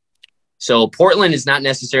 Right. So Portland is not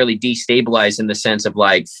necessarily destabilized in the sense of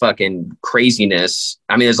like fucking craziness.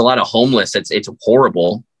 I mean, there's a lot of homeless. It's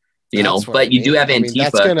horrible, but you do have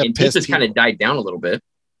Antifa. Antifa's kind of died down a little bit.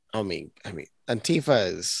 I mean,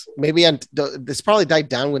 Antifa is maybe this probably died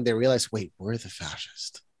down when they realized, wait, we're the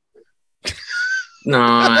fascist. No,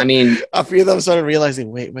 I mean, a few of them started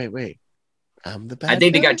realizing, wait. I'm the bad I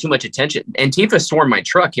think guy? they got too much attention. Antifa swarmed my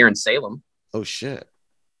truck here in Salem. Oh, shit.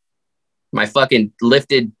 My fucking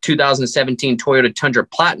lifted 2017 Toyota Tundra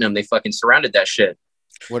Platinum. They fucking surrounded that shit.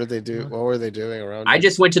 What did they do? What were they doing around? I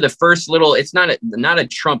just went to the first it's not a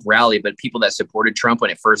Trump rally, but people that supported Trump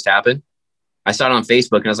when it first happened. I saw it on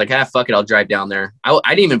Facebook and I was like, fuck it. I'll drive down there. I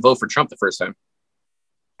didn't even vote for Trump the first time.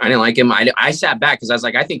 I didn't like him. I sat back because I was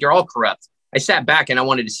like, I think you're all corrupt. I sat back and I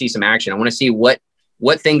wanted to see some action. I want to see what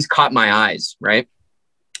things caught my eyes, right?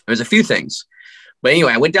 There's a few things. But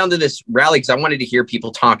anyway, I went down to this rally because I wanted to hear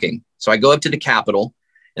people talking. So I go up to the Capitol,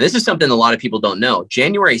 and this is something a lot of people don't know.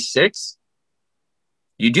 January 6th,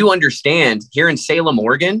 you do understand here in Salem,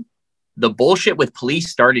 Oregon, the bullshit with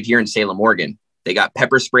police started here in Salem, Oregon. They got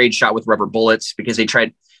pepper sprayed, shot with rubber bullets because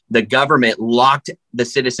the government locked the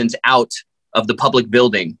citizens out of the public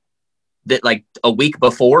building that like a week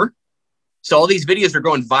before. So all these videos are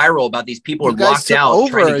going viral about these people are locked out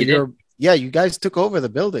trying to get in. Yeah, you guys took over the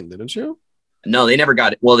building, didn't you? No, they never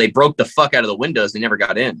got it. Well, they broke the fuck out of the windows. They never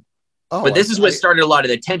got in. Oh, but this is what started a lot of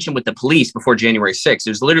the tension with the police before January 6th. It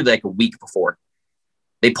was literally like a week before.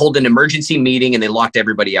 They pulled an emergency meeting and they locked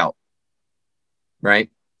everybody out. Right?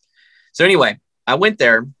 So anyway, I went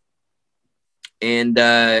there and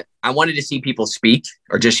I wanted to see people speak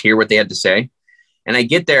or just hear what they had to say. And I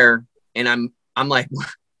get there and I'm like,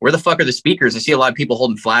 where the fuck are the speakers? I see a lot of people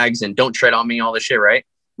holding flags and don't tread on me, all this shit, right?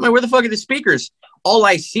 I'm like, where the fuck are the speakers? All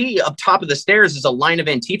I see up top of the stairs is a line of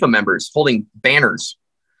Antifa members holding banners.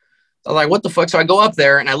 So I'm like, what the fuck? So I go up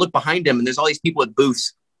there and I look behind them and there's all these people with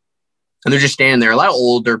booths. And they're just standing there. A lot of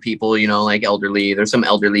older people, like elderly. There's some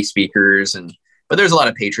elderly speakers, but there's a lot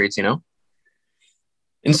of patriots,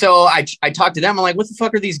 And so I talked to them. I'm like, what the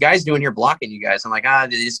fuck are these guys doing here blocking you guys? I'm like,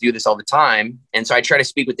 they just do this all the time. And so I try to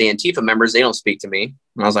speak with the Antifa members. They don't speak to me.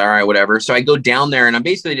 And I was like, all right, whatever. So I go down there and I'm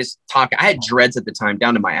basically just talking. I had dreads at the time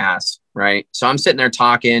down to my ass, right? So I'm sitting there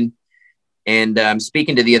talking and I'm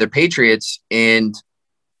speaking to the other patriots and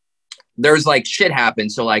there's like shit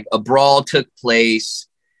happened. So like a brawl took place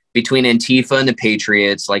between Antifa and the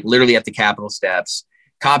patriots, like literally at the Capitol steps.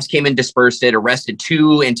 Cops came and dispersed it, arrested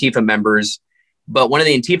 2 Antifa members. But one of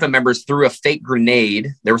the Antifa members threw a fake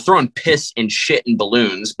grenade. They were throwing piss and shit and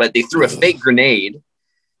balloons, but they threw a fake grenade.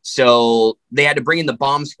 So they had to bring in the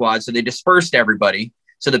bomb squad. So they dispersed everybody.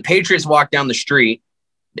 So the patriots walked down the street.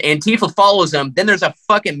 The Antifa follows them. Then there's a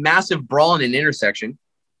fucking massive brawl in an intersection,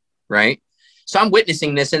 right? So I'm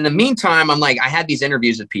witnessing this. In the meantime, I'm like, I had these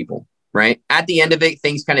interviews with people, right? At the end of it,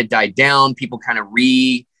 things kind of died down. People kind of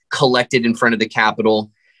collected in front of the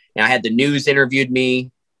Capitol. And I had the news interviewed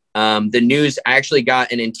me. The news, I actually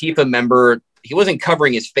got an Antifa member. He wasn't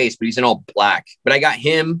covering his face, but he's in all black. But I got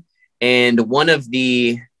him and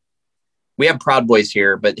we have Proud Boys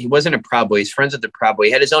here, but he wasn't a Proud Boy. He's friends with the Proud Boy.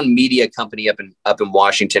 He had his own media company up in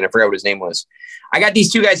Washington. I forgot what his name was. I got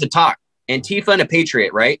these 2 guys to talk, Antifa and a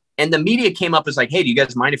Patriot, right? And the media came up as like, hey, do you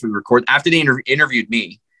guys mind if we record? After they interviewed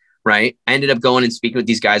me, right? I ended up going and speaking with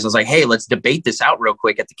these guys. I was like, hey, let's debate this out real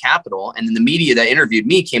quick at the Capitol. And then the media that interviewed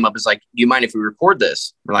me came up as like, do you mind if we record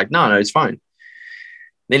this? We're like, no, it's fine.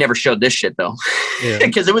 They never showed this shit though, Yeah.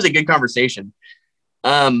 because it was a good conversation.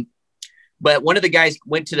 But one of the guys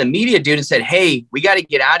went to the media dude and said, "Hey, we got to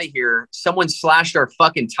get out of here. Someone slashed our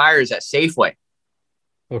fucking tires at Safeway."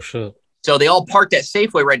 Oh shit. So they all parked at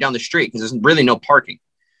Safeway right down the street because there's really no parking.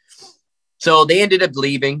 So they ended up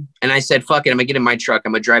leaving. And I said, fuck it. I'm going to get in my truck.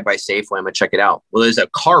 I'm going to drive by Safeway. I'm going to check it out. Well, there's a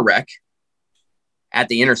car wreck at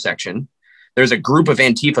the intersection. There's a group of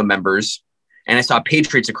Antifa members. And I saw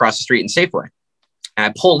Patriots across the street in Safeway. And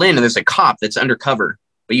I pull in and there's a cop that's undercover.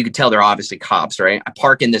 But you could tell they're obviously cops, right? I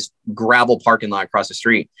park in this gravel parking lot across the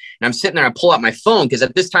street. And I'm sitting there. I pull out my phone because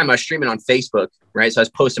at this time I was streaming on Facebook, right? So I was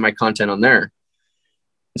posting my content on there.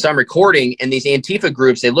 So I'm recording, and these Antifa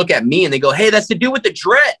groups, they look at me and they go, "Hey, that's to do with the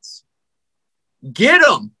dreads. Get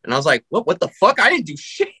them." And I was like, what the fuck? I didn't do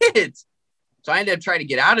shit. So I ended up trying to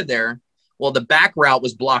get out of there. Well, the back route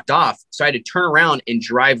was blocked off. So I had to turn around and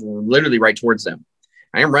drive literally right towards them.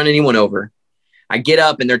 I didn't run anyone over. I get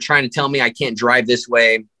up and they're trying to tell me I can't drive this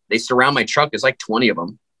way. They surround my truck. There's like 20 of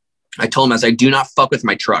them. I told them, I was like, "Do not fuck with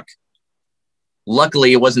my truck."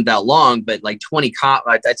 Luckily, it wasn't that long, but like 20 cops,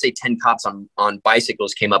 I'd say 10 cops on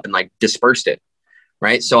bicycles came up and like dispersed it.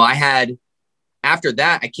 Right. So after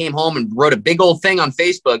that, I came home and wrote a big old thing on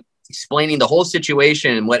Facebook explaining the whole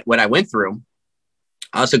situation and what I went through.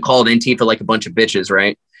 I also called Antifa like a bunch of bitches.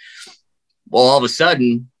 Right. Well, all of a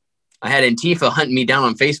sudden I had Antifa hunting me down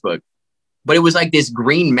on Facebook, but it was like this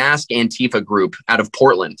green mask Antifa group out of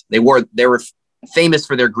Portland. They were famous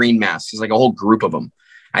for their green masks. It's like a whole group of them.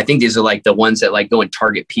 I think these are like the ones that like go and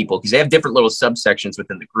target people because they have different little subsections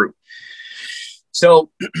within the group. So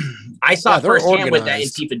I saw firsthand what that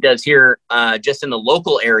Antifa does here, just in the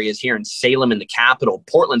local areas here in Salem and the capital.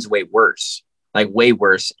 Portland's way worse, like way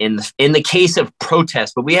worse in the case of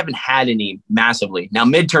protests, but we haven't had any massively. Now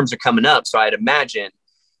midterms are coming up, so I'd imagine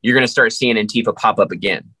you're going to start seeing Antifa pop up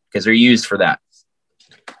again because they're used for that.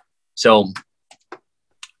 So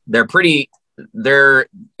it's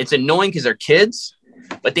annoying because they're kids.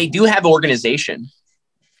 But they do have organization.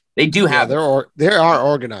 They do have. They are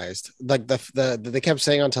organized. Like they kept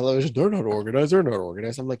saying on television, they're not organized. They're not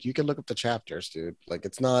organized. I'm like, you can look up the chapters, dude. Like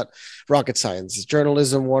it's not rocket science. It's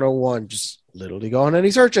journalism 101. Just literally go on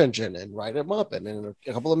any search engine and write them up, and in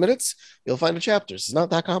a couple of minutes you'll find the chapters. It's not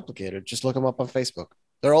that complicated. Just look them up on Facebook.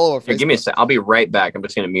 They're all over Facebook. Give me a sec. I'll be right back. I'm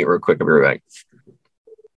just gonna mute real quick. I'll be right back.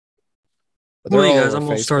 Well, you guys, I'm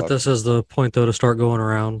going to start this as the point, though, to start going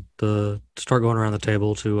around the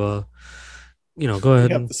table to, go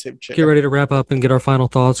ahead and get ready to wrap up and get our final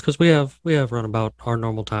thoughts because we have run about our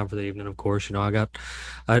normal time for the evening. Of course,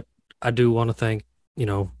 I do want to thank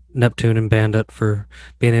Neptune and Bandit for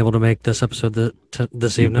being able to make this episode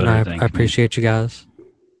this evening. I appreciate you guys.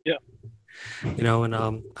 Yeah. And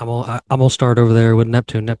I'm gonna start over there with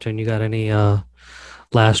Neptune. Neptune, you got any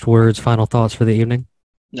last words, final thoughts for the evening?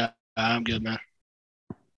 No. I'm good, man.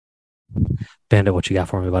 Bandit, what you got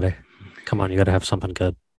for me, buddy? Come on, you got to have something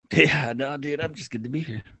good. Yeah, no, dude, I'm just good to be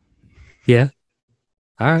here. Yeah.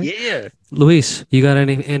 All right. Yeah. Luis, you got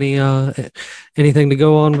anything to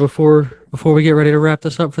go on before we get ready to wrap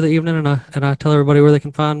this up for the evening? And I tell everybody where they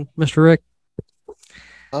can find Mr. Rick.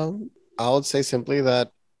 I would say simply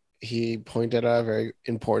that he pointed out a very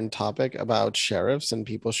important topic about sheriffs, and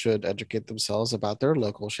people should educate themselves about their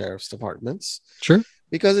local sheriff's departments. Sure.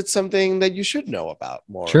 Because it's something that you should know about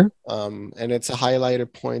more. Sure. And it's a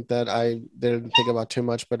highlighted point that I didn't think about too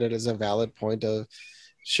much, but it is a valid point of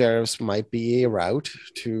sheriffs might be a route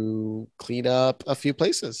to clean up a few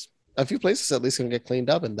places. A few places at least going to get cleaned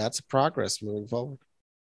up, and that's progress moving forward.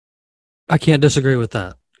 I can't disagree with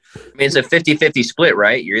that. I mean, it's a 50-50 split,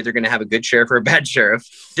 right? You're either going to have a good sheriff or a bad sheriff.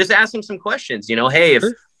 Just ask them some questions. Hey,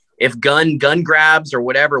 if gun grabs or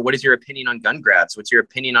whatever, what is your opinion on gun grabs? What's your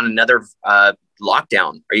opinion on another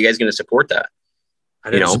lockdown? Are you guys going to support that?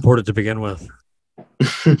 I didn't support it to begin with.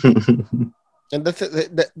 And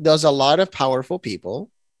there's a lot of powerful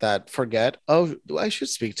people that forget, I should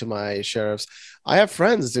speak to my sheriffs. I have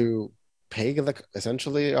friends who pay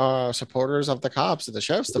essentially are supporters of the cops at the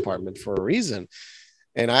sheriff's department for a reason.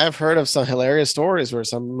 And I have heard of some hilarious stories where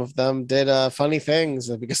some of them did funny things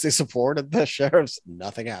because they supported the sheriffs.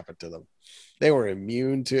 Nothing happened to them. They were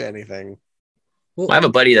immune to anything. Well, I have a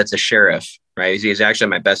buddy that's a sheriff, right? He's actually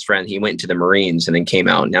my best friend. He went into the Marines and then came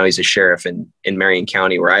out. Now he's a sheriff in Marion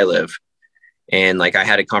County where I live. And like I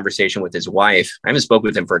had a conversation with his wife. I haven't spoken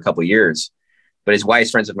with him for a couple of years, but his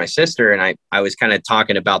wife's friends with my sister. And I was kind of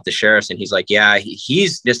talking about the sheriffs, and he's like, yeah,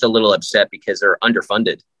 he's just a little upset because they're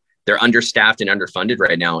underfunded. They're understaffed and underfunded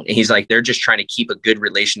right now. And he's like, they're just trying to keep a good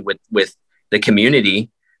relation with the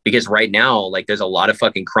community because right now, like there's a lot of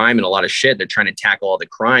fucking crime and a lot of shit. They're trying to tackle all the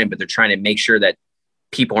crime, but they're trying to make sure that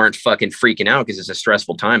people aren't fucking freaking out because it's a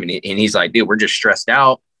stressful time. And he's like, dude, we're just stressed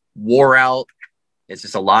out, wore out. It's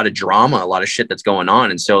just a lot of drama, a lot of shit that's going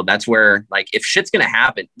on. And so that's where, like, if shit's going to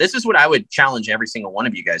happen, this is what I would challenge every single one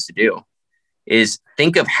of you guys to do, is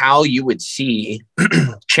think of how you would see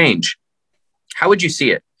change. How would you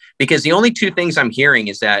see it? Because the only two things I'm hearing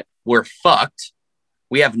is that we're fucked.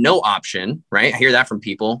 We have no option, right? I hear that from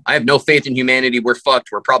people. I have no faith in humanity. We're fucked.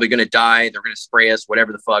 We're probably going to die. They're going to spray us,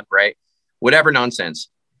 whatever the fuck, right? Whatever nonsense.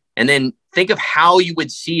 And then think of how you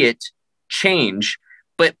would see it change,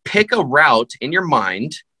 but pick a route in your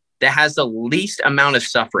mind that has the least amount of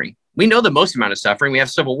suffering. We know the most amount of suffering. We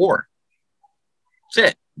have civil war. That's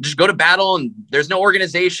it. Just go to battle and there's no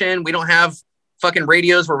organization. We don't have fucking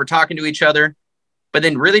radios where we're talking to each other. But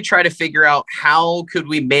then really try to figure out how could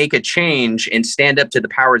we make a change and stand up to the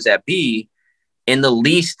powers that be in the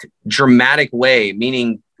least dramatic way,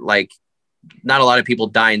 meaning like not a lot of people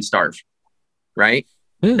die and starve, right?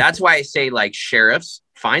 That's why I say, like, sheriffs,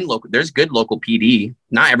 find local, there's good local PD.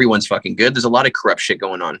 Not everyone's fucking good. There's a lot of corrupt shit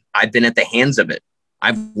going on. I've been at the hands of it.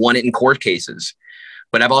 I've won it in court cases.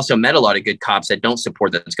 But I've also met a lot of good cops that don't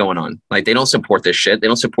support that's going on. Like, they don't support this shit. They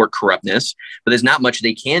don't support corruptness, but there's not much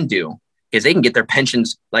they can do. Because they can get their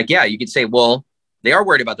pensions. Like, yeah, you could say, well, they are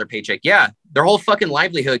worried about their paycheck. Yeah, their whole fucking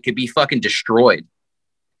livelihood could be fucking destroyed.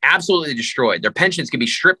 Absolutely destroyed. Their pensions could be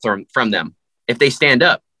stripped from them if they stand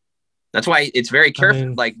up. That's why it's very careful. I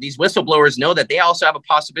mean, like, these whistleblowers know that they also have a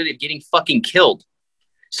possibility of getting fucking killed.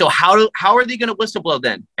 So how are they going to whistleblow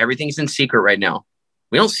then? Everything's in secret right now.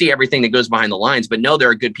 We don't see everything that goes behind the lines, but no, there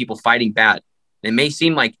are good people fighting bad. It may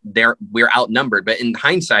seem like we're outnumbered, but in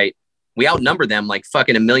hindsight, we outnumber them like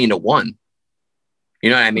fucking 1,000,000 to 1. You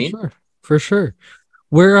know what I mean? For sure.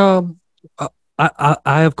 Where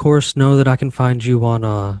I of course know that I can find you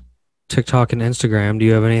on TikTok and Instagram. Do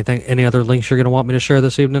you have any other links you're going to want me to share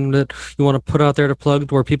this evening that you want to put out there to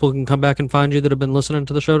plug where people can come back and find you that have been listening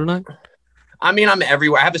to the show tonight? I mean, I'm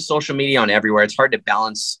everywhere. I have a social media on everywhere. It's hard to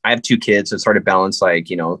balance. I have 2 kids, so it's hard to balance, like,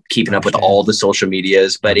 you know, keeping up with all the social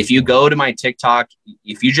medias. But if you go to my TikTok,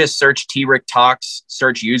 if you just search T-Rick Talks,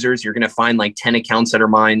 search users, you're going to find like 10 accounts that are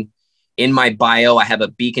mine. In my bio, I have a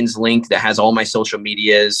Beacons link that has all my social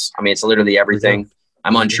medias. I mean, it's literally everything.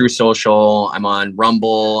 I'm on True Social. I'm on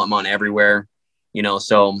Rumble. I'm on everywhere, you know,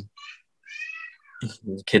 so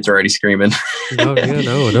the kids are already screaming.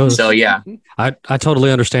 No. So, yeah. I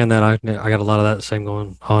totally understand that. I got a lot of that same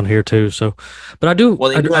going on here too. So, but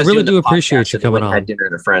I really do appreciate you coming on. Had dinner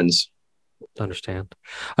with friends. Understand.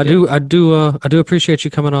 I do appreciate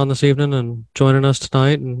you coming on this evening and joining us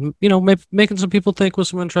tonight, and, you know, making some people think with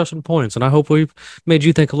some interesting points. And I hope we've made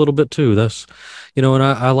you think a little bit too. That's, you know, and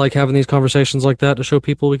I like having these conversations like that to show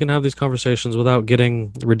people we can have these conversations without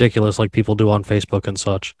getting ridiculous like people do on Facebook and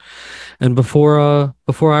such. And before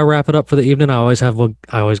I wrap it up for the evening, I always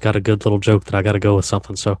got a good little joke that I got to go with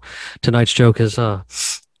something. So tonight's joke is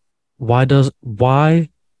why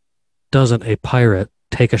doesn't a pirate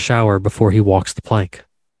take a shower before he walks the plank?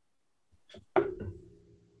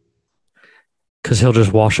 Because he'll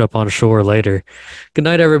just wash up on shore later. Good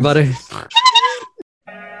night, everybody.